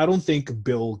Salerno. I don't think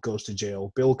Bill goes to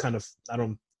jail. Bill kind of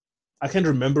I can't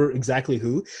remember exactly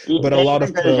who, but a lot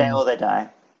of go to jail or they die.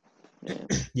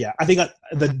 Yeah, I think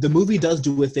the movie does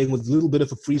do a thing with a little bit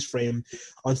of a freeze frame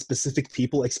on specific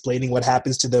people explaining what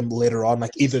happens to them later on.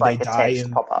 Like either they die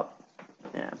and pop up.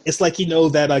 Yeah. It's like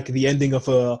that like the ending of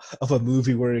a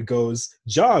movie where it goes,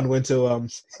 John went to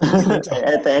he went to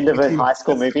At the end of a became high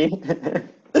school movie.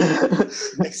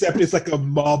 except it's like a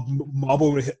mob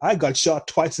over here. I got shot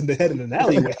twice in the head in an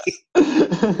alleyway.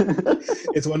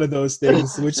 It's one of those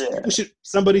things which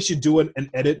somebody should do an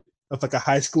edit of like a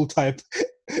high school type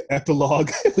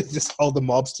epilogue with just all the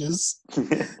mobsters.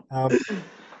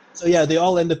 So yeah, they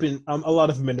all end up in a lot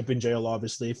of them end up in jail,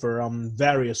 obviously, for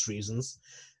various reasons,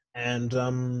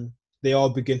 and they all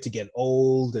begin to get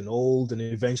old, and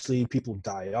eventually people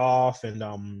die off, and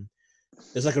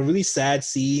there's like a really sad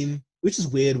scene, which is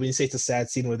weird when you say it's a sad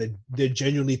scene where they're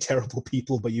genuinely terrible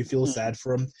people, but you feel sad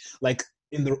for them. Like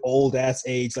in their old ass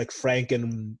age, like Frank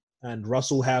and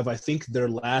Russell have, I think, their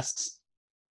last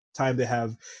time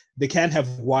they can't have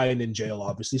wine in jail,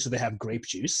 obviously, so they have grape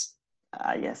juice.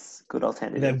 Yes, good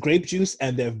alternative. They have grape juice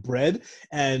and they have bread,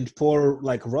 and poor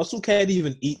like Russell can't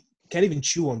even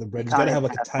chew on the bread. He's got to have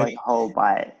like a tiny whole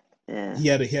bite. Yeah. He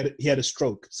had a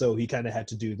stroke, so he kind of had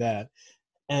to do that.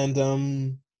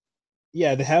 And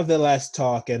yeah, they have their last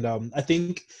talk, and I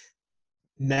think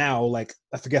now, like,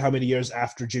 I forget how many years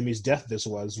after Jimmy's death this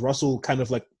was, Russell kind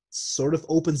of like sort of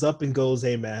opens up and goes,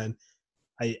 "Hey man,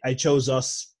 I chose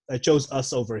us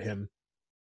over him.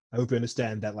 I hope you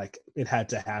understand that, like, it had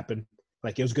to happen.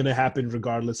 Like, it was going to happen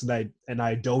regardless, and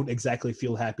I don't exactly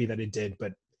feel happy that it did,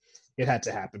 but it had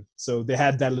to happen." So they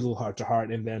had that little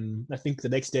heart-to-heart, and then I think the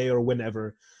next day or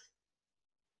whenever,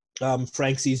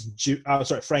 Frank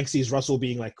sees Russell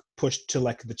being, like, pushed to,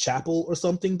 like, the chapel or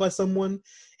something by someone,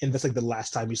 and that's, like, the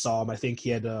last time he saw him. I think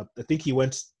he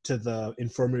went to the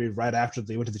infirmary right after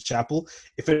they went to the chapel.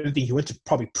 If anything, he went to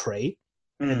probably pray,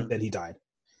 and then he died.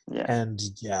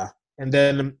 Yeah. And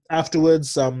then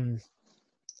afterwards,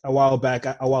 a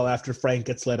while after, Frank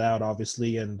gets let out,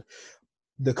 obviously, and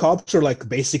the cops are like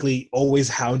basically always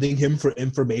hounding him for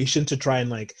information to try and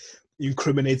like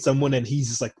incriminate someone, and he's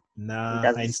just like, "Nah,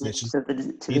 I ain't snitching."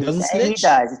 He doesn't snitch. He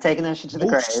dies. He's taking that shit to the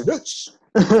grave. Snitch.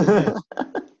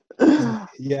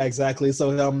 Yeah, exactly.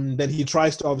 So then he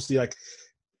tries to obviously like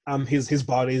his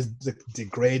body is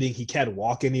degrading. He can't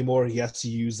walk anymore. He has to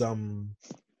use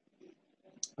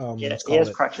he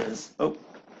has crutches.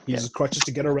 He uses crutches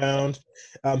to get around.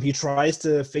 He tries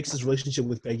to fix his relationship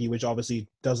with Peggy, which obviously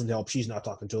doesn't help. She's not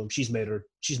talking to him. She's made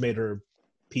her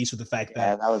peace with the fact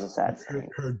that was a sad thing.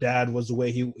 Her dad was the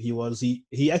way he was.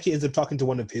 He actually ends up talking to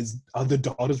one of his other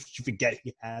daughters, which you forget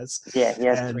he has. Yeah, he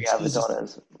has 3 other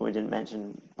daughters. We didn't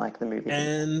mention like the movie.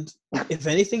 And if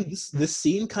anything, this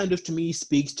scene kind of to me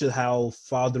speaks to how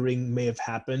fathering may have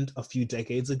happened a few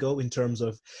decades ago, in terms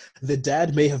of the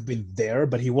dad may have been there,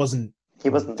 but he wasn't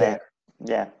there.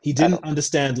 Yeah. He didn't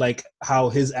understand like how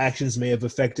his actions may have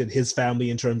affected his family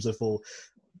in terms of, well,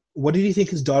 what did he think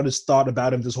his daughters thought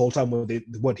about him this whole time? Did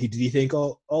he think,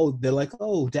 they're like,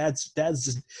 dad's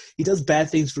just, he does bad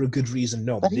things for a good reason?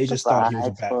 No, but they just thought he was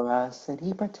a bad for us, and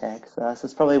he protects us.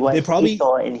 It's probably what he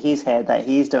thought in his head, that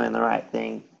he's doing the right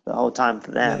thing the whole time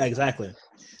for them. Yeah, exactly.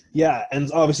 Yeah, and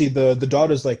obviously the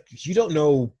daughter's like, you don't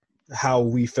know how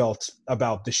we felt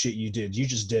about the shit you did. You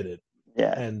just did it.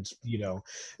 Yeah. And,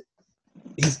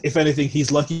 if anything,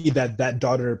 he's lucky that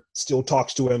daughter still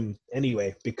talks to him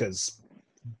anyway, because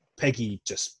Peggy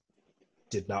just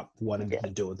did not want anything to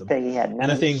do with him. Peggy had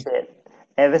and I think shit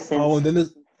ever since. And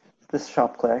then the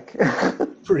shop clerk.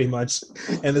 Pretty much.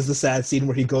 And there's the sad scene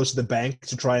where he goes to the bank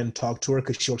to try and talk to her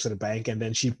because she works at a bank, and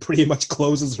then she pretty much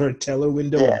closes her teller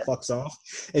window and fucks off.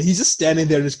 And he's just standing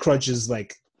there in his crutches,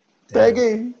 like,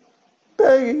 begging.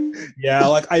 Yeah,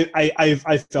 like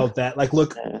I felt that. Like,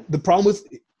 look, the problem with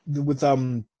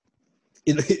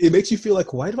it makes you feel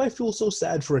like, why do I feel so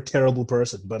sad for a terrible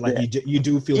person? But like you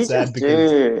do feel sad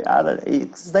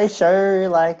because they show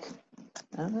like,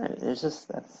 I don't know. It's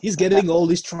just he's getting old.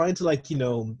 He's trying to like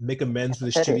make amends for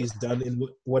the shit he's done in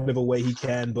whatever way he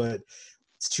can, but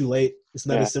it's too late. It's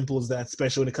not as simple as that,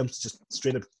 especially when it comes to just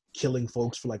straight up killing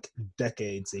folks for like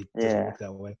decades. It doesn't work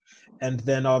that way. And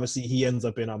then obviously he ends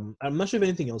up in I'm not sure if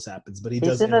anything else happens, but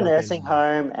he's in a nursing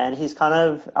home, and he's kind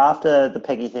of, after the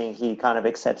Peggy thing, he kind of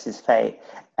accepts his fate,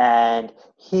 and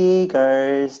he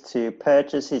goes to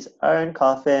purchase his own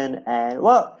coffin, and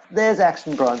there's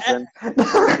Action Bronson.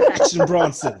 Action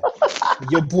Bronson,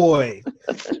 your boy,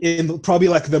 in probably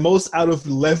like the most out of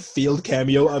left field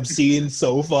cameo I've seen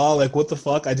so far. Like, what the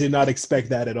fuck? I did not expect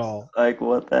that at all. Like,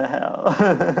 what the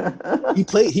hell? He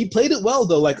played it well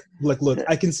though. Like look,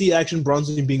 I can see Action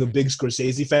Bronson being a big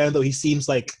Scorsese fan, though. He seems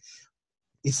like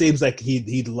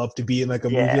he'd love to be in like a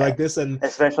movie like this, and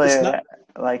especially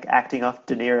like acting off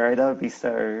De Niro. That would be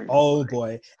so. Oh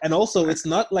boy! And also, it's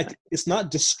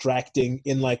not distracting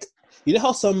in like You know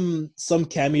how some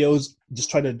cameos just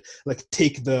try to like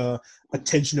take the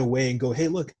attention away and go, hey,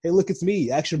 look, it's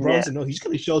me, Action Bronson. No, he just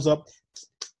kind of shows up,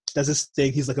 does this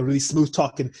thing. He's like a really smooth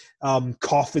talking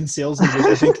coffin salesman, which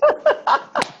I think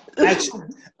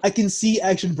I can see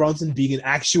Action Bronson being an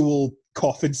actual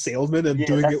coffin salesman and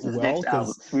doing that's it his well. next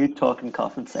album. Smooth talking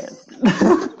coffin salesman.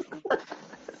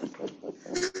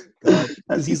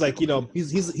 Because he's like, he's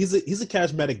a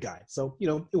charismatic guy, so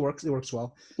it works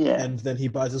well. Yeah. And then he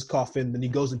buys his coffin, then he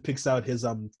goes and picks out his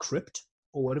crypt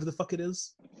or whatever the fuck it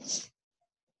is,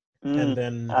 and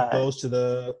then he goes to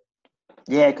the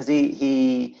because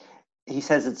he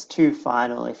says it's too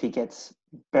final if he gets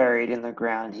buried in the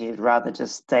ground. He'd rather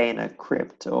just stay in a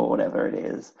crypt or whatever it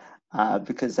is,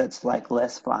 because that's like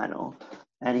less final.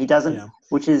 And he doesn't,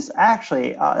 which is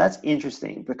actually that's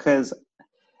interesting because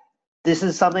this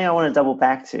is something I want to double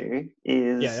back to.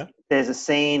 There's a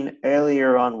scene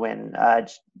earlier on when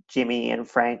Jimmy and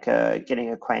Frank are getting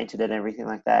acquainted and everything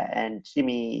like that, and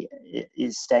Jimmy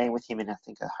is staying with him in, I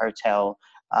think, a hotel.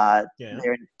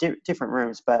 They're in different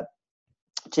rooms, but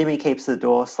Jimmy keeps the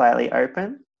door slightly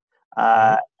open,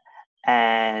 and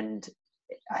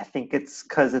I think it's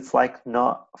because it's like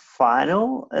not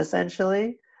final,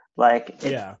 essentially.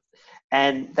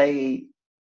 And they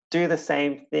do the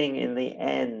same thing in the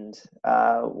end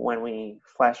when we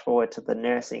flash forward to the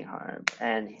nursing home,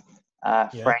 and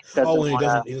Frank doesn't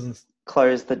want to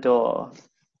close the door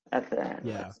at the end.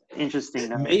 Yeah, that's interesting.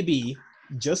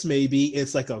 Just maybe,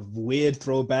 it's like a weird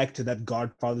throwback to that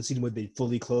Godfather scene where they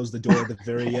fully close the door at the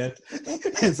very end. And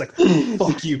it's like,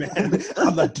 fuck you, man.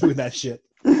 I'm not doing that shit.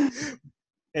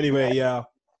 Anyway, I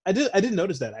didn't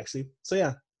notice that actually. So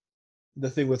yeah, the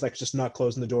thing with like just not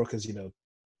closing the door because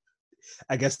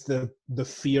I guess the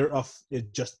fear of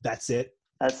it, just that's it.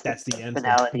 That's the end.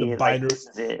 Finality. The binary. This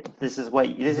is it. This is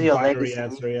your legacy.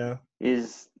 Answer,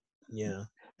 yeah.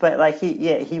 But like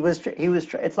he was.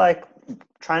 It's like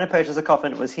trying to purchase a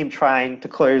coffin. It was him trying to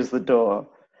close the door,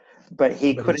 but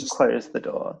he couldn't close the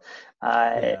door.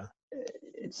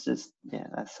 It's just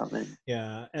that's something.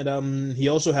 Yeah, and he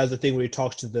also has the thing where he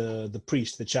talks to the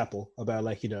priest, the chapel, about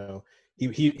like he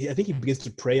I think he begins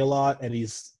to pray a lot, and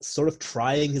he's sort of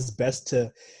trying his best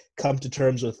to come to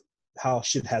terms with how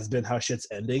shit has been, how shit's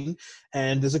ending.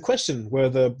 And there's a question where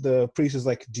the priest is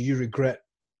like, do you regret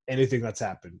anything that's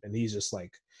happened? And he's just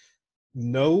like,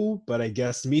 no, but I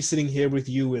guess me sitting here with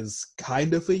you is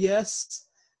kind of a yes.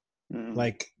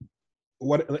 Like,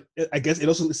 what I guess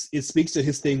it speaks to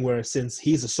his thing where, since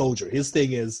he's a soldier, his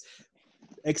thing is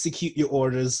execute your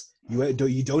orders.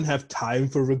 You don't have time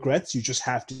for regrets. You just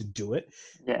have to do it.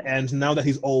 Yeah. And now that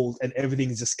he's old and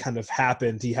everything's just kind of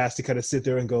happened, he has to kind of sit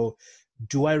there and go,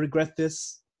 do I regret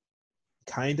this?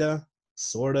 Kinda,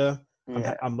 sorta.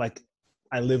 Yeah. I'm like,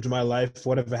 I lived my life.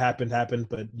 Whatever happened,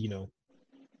 but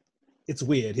it's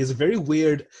weird. He has a very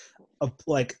weird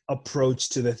approach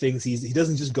to the things. He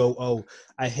doesn't just go, oh,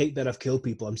 I hate that I've killed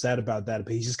people, I'm sad about that,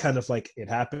 but he's just kind of like, it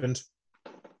happened,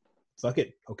 fuck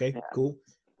it, okay, cool,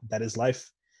 that is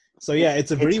life. So yeah, it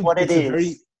is what it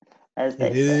is.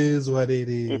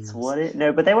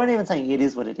 No, but they weren't even saying it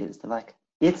is what it is. They're like,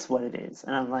 it's what it is.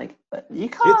 And I'm like, but you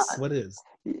can't. It's what it is.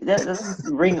 That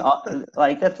doesn't ring up,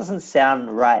 like, that doesn't sound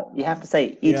right. You have to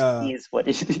say it is what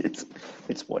it is.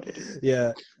 It's what it is.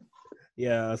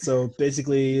 Yeah, so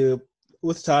basically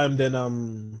with time, then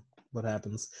what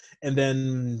happens? And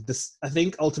then this, I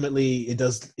think ultimately it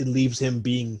leaves him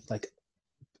being like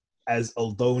as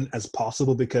alone as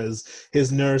possible, because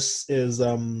his nurse is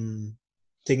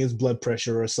taking his blood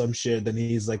pressure or some shit. Then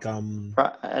he's like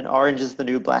and Orange is the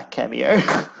New Black cameo.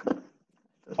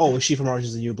 Oh, is she from Orange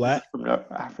is the New Black?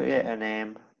 I forget her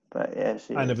name, but yeah,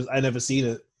 I never seen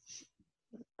it.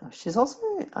 She's also,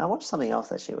 I watched something else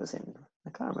that she was in.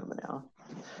 I can't remember now.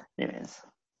 Anyways,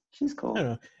 she's cool. I don't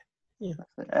know. Yeah.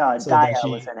 Daya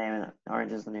was her name in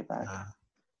Orange is the New Black.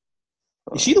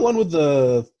 Is she the one with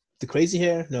the crazy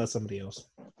hair? No, it's somebody else.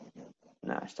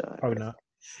 No, still probably not.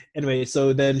 Anyway,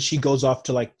 so then she goes off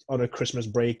to like on a Christmas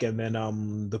break, and then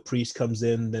the priest comes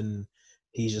in. Then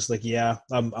he's just like, "Yeah,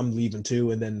 I'm leaving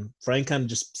too." And then Frank kind of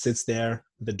just sits there,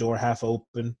 the door half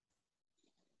open.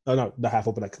 Oh no, not half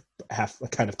open, like half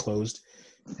kind of closed.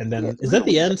 And then is that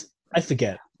the end? I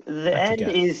forget. The end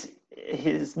is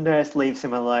his nurse leaves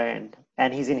him alone,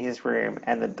 and he's in his room,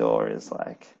 and the door is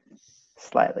like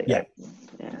slightly open.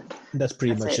 Yeah. That's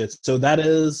pretty much it. So that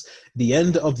is the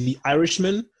end of The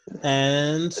Irishman,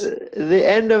 and the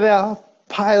end of our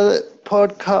pilot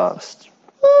podcast.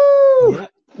 Woo!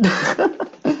 Yeah.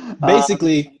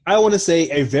 Basically, I want to say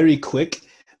a very quick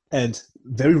and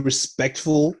very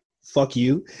respectful fuck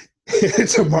you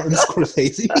to Martin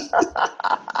Scorsese.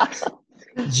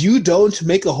 You don't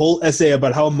make a whole essay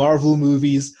about how Marvel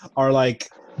movies are like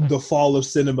the fall of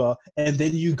cinema, and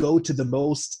then you go to the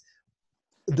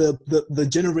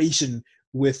generation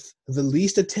with the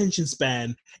least attention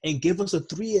span and give us a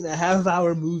 3.5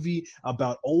 hour movie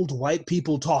about old white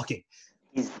people talking.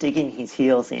 He's digging his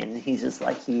heels in. He's just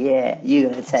like, yeah, you're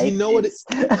gonna Do you take know what this.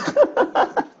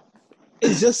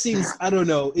 it just seems, I don't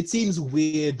know, it seems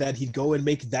weird that he'd go and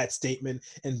make that statement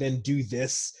and then do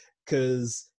this,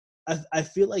 because I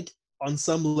feel like on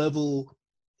some level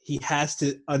he has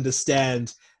to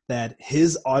understand that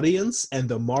his audience and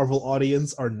the Marvel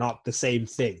audience are not the same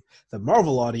thing. The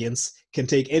Marvel audience can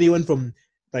take anyone from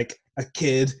like a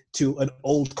kid to an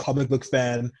old comic book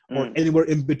fan or anywhere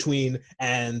in between.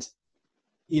 And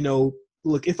you know,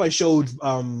 look, if I showed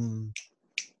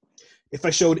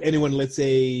anyone, let's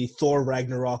say, Thor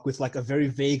Ragnarok with like a very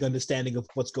vague understanding of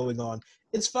what's going on,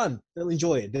 it's fun. They'll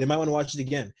enjoy it. They might want to watch it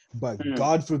again. But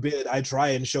God forbid I try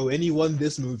and show anyone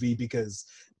this movie, because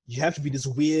you have to be this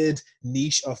weird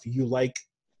niche of you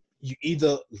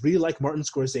either really like Martin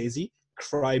Scorsese,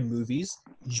 crime movies,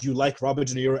 you like Robert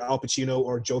De Niro, Al Pacino,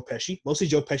 or Joe Pesci. Mostly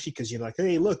Joe Pesci, because you're like,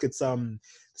 hey, look, it's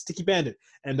Sticky Bandit.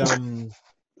 And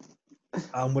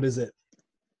what is it?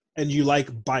 And you like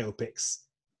biopics.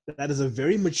 That is a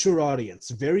very mature audience.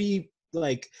 Very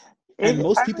like, and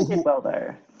most people who did well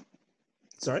though.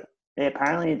 Sorry.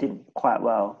 Apparently, it did quite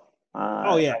well.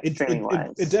 Oh yeah, it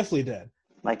definitely did.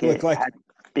 Like it had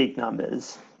big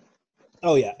numbers.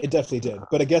 Oh yeah, it definitely did.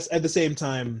 But I guess at the same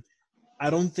time, I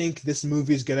don't think this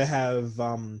movie is gonna have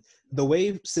the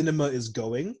way cinema is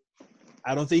going.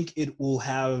 I don't think it will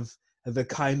have the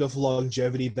kind of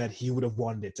longevity that he would have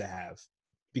wanted it to have,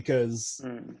 because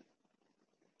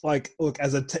like, look,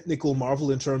 as a technical marvel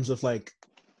in terms of like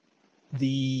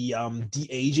the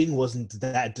de-aging wasn't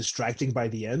that distracting by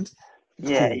the end.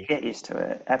 Yeah, cool. You get used to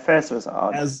it. At first it was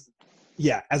odd. As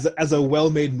a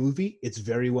well-made movie, it's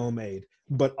very well made.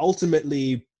 But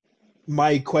ultimately,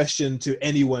 my question to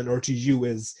anyone or to you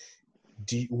is,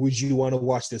 would you want to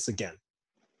watch this again?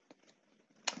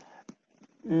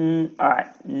 All right,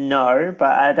 no,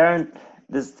 but I don't.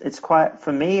 It's quite,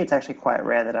 for me. It's actually quite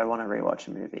rare that I want to rewatch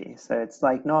a movie. So it's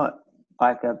like not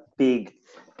like a big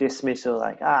dismissal,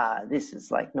 like this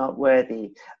is like not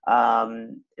worthy. For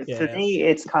me,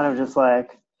 it's kind of just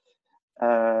like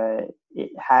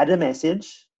it had a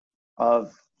message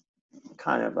of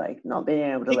kind of like not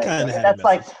being able to let go.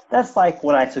 That's like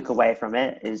what I took away from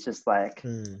it, is just like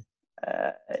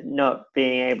not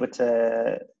being able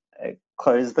to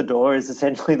close the door is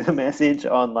essentially the message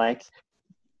on like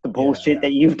the bullshit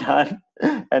that you've done,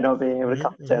 and not being able to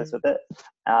come to terms with it,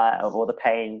 of all the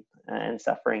pain and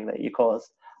suffering that you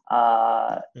caused.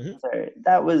 So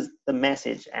that was the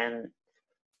message, and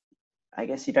I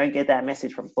guess you don't get that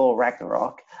message from Thor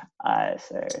Ragnarok.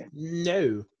 So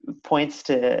no points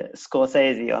to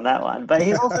Scorsese on that one. But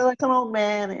he's also like an old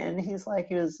man, and he's like,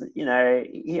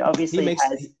 he obviously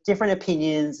has different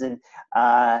opinions, and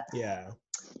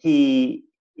he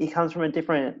comes from a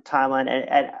different timeline.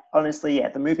 And honestly,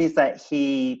 the movies that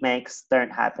he makes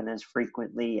don't happen as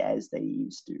frequently as they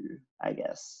used to, I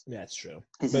guess. That's true.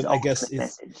 But I guess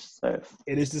message, so.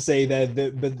 It is to say that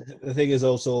but the thing is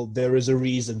also, there is a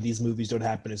reason these movies don't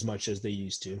happen as much as they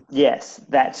used to. Yes,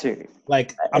 that too.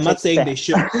 Like, I'm not saying they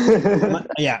should.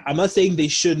 I'm not saying they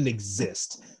shouldn't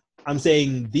exist. I'm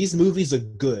saying these movies are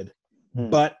good,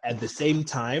 but at the same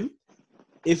time,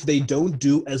 if they don't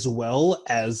do as well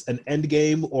as an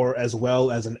Endgame, or as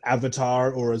well as an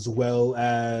Avatar, or as well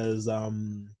as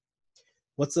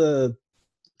what's a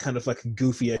kind of like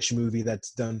goofy-ish movie that's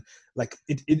done, like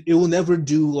it will never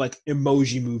do like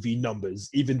Emoji Movie numbers,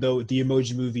 even though the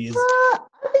Emoji Movie is I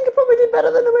think it probably did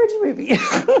better than Emoji Movie.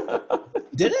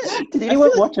 Did it? Did anyone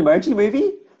watch Emoji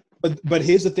Movie? But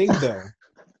here's the thing though.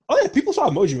 Oh yeah, people saw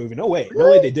Emoji Movie. No way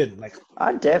they didn't. Like,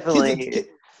 I definitely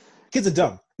kids are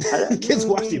dumb. Kids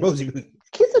watch the Emoji Movie.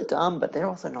 Kids are dumb, but they're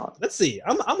also not. Let's see.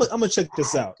 I'm gonna check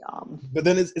this out. Dumb. But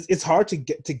then it's hard to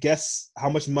guess how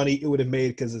much money it would have made,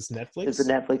 because it's Netflix. It's a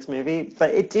Netflix movie,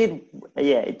 but it did.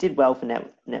 Yeah, it did well for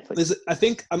Netflix. I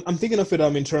think I'm thinking of it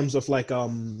in terms of like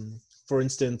for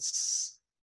instance,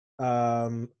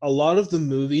 a lot of the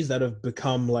movies that have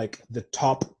become like the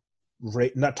top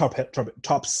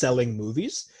selling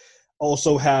movies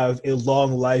also have a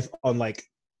long life on like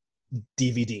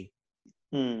DVD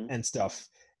and stuff.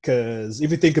 Because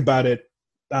if you think about it,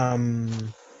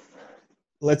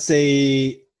 let's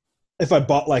say if I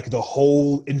bought like the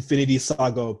whole Infinity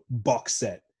Saga box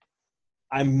set,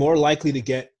 I'm more likely to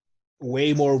get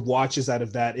way more watches out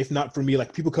of that. If not for me,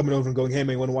 like people coming over and going, hey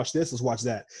man, you want to watch this? Let's watch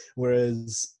that.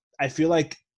 Whereas I feel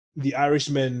like The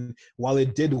Irishman, while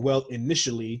it did well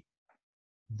initially,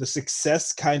 the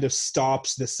success kind of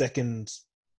stops the second,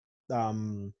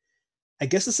 I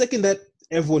guess the second that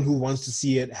everyone who wants to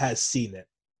see it has seen it.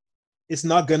 It's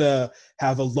not gonna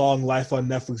have a long life on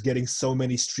Netflix getting so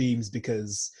many streams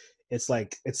because it's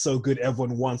like it's so good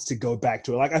everyone wants to go back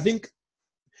to it. Like I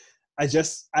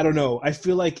don't know. I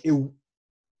feel like it,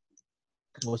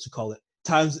 what's it call it?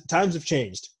 Times have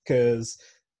changed because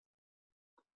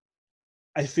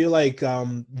I feel like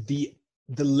the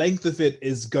length of it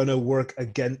is gonna work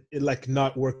again, like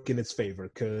not work in its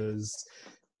favor because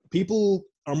people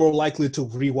are more likely to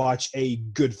rewatch a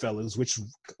Goodfellas. Which,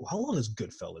 how long is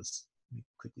Goodfellas? Let me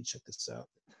quickly check this out.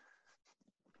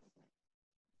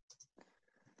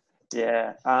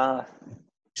 Yeah.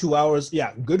 2 hours.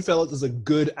 Yeah, Goodfellas is a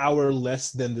good hour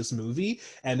less than this movie,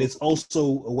 and it's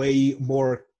also way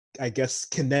more, I guess,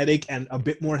 kinetic, and a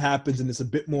bit more happens, and it's a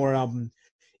bit more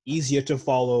easier to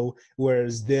follow.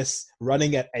 Whereas this,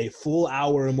 running at a full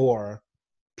hour or more,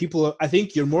 people, I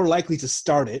think you're more likely to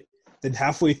start it than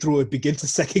halfway through it begin to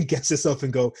second guess yourself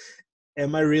and go,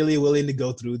 "Am I really willing to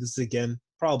go through this again?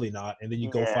 Probably not." And then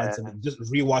you go find something, just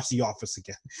rewatch The Office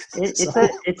again.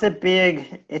 It's a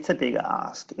big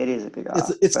ask. It is a big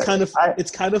ask. It's kind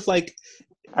of like,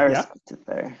 I yeah. respect it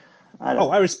though.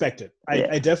 I respect it.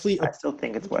 I definitely. I still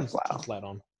think it's worthwhile. Light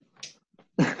on.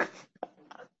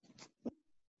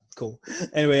 Cool.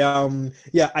 Anyway,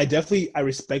 yeah, I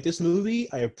respect this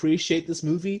movie. I appreciate this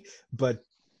movie, but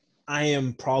I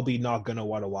am probably not gonna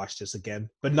want to watch this again.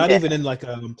 But not even in like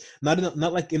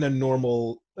not like in a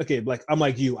normal. Okay, like I'm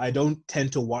like you. I don't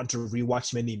tend to want to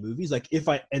rewatch many movies. Like if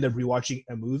I end up rewatching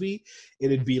a movie,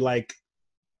 it'd be like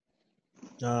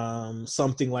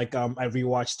something like I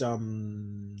rewatched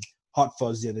Hot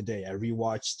Fuzz the other day. I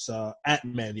rewatched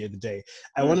Ant-Man the other day.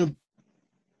 I want to.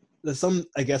 There's some,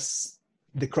 I guess,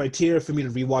 the criteria for me to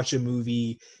rewatch a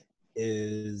movie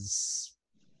is,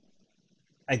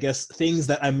 I guess, things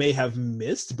that I may have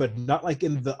missed, but not like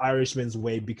in the Irishman's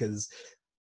way, because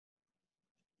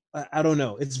I don't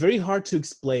know. It's very hard to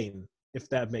explain, if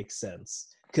that makes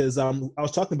sense. Because I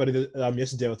was talking about it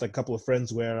yesterday with a couple of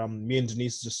friends where me and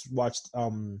Denise just watched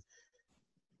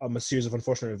a series of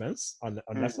unfortunate events on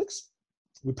Netflix.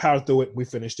 We powered through it. We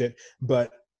finished it.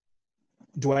 But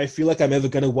do I feel like I'm ever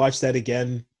going to watch that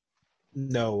again?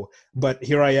 No. But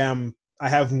here I am. I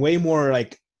have way more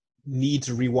like need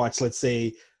to rewatch, let's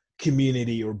say,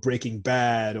 Community or Breaking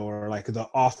Bad or like The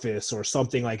Office or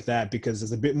something like that, because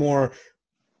there's a bit more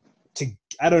to,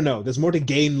 I don't know, there's more to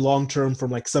gain long term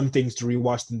from like some things to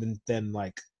rewatch than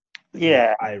like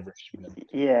Irishman.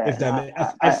 Yeah. If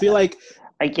that I feel like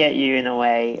I get you in a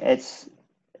way.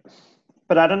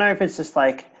 But I don't know if it's just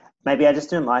like, maybe I just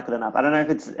didn't like it enough. I don't know if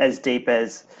it's as deep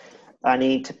as I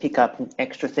need to pick up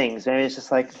extra things. Maybe it's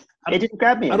just like it didn't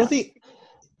grab me. I don't think.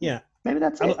 Yeah. Maybe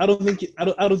that's it. I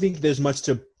don't think there's much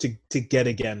to get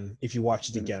again if you watch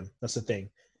it again. That's the thing.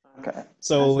 Okay.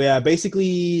 So yeah,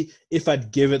 basically, if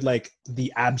I'd give it like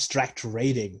the abstract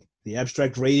rating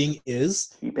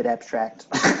is, keep it abstract.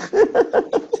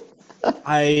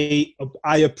 I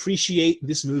appreciate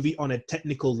this movie on a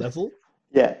technical level.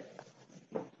 Yeah.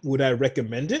 Would I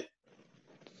recommend it?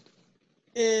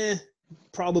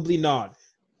 Probably not.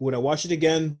 Would I watch it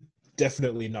again?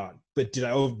 Definitely not. But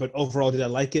but overall, did I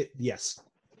like it? Yes.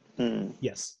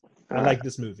 Yes. I like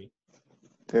this movie.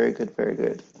 Very good, very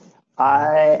good.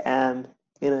 I am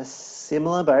in a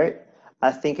similar boat.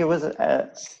 I think it was. I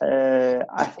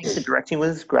think the directing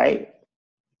was great.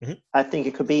 I think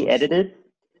it could be edited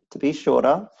to be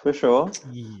shorter, for sure.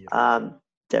 Yeah.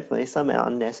 Definitely some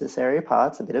unnecessary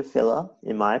parts, a bit of filler,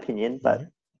 in my opinion. But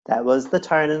that was the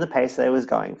tone and the pace that it was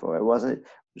going for. It wasn't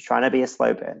trying to be a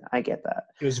slow burn. I get that.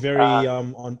 It was very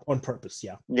on purpose.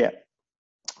 Yeah. Yeah.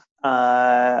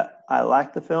 I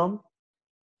like the film.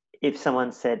 If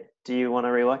someone said, "Do you want to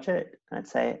rewatch it?" I'd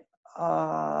say,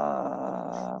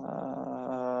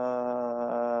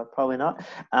 probably not.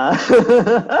 Because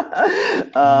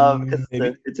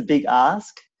it's a big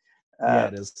ask. Yeah,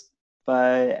 it is.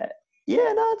 But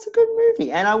yeah, no, it's a good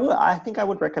movie, and I think I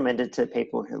would recommend it to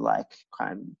people who like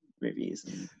crime movies.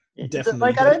 And definitely.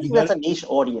 Like, I don't think that's a niche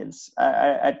audience.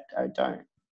 I don't.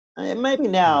 Maybe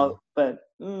now, but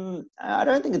I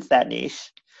don't think it's that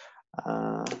niche.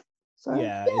 So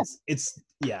yeah. It's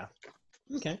yeah.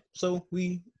 Okay, so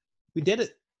we did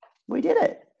it. We did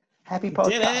it. Happy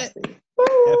podcast.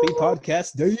 Happy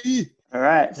podcast day. All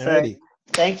right. So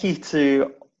thank you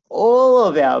to all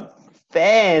of our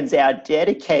fans, our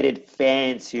dedicated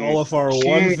fans all of our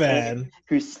one fan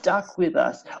who stuck with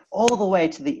us all the way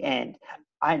to the end.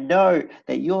 I know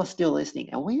that you're still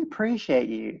listening, and we appreciate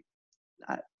you.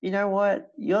 You know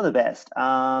what? You're the best.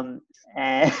 And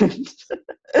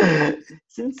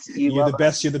since you You're love the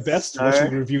best. us You're the best. What so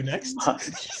should we review next? much,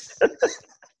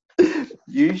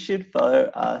 you should follow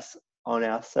us on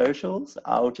our socials.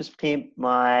 I'll just pimp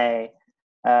my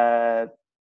uh,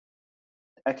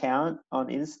 account on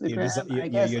Instagram, I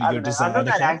guess. I Your don't know. I'm not design that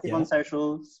account. active Yeah. on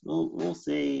socials. We'll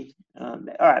see. All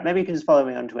right, maybe you can just follow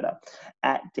me on Twitter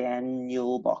at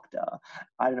Daniel Bokta.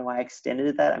 I don't know why I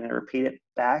extended that. I'm going to repeat it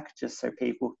back just so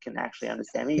people can actually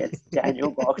understand me. It's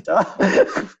Daniel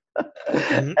Bokta.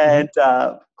 And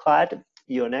Clyde,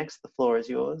 you're next. The floor is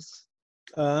yours.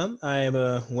 I am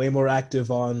way more active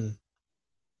on.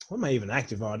 What am I even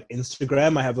active on?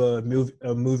 Instagram. I have a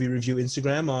movie review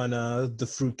Instagram on the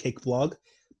Fruitcake blog.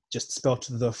 Just spelled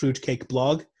the Fruitcake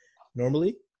blog.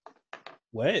 Normally,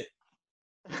 what?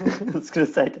 I was going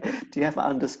to say, do you have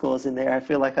underscores in there? I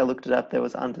feel like I looked it up. There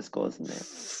was underscores in there.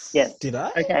 Yes. Did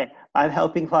I? Okay. I'm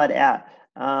helping Clyde out.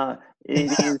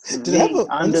 It is Did I have the an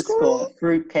underscore?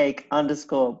 fruitcake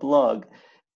underscore blog.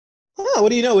 Oh, what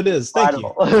do you know it is? Thank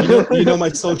you. You know my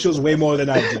socials way more than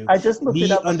I do. I just looked it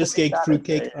The up before we started,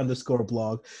 fruitcake underscore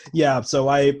blog. Yeah, so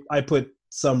I put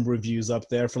some reviews up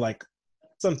there for like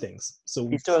some things. So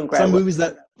he's doing great some work. movies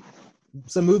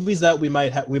that we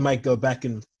might go back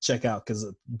and check out because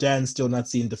Dan's still not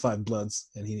seen Define Bloods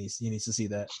and he needs to see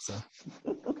that. So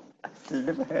I've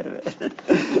never heard of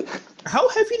it. how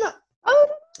have you not?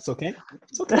 It's okay.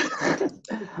 It's okay.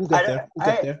 We'll get there. We'll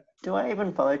get there. Do I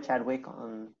even follow Chadwick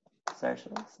on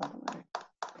socials? I don't know.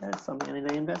 That's something I need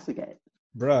to investigate.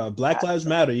 Bruh, Black Lives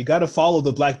Matter. You got to follow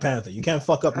the Black Panther. You can't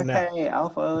fuck up now. Okay, I'll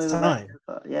follow It's the time.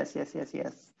 Yes.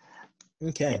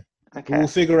 Okay. Yeah, okay. We'll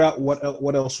figure out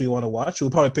what else we want to watch.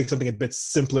 We'll probably pick something a bit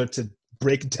simpler to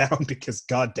break down because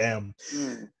goddamn.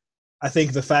 I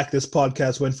think the fact this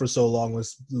podcast went for so long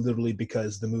was literally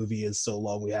because the movie is so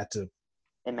long. We had to.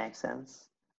 It makes sense.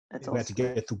 We had to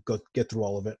get through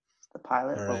all of it. The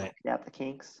pilot will right. work out the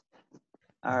kinks.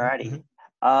 Alrighty.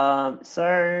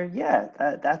 So yeah,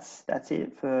 that's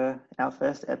it for our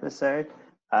first episode.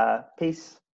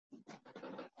 Peace.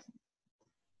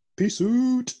 Peace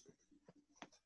out.